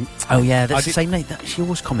comment. Oh, yeah, that's the same lady. She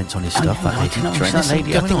always comments on his stuff. I don't know. That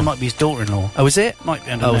lady. I think it might be his daughter-in-law. Oh, is it? Might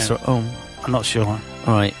be. I don't know. Sorry. Oh, I'm not sure. all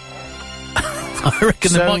right. I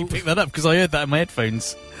reckon they might pick that up because I heard that in my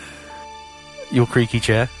headphones. Your creaky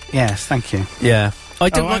chair. Yes, thank you. Yeah. I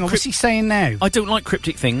don't like. What's he saying now? I don't like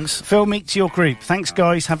cryptic things. Phil Meek to your group. Thanks,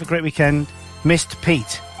 guys. Have a great weekend. Missed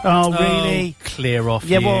Pete. Oh, really? Clear off.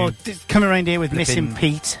 Yeah, you. well, come around here with Flipping missing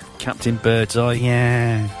Pete. Captain Birdseye.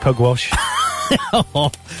 Yeah, pugwash.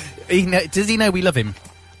 Does he know we love him?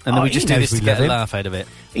 And then we just do this to get a him. laugh out of it.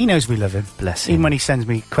 He knows we love him. Bless him. Even when he sends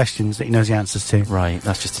me questions that he knows the answers to. Right,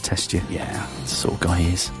 that's just to test you. Yeah. That's the sort of guy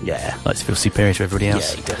he is. Yeah. Likes to feel superior to everybody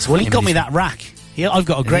else. Yeah, he does. Well, he got me that rack. Yeah, I've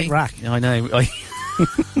got a great rack. I know.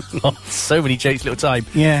 Oh, so many jokes, little time.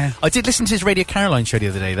 Yeah. I did listen to his Radio Caroline show the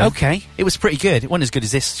other day, though. Okay. It was pretty good. It wasn't as good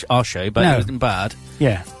as our show, but No. it wasn't bad.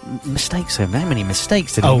 Yeah. Mistakes, so many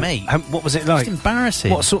mistakes did he make? What was it like? It's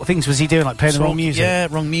embarrassing. What sort of things was he doing? Like playing the wrong music? Yeah,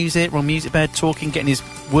 wrong music bed, talking, getting his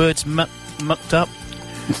words mucked up.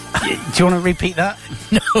 Do you want to repeat that?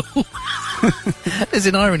 No. There's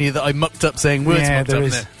an irony that I mucked up saying words Yeah, mucked there up.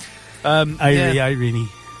 is. Isn't there? Irony.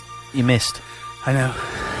 You missed. I know.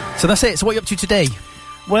 So that's it. So what are you up to today?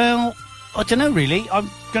 Well, I don't know really. I'm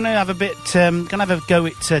going to have a bit, gonna have a go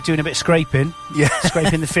at doing a bit of scraping. Yeah.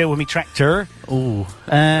 Scraping the field with my tractor. Oh.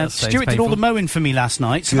 Stuart did all the mowing for me last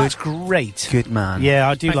night, so that's great. Good man. Yeah,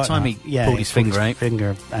 I do About like time that. he pulled his finger out.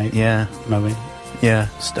 Finger out. Yeah. Mowing Yeah.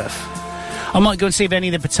 stuff. I might go and see if any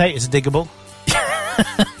of the potatoes are diggable.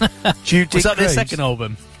 Was that their second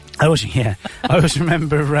album? I always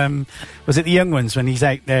remember, was it the Young Ones when he's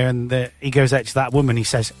out there and he goes out to that woman, he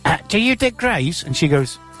says, do you dig graves? And she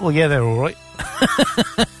goes, well, yeah, they're all right.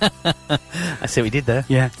 I see what we did there.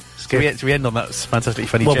 Yeah. Should we end on that fantastically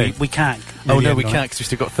funny Well, joke? we can't. Oh, really no, end we on can't it. because we've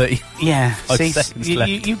still got 30. Yeah. 5 See, seconds left.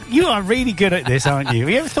 you are really good at this, aren't you? Have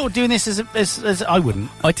you ever thought of doing this as I wouldn't?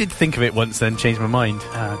 I did think of it once, then changed my mind.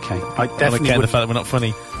 Okay. I On definitely account of the wouldn't. fact that we're not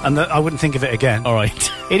funny. And I wouldn't think of it again. All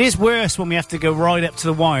right. It is worse when we have to go right up to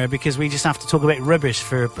the wire because we just have to talk about rubbish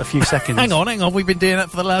for a few seconds. Hang on. We've been doing that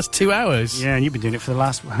for the last 2 hours. Yeah, and you've been doing it for the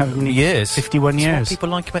last how many Years. 51 That's years. what people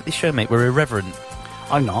like about this show, mate. We're irreverent.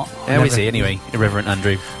 I'm not. How is he, anyway? Irreverent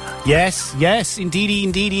Andrew. Yes,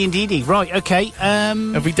 indeedy. Right, okay.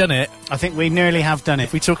 Have we done it? I think we nearly have done it.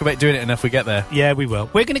 If we talk about doing it enough, we get there. Yeah, we will.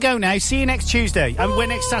 We're going to go now. See you next Tuesday. We're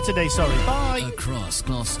next Saturday, sorry. Bye. Across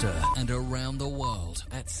Gloucester and around the world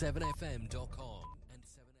at 7fm.com.